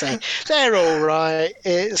can you say? They're all right.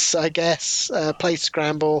 It's, I guess, play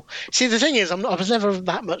Scramble. See, the thing is, I was never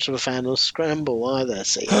that much of a fan of Scramble either.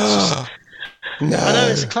 See, No. I know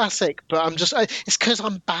it's a classic, but it's because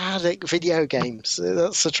I'm bad at video games.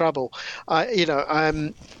 That's the trouble.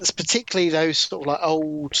 It's particularly those sort of like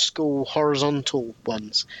old school horizontal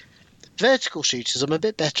ones. Vertical shooters, I'm a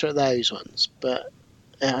bit better at those ones, but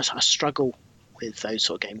I struggle with those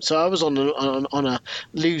sort of games. So I was on a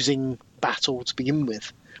losing battle to begin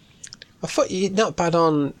with. I thought you're not bad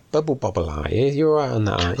on Bubble Bobble, are you? You're all right on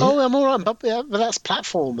that, aren't you? Oh, I'm all right, but that's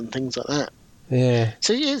platform and things like that. Yeah.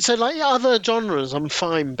 So like other genres, I'm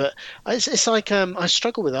fine, but it's like I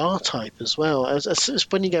struggle with R-Type as well.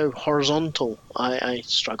 It's when you go horizontal, I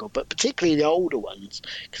struggle, but particularly the older ones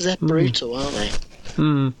because they're brutal, aren't they?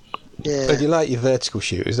 Yeah. But you like your vertical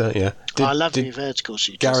shooters, don't you? I love your vertical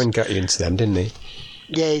shooters. Garen got you into them, didn't he?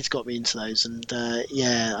 Yeah, he's got me into those, and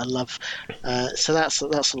I love. So that's a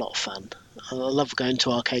lot of fun. I love going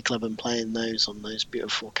to Arcade Club and playing those on those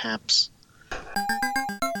beautiful cabs.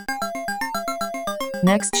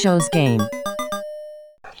 Next show's game.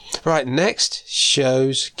 Right, next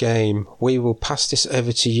show's game. We will pass this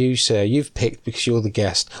over to you, sir. You've picked because you're the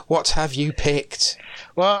guest. What have you picked?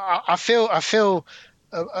 Well, I feel.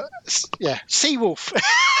 Seawolf.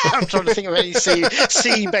 I'm trying to think of any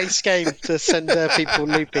sea-based game to send people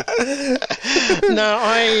loopy. No,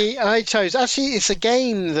 I chose. Actually, it's a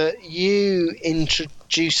game that you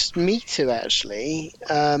introduced me to, actually,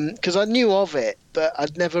 because I knew of it, but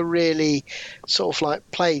I'd never really sort of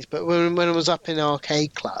like played. But when I was up in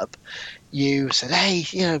Arcade Club, you said, "Hey,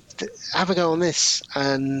 have a go on this,"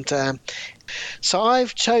 and so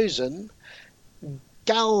I've chosen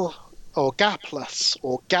Gaplus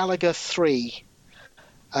or Galaga 3.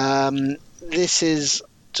 This is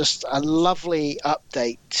just a lovely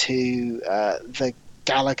update to the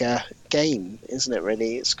Galaga game, isn't it?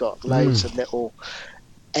 Really, it's got loads of little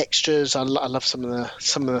extras. I love some of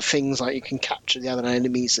the things, like you can capture the other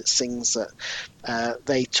enemies. It's things that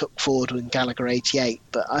they took forward in Galaga 88.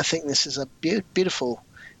 But I think this is a beautiful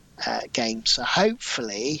game. So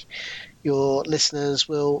hopefully your listeners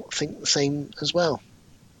will think the same as well.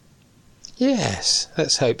 Yes,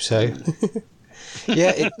 let's hope so.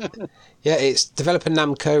 It's developer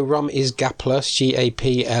Namco. ROM is Gaplus,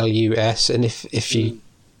 Gaplus, and if you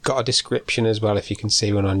got a description as well, if you can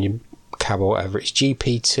see one on your cab or whatever, it's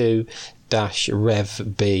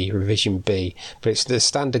GP2-Rev B, revision B, but it's the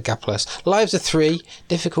standard Gaplus. Lives are 3,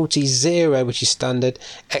 difficulty 0, which is standard,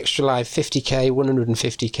 extra life 50k,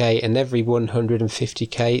 150k, and every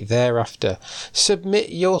 150k thereafter.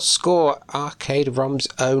 Submit your score, arcade ROMs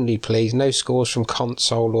only, please. No scores from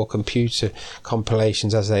console or computer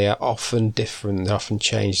compilations, as they are often different. They're often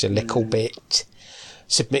changed a little bit.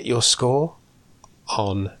 Submit your score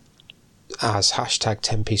on as hashtag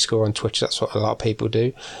 10p score on Twitter. That's what a lot of people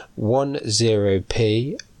do.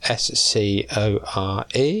 10p SCORE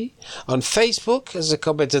on Facebook as a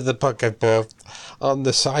comment of the podcast, on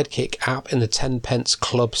the Sidekick app in the 10 pence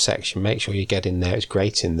club section. Make sure you get in there. It's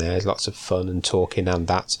great in there. There's lots of fun and talking, and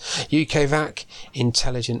that. UKVAC,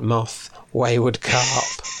 Intelligent Moth, Wayward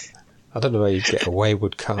Carp. I don't know where you get a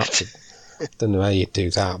Wayward Carp. I don't know how you do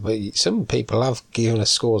that, but some people have given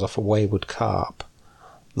us scores off a Wayward Carp.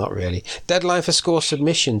 Not really. Deadline for score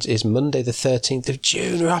submissions is Monday the 13th of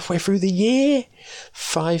June. We're halfway through the year.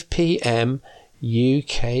 5 p.m.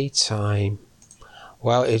 UK time.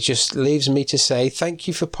 Well, it just leaves me to say thank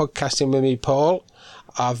you for podcasting with me, Paul.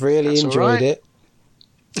 I've really enjoyed it.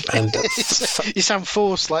 And you sound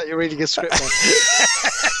forced, like you're reading a script.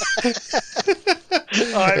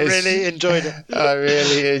 I really enjoyed it. I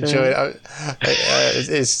really enjoyed it.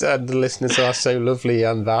 And the listeners are so lovely,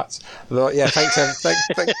 and that. I thought, yeah, thanks.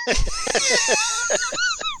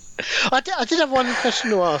 I did have one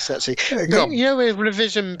question to ask, actually. Go on. You know, with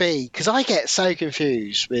Revision B, because I get so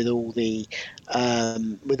confused with all the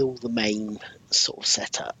main sort of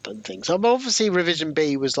setup and things. Obviously, Revision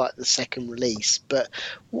B was like the second release, but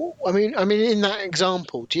I mean, in that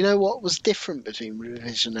example, do you know what was different between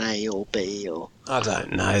Revision A or B? Or I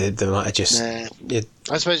don't know. They might have just. I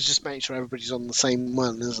suppose just make sure everybody's on the same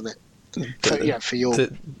one, isn't it? For your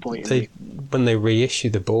point of view. When they reissue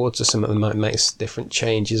the boards or something, they might make different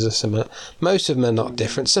changes or something. Most of them are not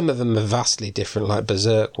different. Some of them are vastly different, like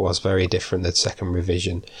Berserk was very different, the second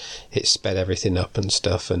revision. It sped everything up and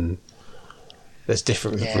stuff, and there's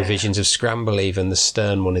different revisions of Scramble even. The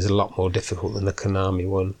Stern one is a lot more difficult than the Konami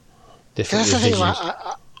one. Different revisions.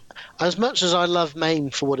 As much as I love MAME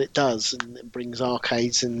for what it does and it brings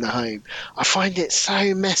arcades in the home, I find it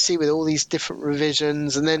so messy with all these different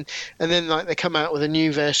revisions, and then like they come out with a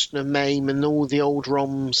new version of MAME and all the old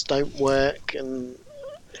ROMs don't work. And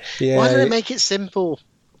why don't they make it simple?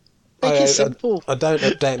 Make it simple. I don't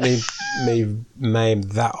update me MAME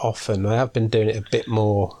that often. I have been doing it a bit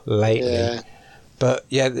more lately. Yeah. But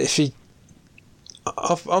yeah, if you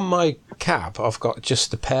on my cab, I've got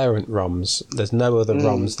just the parent ROMs. There's no other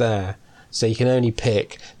ROMs there, so you can only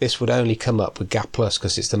pick. This would only come up with GAP Plus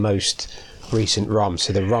because it's the most recent ROM.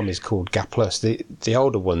 So the ROM is called GAP Plus. The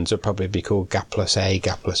older ones would probably be called GAP Plus A,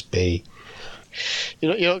 GAP Plus B.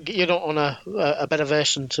 You're not on a better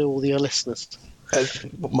version to all your listeners.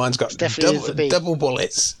 Mine's got double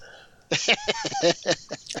bullets.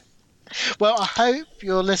 Well, I hope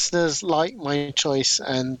your listeners like my choice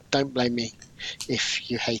and don't blame me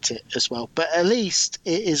if you hate it as well. But at least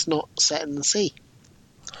it is not set in the sea.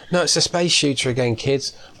 No, it's a space shooter again,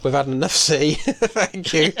 kids. We've had enough sea.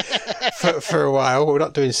 Thank you. for a while. We're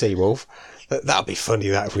not doing Seawolf. That'd be funny,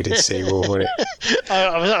 that, if we did Seawolf, wouldn't it?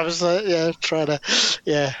 I was trying to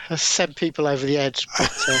send people over the edge.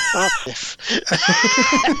 But,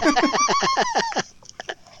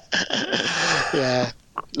 yeah,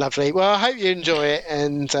 lovely. Well, I hope you enjoy it,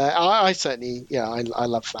 and I certainly, I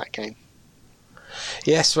love that game.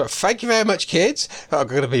 Yes, well, thank you very much, kids. I'm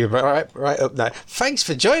going to be right up now. Thanks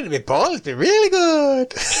for joining me, Paul. It's been really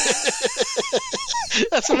good.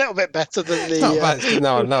 That's a little bit better than the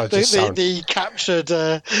the captured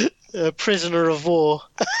prisoner of war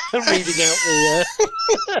reading out the.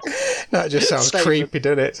 That just sounds statement. Creepy,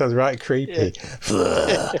 doesn't it? It sounds right creepy.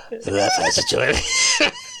 Thanks for joining me.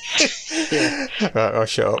 Yeah. Right, I'll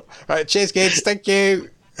shut up. Right, cheers, kids. Thank you.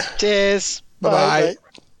 Cheers. Bye-bye.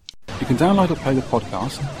 You can download or play the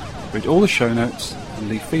podcast, read all the show notes, and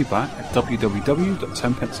leave feedback at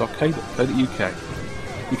www.tenpencearcade.co.uk.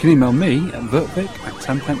 You can email me at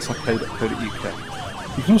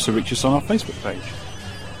vertvic@tenpencearcade.co.uk. You can also reach us on our Facebook page.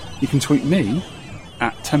 You can tweet me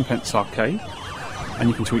at tenpencearcade, and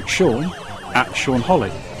you can tweet Sean at Sean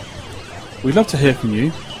Holly. We'd love to hear from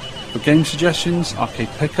you for game suggestions, arcade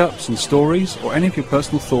pickups and stories, or any of your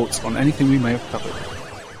personal thoughts on anything we may have covered.